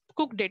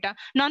cook data.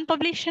 Non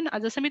publication,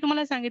 जसं मी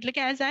तुम्हाला सांगितलं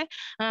की as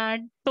I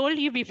told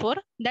you before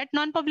that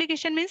non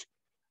publication means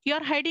you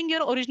R hiding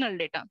your original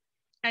data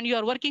and you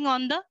R working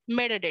on the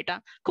made data,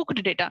 cooked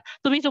data.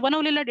 तुम्ही जो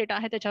बनवलेला data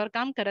आहे त्याच्यावर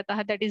काम करत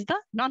आहात, that is the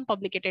non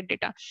पब्लिकेटेड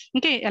data.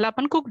 Okay, याला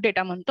आपण कुक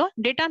डेटा म्हणतो.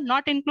 Data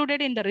not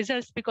included in the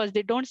results because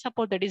they don't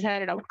support the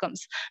desired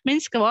outcomes.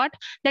 Means what,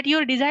 that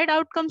your desired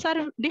outcomes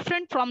R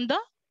different from the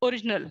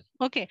original.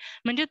 Okay,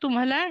 म्हणजे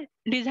तुम्हाला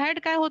desired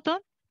काय होतं,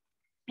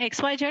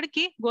 XYZ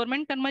की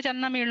government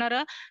कर्मचाऱ्यांना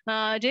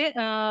मिळणारं जे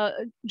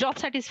जॉब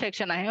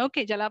सॅटिस्फॅक्शन आहे,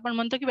 ओके, ज्याला आपण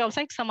म्हणतो की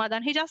व्यावसायिक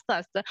समाधान, हे जास्त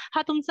असतं.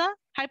 हा तुमचा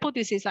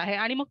हायपोथिसिस आहे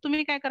आणि मग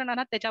तुम्ही काय करणार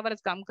आहात,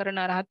 त्याच्यावरच काम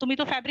करणार आहात. तुम्ही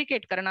तो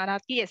फॅब्रिकेट करणार आहात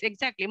की येस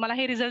एक्झॅक्टली मला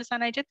हे रिझल्ट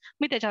आणायचे,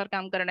 मी त्याच्यावर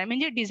काम करणार आहे.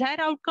 म्हणजे डिझायर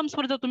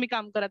आउटकम्सवर जर तुम्ही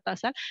काम करत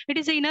असाल, it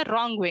is in a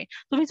wrong वे,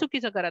 तुम्ही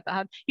चुकीचं करत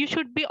आहात. यू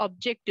शुड बी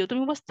ऑब्जेक्टिव्ह,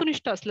 तुम्ही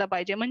वस्तुनिष्ठ असलं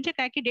पाहिजे. म्हणजे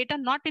काय की data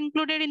not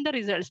included in the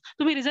result,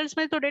 तुम्ही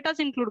रिझल्ट्समध्ये तो डेटाच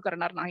इन्क्लूड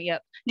करणार नाही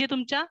आहात जे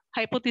तुमच्या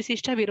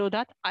हायपोथिसिसच्या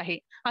विरोधात आहे.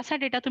 असा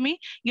डेटा तुम्ही,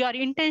 you R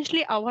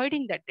intentionally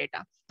avoiding that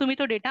data, तुम्ही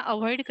तो डेटा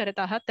अवॉइड करत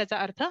आहात, त्याचा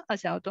अर्थ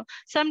असा होतो.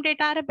 Some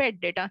data R bad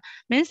data.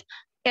 Means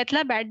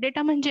यातला बॅड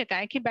डेटा म्हणजे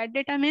काय की बॅड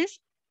डेटा मीन्स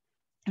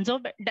जो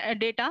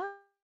डेटा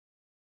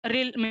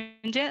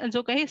म्हणजे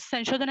जो काही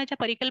संशोधनाच्या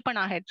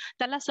परिकल्पना आहेत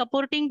त्याला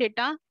सपोर्टिंग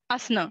डेटा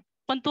असणं,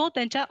 पण तो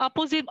त्यांच्या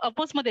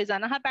अपोजमध्ये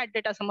जाणं, हा बॅड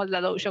डेटा समजला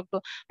जाऊ शकतो.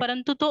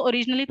 परंतु तो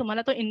ओरिजिनली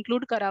तुम्हाला तो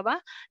इन्क्लूड करावा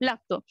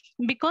लागतो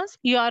because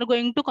you R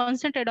going to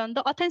concentrate on the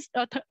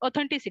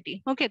authenticity.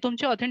 Okay,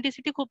 तुमची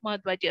ऑथेंटिसिटी खूप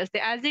महत्वाची असते.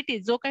 ऍज इट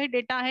इज जो काही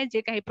डेटा आहे,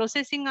 जे काही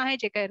प्रोसेसिंग आहे,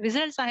 जे काही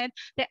रिझल्ट आहेत,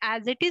 ते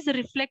ऍज इट इज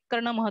रिफ्लेक्ट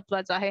करणं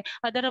महत्वाचं आहे.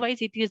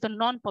 Otherwise it is the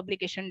non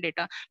publication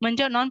data.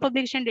 म्हणजे नॉन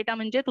पब्लिकेशन डेटा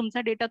म्हणजे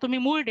तुमचा डेटा, तुम्ही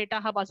मूळ डेटा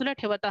हा बाजूला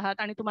ठेवत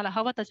आहात आणि तुम्हाला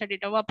हवा तसा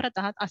डेटा वापरत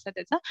आहात, असा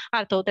त्याचा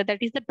अर्थ होतो.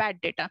 That is the bad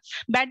data.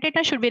 Bad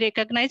data should be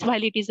recognised while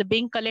it is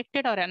being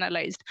collected or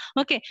अनालाइज्ड.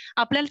 Okay,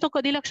 आपल्याला तो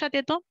कधी लक्षात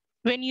येतो,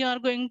 Wien you R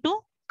going to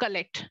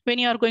collect, Wien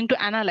you R going to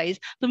analyse.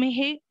 तुम्ही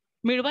हे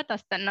मिळवत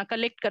असताना,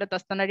 कलेक्ट करत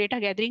असताना, डेटा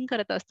गॅदरिंग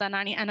करत असताना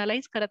आणि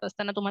अनालाइज करत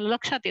असताना तुम्हाला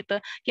लक्षात येतं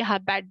की हा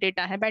बॅड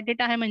डेटा आहे. बॅड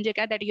डेटा आहे म्हणजे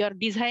काय, that you R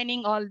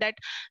designing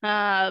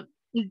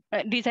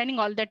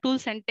all that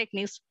tools and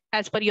techniques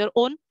as per your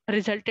on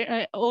result,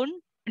 on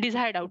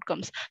desired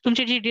outcomes.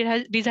 तुमचे जे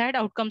डिझायर्ड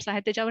आउटकम्स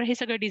आहेत त्याच्यावर हे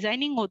सगळं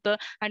डिझायनिंग होतं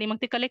आणि मग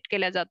ते कलेक्ट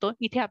केलं जातं.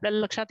 इथे आपल्याला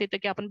लक्षात येतं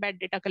की आपण बॅड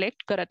डेटा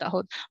कलेक्ट करत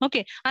आहोत.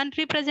 Okay,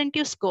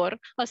 अनरिप्रेझेंटेटिव्ह score,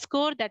 a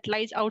score that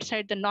lies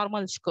outside the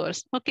normal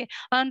scores. Okay,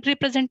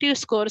 अनरिप्रेझेंटेटिव्ह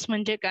scores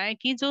म्हणजे काय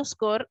की जो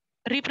स्कोर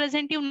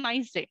रिप्रेझेंटेटिव्ह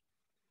नाहीच आहे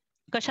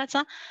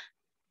कशाचा,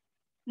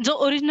 जो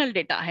ओरिजिनल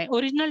डेटा आहे,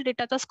 ओरिजिनल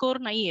डेटाचा स्कोर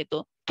नाही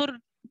येतो,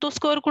 तो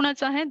स्कोर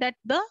कुणाचा आहे, that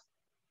the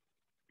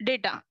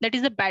data, that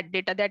is the bad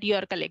data that you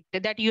R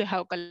collected, that you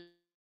have collected,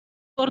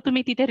 score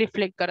तुम्ही तिथे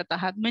रिफ्लेक्ट करत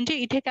आहात. म्हणजे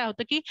इथे काय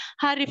होतं की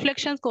हा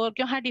रिफ्लेक्शन स्कोर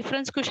किंवा हा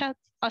डिफरन्स कशात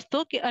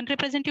असतो की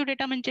अनरिप्रेझेंटेटिव्ह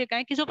डेटा म्हणजे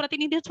काय की जो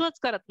प्रतिनिधित्वच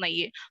करत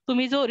नाहीये,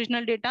 तुम्ही जो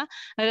ओरिजिनल डेटा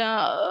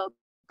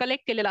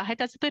कलेक्ट केलेला आहे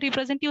त्याचं तो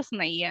रिप्रेझेंटेटिव्ह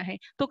नाही आहे,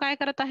 तो काय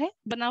करत आहे,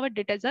 बनावट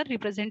डेटाचा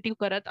रिप्रेझेंटेटिव्ह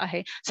करत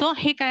आहे. सो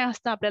हे काय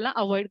असतं, आपल्याला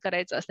अवॉइड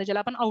करायचं असतं, ज्याला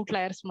आपण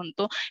आउटलायर्स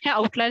म्हणतो. हे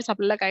आउटलायर्स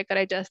आपल्याला काय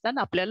करायचे असतात,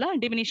 आपल्याला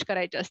डिमिनिश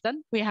करायचे असतात.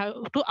 We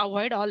have to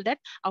avoid all that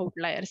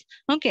outliers.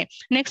 Okay,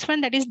 next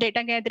one that is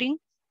data gathering.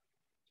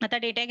 आता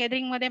डेटा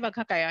गॅदरिंग मध्ये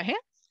बघा काय आहे,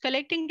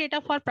 collecting data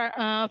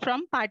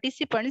from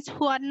participants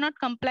who are not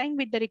complying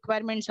with the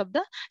requirements of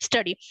the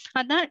study.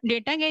 आता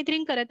data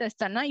gathering करत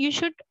असताना you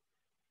should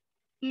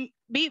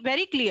be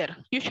very clear.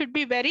 You should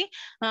be very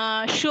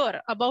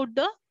sure about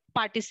the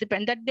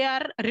participant that they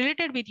are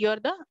related with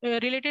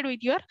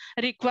your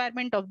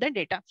requirement of the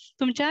data.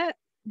 तुमच्या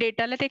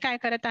डेटाला ते काय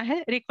करत आहे,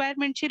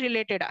 रिक्वायरमेंटची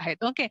related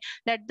आहेत. Okay,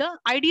 that the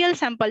ideal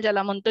sample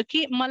ज्याला म्हणतो,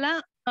 की मला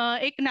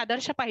एक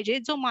आदर्श पाहिजे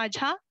जो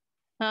माझ्या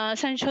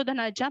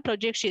संशोधनाच्या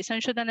प्रोजेक्टशी,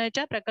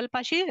 संशोधनाच्या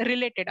प्रकल्पाशी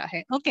रिलेटेड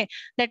आहे. Okay,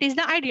 that is the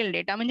ideal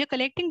data. म्हणजे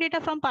collecting data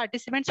from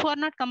participants who R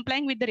not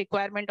complying with the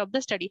requirement of the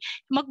study.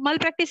 मग मल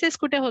प्रॅक्टिसेस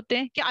कुठे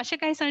होते, की असे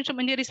काही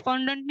म्हणजे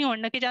रिस्पॉन्डंट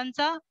निवडणं की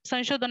ज्यांचा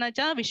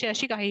संशोधनाच्या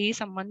विषयाशी काहीही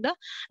संबंध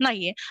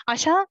नाहीये,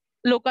 अशा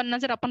लोकांना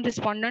जर आपण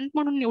रिस्पॉन्डंट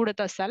म्हणून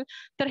निवडत असाल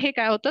तर हे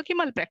काय होतं की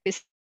मल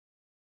practice.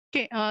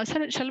 Okay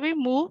sir, shall we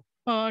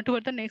move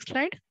toward the next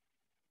slide.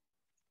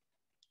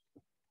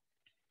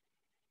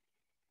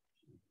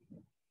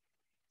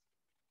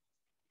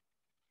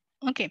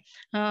 Okay,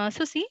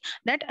 so see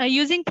that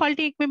using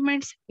faulty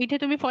equipments. इथे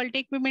तुम्ही फॉल्टी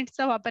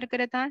इक्विपमेंट्सचा वापर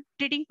करत आहात.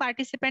 Treating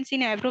participants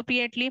in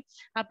ॲप्रोप्रिएटली.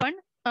 आपण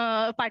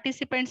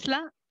पार्टिसिपेंट्सला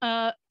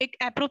एक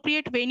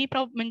ॲप्रोप्रिएट वेनी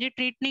म्हणजे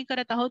ट्रीट नाही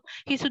करत आहोत.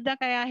 ही सुद्धा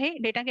काय आहे,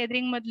 डेटा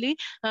गॅदरिंग मधली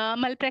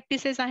मल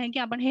प्रॅक्टिसेस आहे की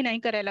आपण हे नाही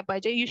करायला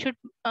पाहिजे. You should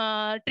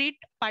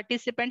treat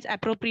participants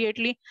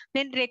ॲप्रोप्रिएटली.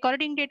 Then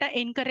recording data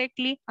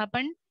incorrectly.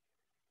 आपण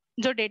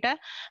जो डेटा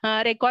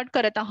रेकॉर्ड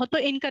करत आहोत तो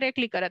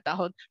इनकरेक्टली करत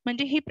आहोत,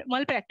 म्हणजे ही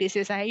मल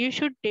प्रॅक्टिसेस आहे.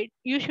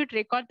 You should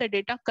record the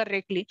data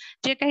correctly.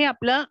 जे काही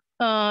आपलं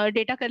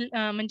डेटा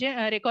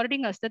म्हणजे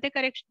रेकॉर्डिंग असतं ते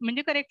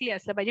करेक्टली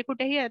असलं पाहिजे.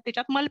 कुठेही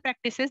त्याच्यात मल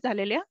प्रॅक्टिसेस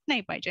झालेल्या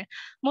नाही पाहिजे.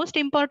 मोस्ट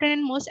इम्पॉर्टंट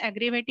अँड मोस्ट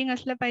ॲग्रिवेटिंग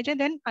असलं पाहिजे.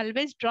 Then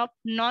always drop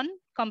non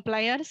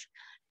कम्प्लायर्स.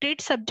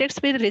 Treat subjects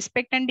with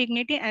respect and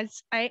dignity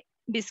as I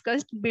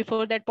discussed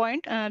before that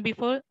point,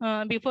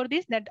 before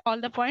this, that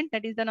all the point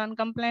that is the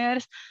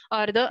non-compliers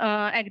or the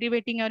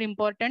aggravating are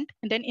important,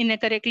 and then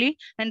incorrectly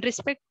and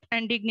respect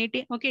and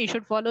dignity. Okay, you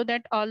should follow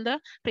that all the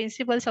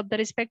principles of the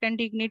respect and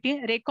dignity.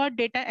 Record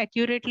data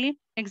accurately,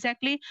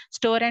 exactly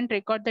store and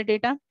record the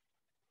data.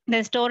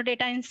 Then store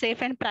data in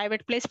safe and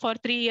private place for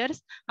 3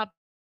 years.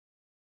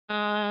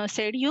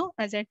 Said you,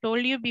 as I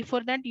told you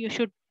before, that you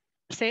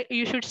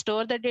should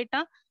store the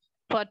data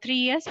for 3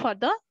 years for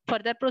the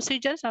further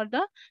procedures or the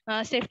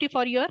safety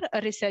for your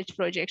research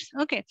projects.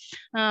 Okay,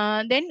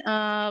 then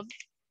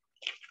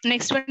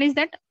next one is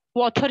that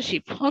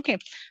authorship. Okay,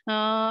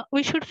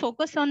 we should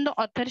focus on the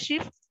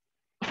authorship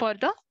for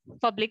the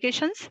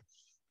publications.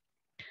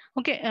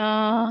 Okay,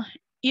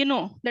 you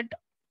know that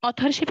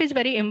authorship is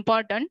very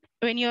important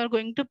when you are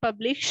going to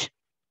publish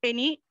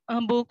any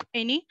book,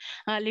 any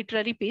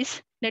literary piece,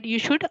 that you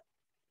should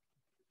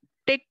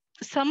take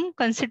some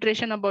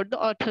consideration about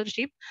the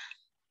authorship.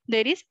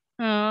 There is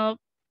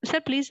sir,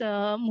 please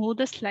move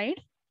the slide.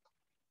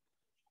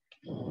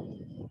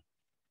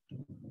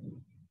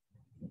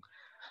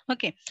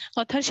 Okay,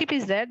 authorship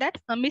is there, that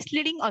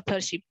misleading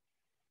authorship.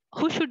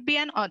 Who should be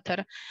an author?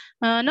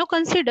 Now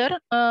consider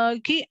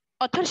की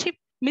authorship,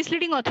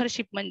 misleading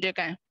authorship म्हणजे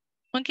काय.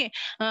 Okay,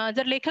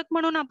 जर लेखक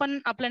म्हणून आपण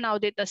आपलं नाव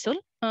देत असेल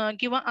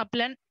किंवा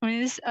आपल्या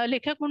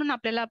लेखक म्हणून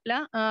आपल्याला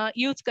आपला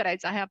यूज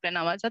करायचा आहे आपल्या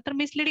नावाचा, तर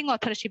मिसलिडिंग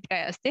ऑथरशिप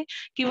काय असते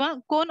किंवा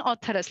कोण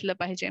ऑथर असलं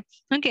पाहिजे.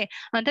 ओके,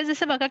 आता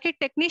जसं बघा की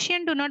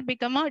technician do not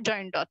become a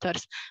joint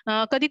authors.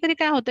 कधी कधी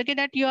काय होतं की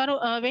that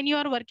Wien you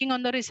R working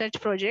on the research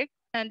project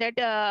and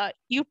that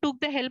you took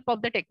the help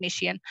of the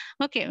technician.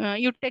 Okay,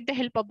 you take the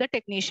help of the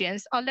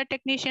technicians. All the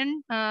technician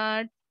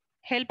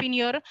help in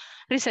your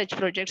research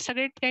project.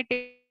 सगळे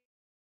काही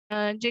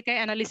जे काही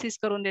analysis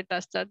करून देत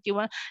असतात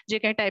किंवा जे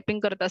काही टायपिंग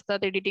करत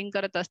असतात, एडिटिंग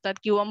करत असतात,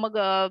 किंवा मग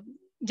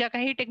ज्या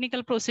काही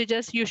technical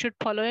procedures you should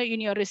follow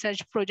in your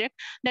research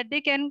project, that they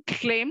can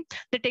claim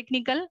the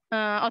technical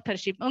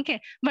authorship. Okay,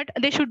 but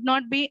they should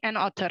not be an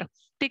author.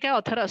 ते काय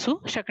ऑथर असू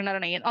शकणार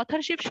नाही.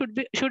 Authorship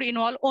should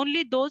involve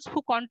only those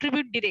who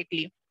contribute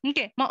directly.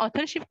 Okay, मग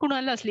authorship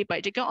कुणाला असली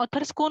पाहिजे किंवा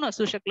ऑथर्स कोण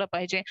असू शकलं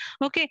पाहिजे.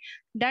 Okay,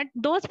 that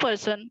those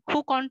person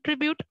who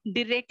contribute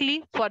directly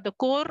for the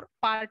core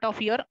part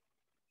of your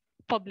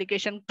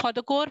publication, for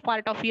the core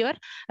part of your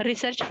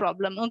research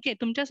problem. Okay,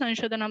 तुमच्या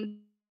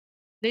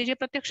संशोधनामध्ये जे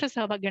प्रत्यक्ष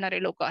सहभाग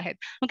घेणारे लोक आहेत,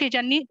 ओके,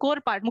 ज्यांनी कोर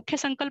पार्ट, मुख्य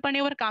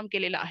संकल्पनेवर काम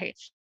केलेलं आहे,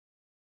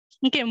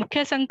 ओके,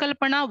 मुख्य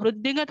संकल्पना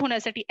वृद्धिंगत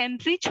होण्यासाठी,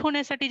 एनरिच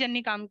होण्यासाठी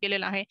ज्यांनी काम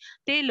केलेलं आहे,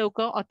 ते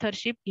लोक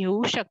ऑथरशिप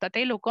घेऊ शकतात.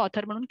 ते लोक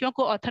ऑथर म्हणून किंवा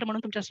को ऑथर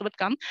म्हणून तुमच्यासोबत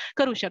काम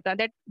करू शकतात.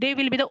 That they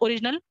will be the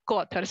original को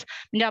ऑथर्स.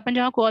 म्हणजे आपण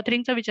जेव्हा को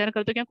ऑथरिंगचा विचार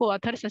करतो किंवा को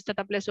ऑथर्स असतात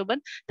आपल्यासोबत,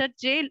 तर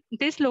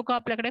तेच लोक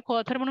आपल्याकडे को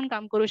ऑथर म्हणून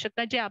काम करू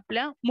शकतात, जे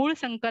आपल्या मूळ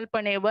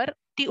संकल्पनेवर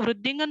ती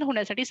वृद्धिंगत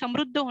होण्यासाठी,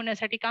 समृद्ध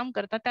होण्यासाठी काम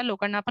करतात. त्या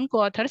लोकांना आपण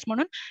को ऑथर्स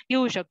म्हणून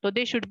घेऊ शकतो.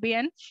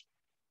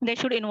 They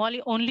should involve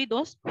only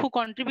those who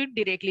contribute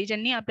directly.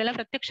 ज्यांनी आपल्याला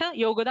प्रत्यक्ष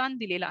योगदान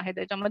दिलेलं आहे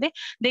त्याच्यामध्ये,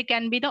 they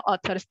can be the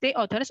author's. ते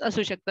ऑथर्स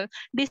असू शकतात.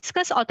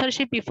 Discuss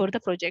authorship before the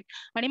project.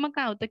 आणि मग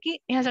काय होतं की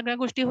ह्या सगळ्या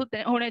गोष्टी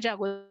होण्याच्या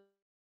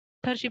अगोदर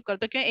ऑथरशिप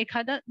करतो किंवा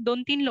एखादा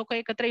 2-3 लोक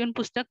एकत्र येऊन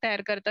पुस्तक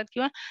तयार करतात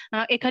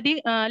किंवा एखादी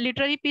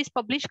लिटररी पीस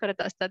पब्लिश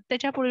करत असतात,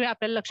 त्याच्यापूर्वी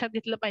आपल्याला लक्षात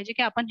घेतलं पाहिजे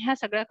की आपण ह्या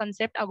सगळ्या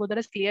कन्सेप्ट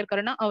अगोदरच क्लिअर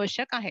करणं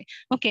आवश्यक आहे.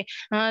 ओके,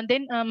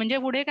 देन म्हणजे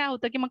पुढे काय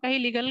होतं की मग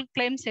काही लिगल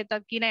क्लेम्स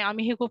येतात की नाही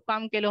आम्ही हे खूप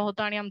काम केलं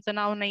होतं आणि आमचं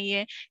नाव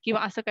नाहीये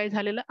किंवा असं काही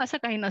झालेलं, असं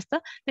काही नसतं.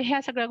 तर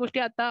ह्या सगळ्या गोष्टी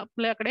आता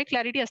आपल्याकडे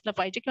क्लॅरिटी असलं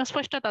पाहिजे किंवा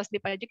स्पष्टता असली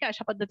पाहिजे की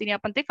अशा पद्धतीने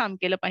आपण ते काम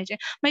केलं पाहिजे.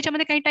 मग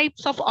याच्यामध्ये काही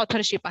टाइप्स ऑफ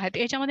ऑथरशिप आहेत.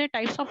 याच्यामध्ये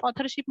टाइप्स ऑफ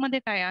ऑथरशिप मध्ये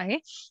काय आहे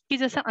की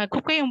जसं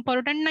खूप काही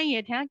इम्पॉर्टंट नाही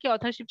आहेत ह्या की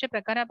ऑथरशिपचे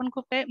प्रकार आपण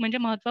खूप काही म्हणजे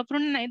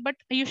महत्वपूर्ण नाहीत, but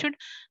you should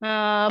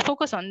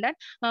focus on that.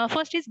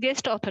 First is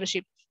guest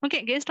authorship. Okay,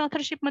 guest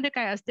authorship मध्ये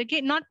काय असते की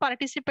not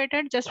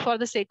participated just for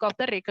the sake of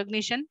the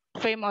recognition,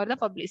 fame or the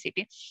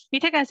publicity.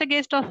 इथे काय असतं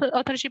गेस्ट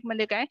ऑथरशिप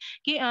मध्ये काय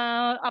की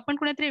आपण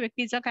कुणीतरी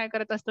व्यक्तीचा काय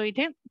करत असतो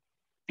इथे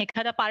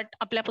एखादा पार्ट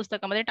आपल्या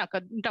पुस्तकामध्ये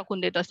टाकून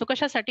देत असतो.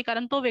 कशासाठी?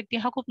 कारण तो व्यक्ती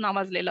हा खूप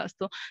नावाजलेला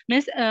असतो.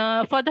 Means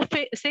for the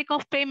sake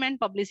of fame and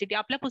publicity,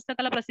 आपल्या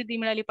पुस्तकाला प्रसिद्धी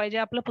मिळाली पाहिजे,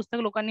 आपलं पुस्तक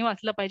लोकांनी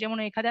वाचलं पाहिजे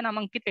म्हणून एखाद्या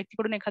नामांकित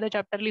व्यक्तीकडून एखादा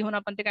चॅप्टर लिहून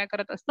आपण ते काय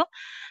करत असतो,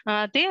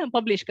 ते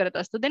पब्लिश करत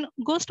असतो. देन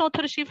गोस्ट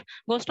ऑथरशिप.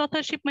 गोस्ट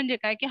ऑथरशिप म्हणजे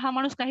काय की हा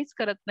माणूस काहीच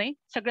करत नाही,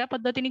 सगळ्या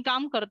पद्धतीने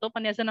काम करतो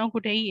पण याचं नाव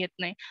कुठेही येत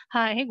नाही.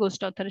 हा आहे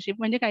गोस्ट ऑथरशिप.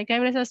 म्हणजे काही काही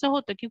वेळेस असं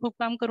होतं की खूप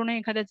काम करूनही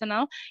एखाद्याचं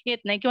नाव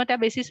येत नाही किंवा त्या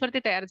बेसिसवर ते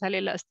तयार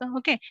झालेलं असतं.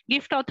 ओके,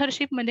 गिफ्ट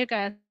ऑथरशिप म्हणजे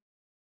काय,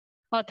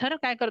 ऑथर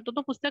काय करतो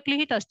तो पुस्तक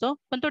लिहित असतो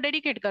पण तो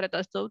डेडिकेट करत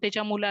असतो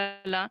त्याच्या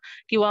मुलाला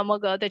किंवा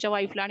मग त्याच्या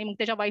वाईफला आणि मग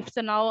त्याच्या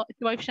वाईफचं नाव,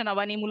 वाईफच्या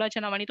नावाने,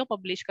 मुलाच्या नावाने तो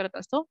पब्लिश करत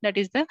असतो. That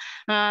is the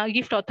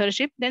gift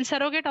authorship. Then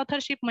surrogate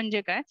authorship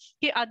म्हणजे काय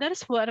की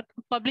others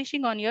work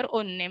publishing on your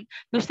on name.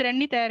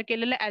 दुसऱ्यांनी तयार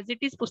केलेलं ऍज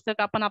इट इज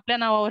पुस्तक आपण आपल्या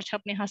नावावर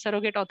छापणे हा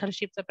सरोगेट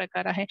ऑथरशिपचा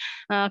प्रकार आहे.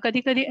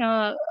 कधी कधी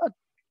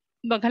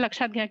बघा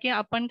लक्षात घ्या की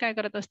आपण काय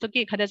करत असतो की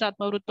एखाद्याचं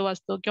आत्मवृत्त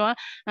वाचतो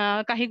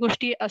किंवा काही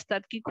गोष्टी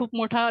असतात की खूप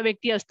मोठा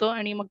व्यक्ती असतो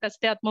आणि मग त्याचं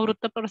ते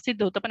आत्मवृत्त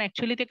प्रसिद्ध होतं, पण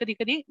ऍक्च्युअली ते कधी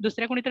कधी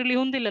दुसऱ्या कोणीतरी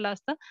लिहून दिलेलं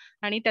असतं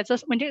आणि त्याचं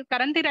म्हणजे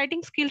कारण ते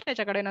रायटिंग स्किल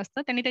त्याच्याकडे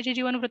नसतं, त्यांनी त्याचे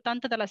जीवन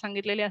वृत्तांत त्याला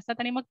सांगितलेले असतात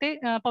आणि मग ते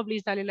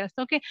पब्लिश झालेले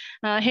असतं. ओके,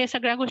 हे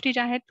सगळ्या गोष्टी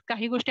ज्या आहेत,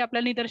 काही गोष्टी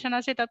आपल्या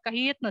निदर्शनास येतात,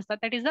 काही येत नसतात.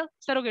 That is the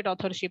surrogate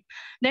authorship.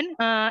 Then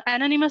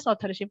anonymous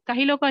authorship.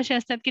 काही लोक असे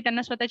असतात की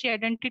त्यांना स्वतःची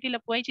आयडेंटिटी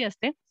लपवायची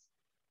असते,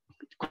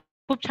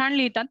 खूप छान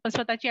लिहितात पण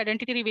स्वतःची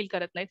आयडेंटिटी रिव्हील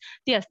करत नाहीत,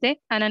 ती असते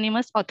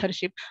अनॉनिमस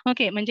ऑथरशिप.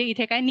 ओके, म्हणजे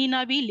इथे काय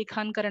निनावी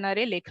लिखाण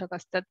करणारे लेखक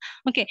असतात.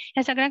 ओके,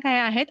 ह्या सगळ्या काय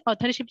आहेत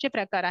ऑथरशिपचे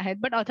प्रकार आहेत.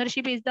 But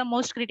authorship is the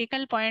most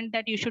critical point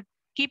that you should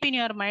keep in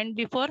your mind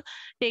before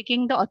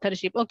taking the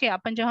authorship. Okay,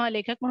 आपण जेव्हा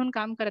लेखक म्हणून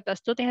काम करत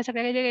असतो ते ह्या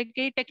सगळ्या जे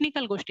काही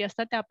टेक्निकल गोष्टी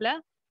असतात त्या आपल्या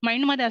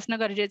माइंडमध्ये असणं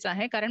गरजेचं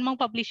आहे, कारण मग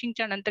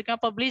पब्लिशिंगच्या नंतर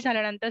किंवा पब्लिश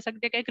झाल्यानंतर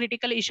सगळे काही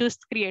क्रिटिकल इश्यूज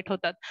क्रिएट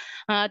होतात,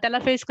 त्याला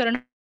फेस करणं.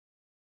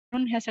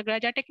 ह्या सगळ्या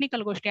ज्या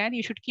टेक्निकल गोष्टी आहेत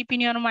you should keep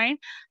in your mind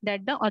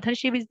that the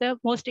authorship is the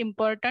most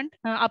important.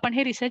 आपण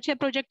हे रिसर्चच्या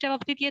प्रोजेक्टच्या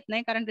बाबतीत येत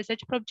नाही, कारण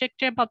रिसर्च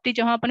प्रोजेक्टच्या बाबतीत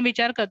जेव्हा आपण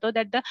विचार करतो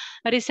that the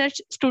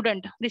research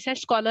student,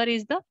 research scholar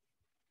is the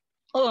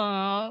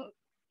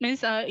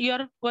means you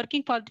R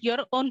working for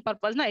your on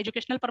purpose ना,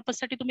 एज्युकेशनल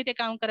पर्पजसाठी तुम्ही ते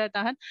काम करत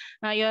आहात,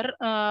 you R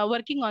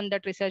working on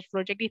that research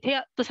project. इथे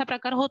तसा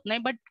प्रकार होत नाही.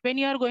 But Wien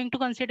you R going to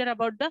consider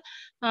about the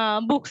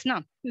books ना,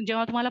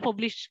 जेव्हा तुम्हाला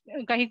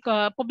काही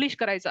पब्लिश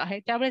करायचं आहे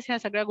त्यावेळेस ह्या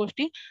सगळ्या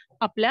गोष्टी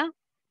आपल्या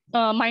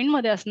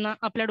माइंडमध्ये असणं,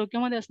 आपल्या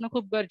डोक्यामध्ये असणं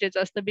खूप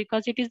गरजेचं असतं,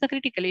 because it is the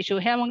critical issue.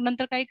 ह्या मग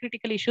नंतर काही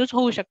क्रिटिकल इश्यूज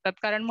होऊ शकतात,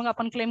 कारण मग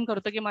आपण क्लेम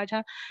करतो की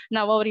माझ्या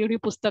नावावर एवढी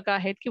पुस्तकं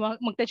आहेत किंवा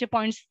मग त्याचे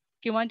पॉईंट्स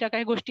किंवा ज्या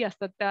काही गोष्टी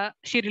असतात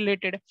त्याशी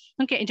रिलेटेड,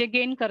 ओके, जे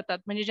गेन करतात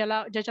म्हणजे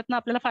ज्याच्यातनं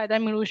आपल्याला फायदा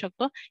मिळू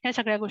शकतो, ह्या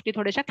सगळ्या गोष्टी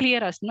थोड्याशा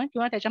क्लिअर असणं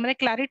किंवा त्याच्यामध्ये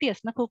क्लॅरिटी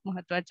असणं खूप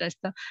महत्वाचं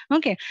असतं.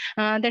 Okay,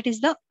 that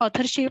is the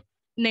authorship.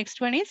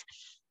 Next one is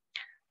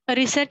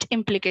research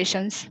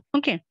implications.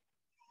 Okay,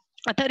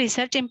 आता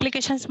रिसर्च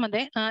इम्प्लिकेशन्स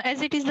मध्ये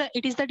as it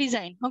is the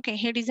design. Okay,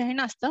 हे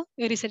डिझाईन असतं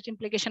रिसर्च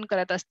इम्प्लिकेशन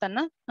करत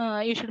असताना.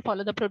 You should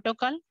follow the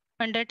protocol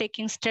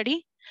undertaking study.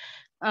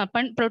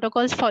 आपण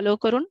प्रोटोकॉल्स फॉलो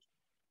करून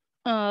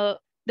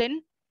then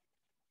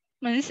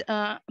means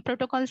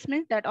protocols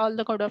means that all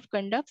the code of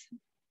conduct,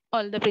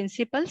 all the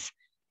principles,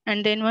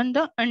 and then one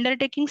the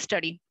undertaking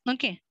study.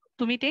 Okay,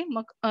 तुम्ही ते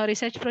मग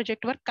research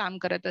project वर काम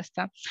करत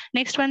असता.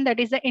 Next one that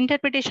is the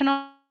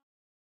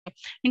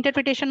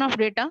interpretation of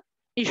data.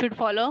 You should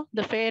follow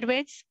the fair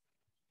weights,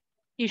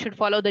 you should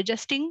follow the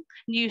justing,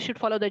 you should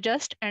follow the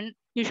just, and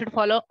you should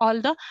follow all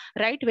the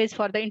right ways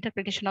for the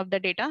interpretation of the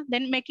data.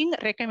 Then making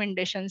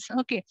recommendations.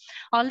 Okay,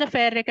 all the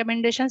fair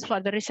recommendations for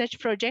the research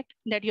project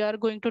that you are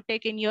going to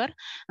take in your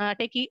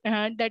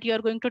that you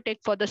are going to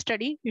take for the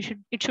study.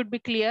 It should be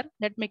clear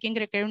that making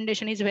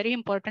recommendation is very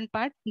important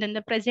part. Then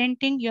the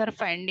presenting your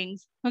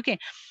findings. Okay,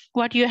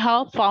 what you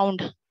have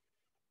found,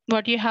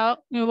 what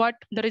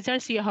the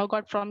results you have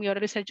got from your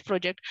research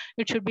project,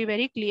 it should be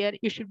very clear,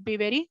 it should be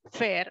very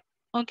fair.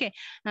 Okay,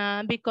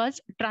 because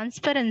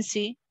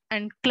transparency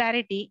and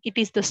clarity, it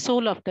is the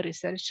soul of the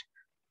research.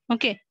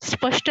 Okay,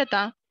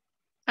 स्पष्टता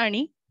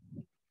आणि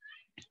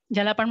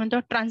ज्याला आपण म्हणतो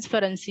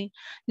transparency,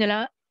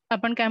 ज्याला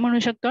आपण काय म्हणू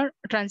शकतो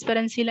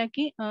ट्रान्सपरन्सीला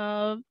की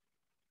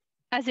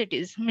ऍज इट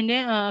इज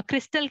म्हणजे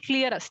क्रिस्टल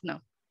क्लिअर असणं.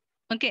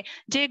 ओके,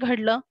 जे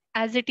घडलं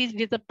as it is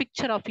a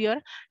picture of your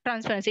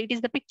transparency. It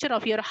is the picture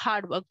of your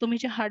hard work. तुम्ही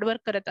जे हार्ड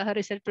वर्क करत आहात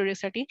रिसर्च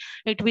प्रोजेक्ट साठी,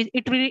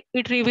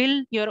 it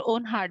reveal your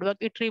own hard work,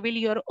 it reveal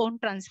your own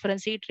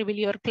transparency, it reveal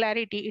your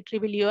clarity, it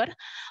reveal your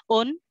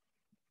own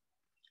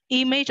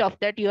image of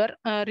that your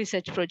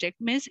research project.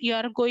 Means you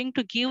are going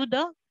to give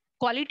the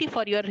quality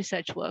for your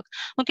research work.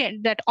 Okay,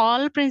 that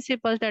all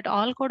principles, that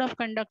all code of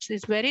conduct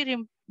is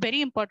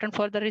very important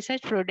for the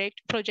research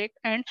project,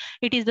 and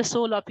it is the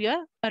soul of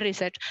your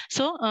research.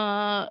 So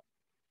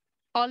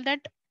all that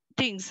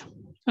things,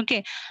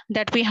 okay,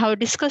 that we have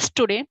discussed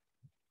today,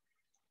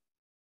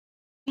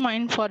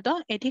 mind for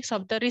the ethics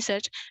of the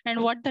research.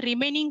 And what the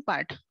remaining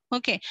part,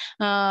 okay,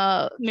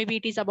 maybe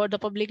it is about the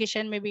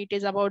publication, maybe it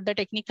is about the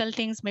technical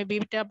things, maybe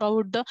it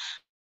about the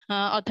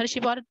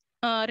authorship or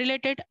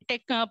related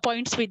tech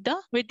points with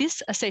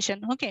this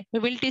session. Okay, we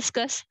will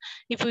discuss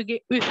if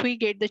we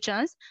get the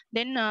chance.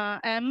 Then I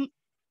am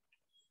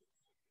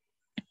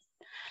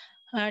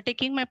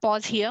taking my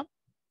pause here.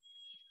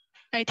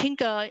 I think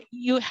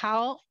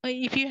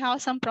if you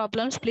have some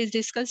problems, please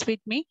discuss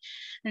with me,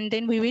 and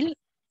then we will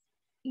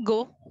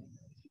go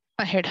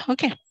ahead.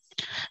 Okay.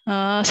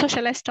 So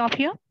shall I stop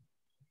here?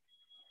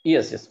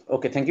 Yes, yes.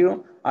 Okay, thank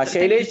you.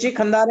 Shailesh ji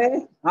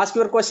Khandare, ask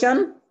your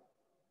question.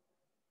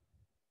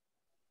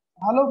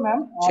 Hello,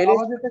 ma'am.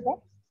 आवाज येते का?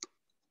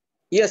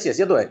 Yes, yes,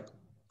 येतोय.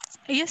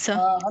 Yes, sir.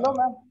 Hello,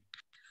 ma'am.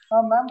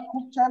 Ma'am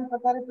खूप छान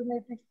प्रकारे तुम्ही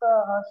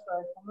इथिक्सचा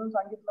समजून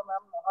सांगितलं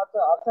मॅम.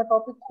 आजचा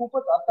टॉपिक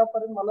खूपच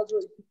आतापर्यंत मला जो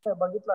इथिक्सचा बघितला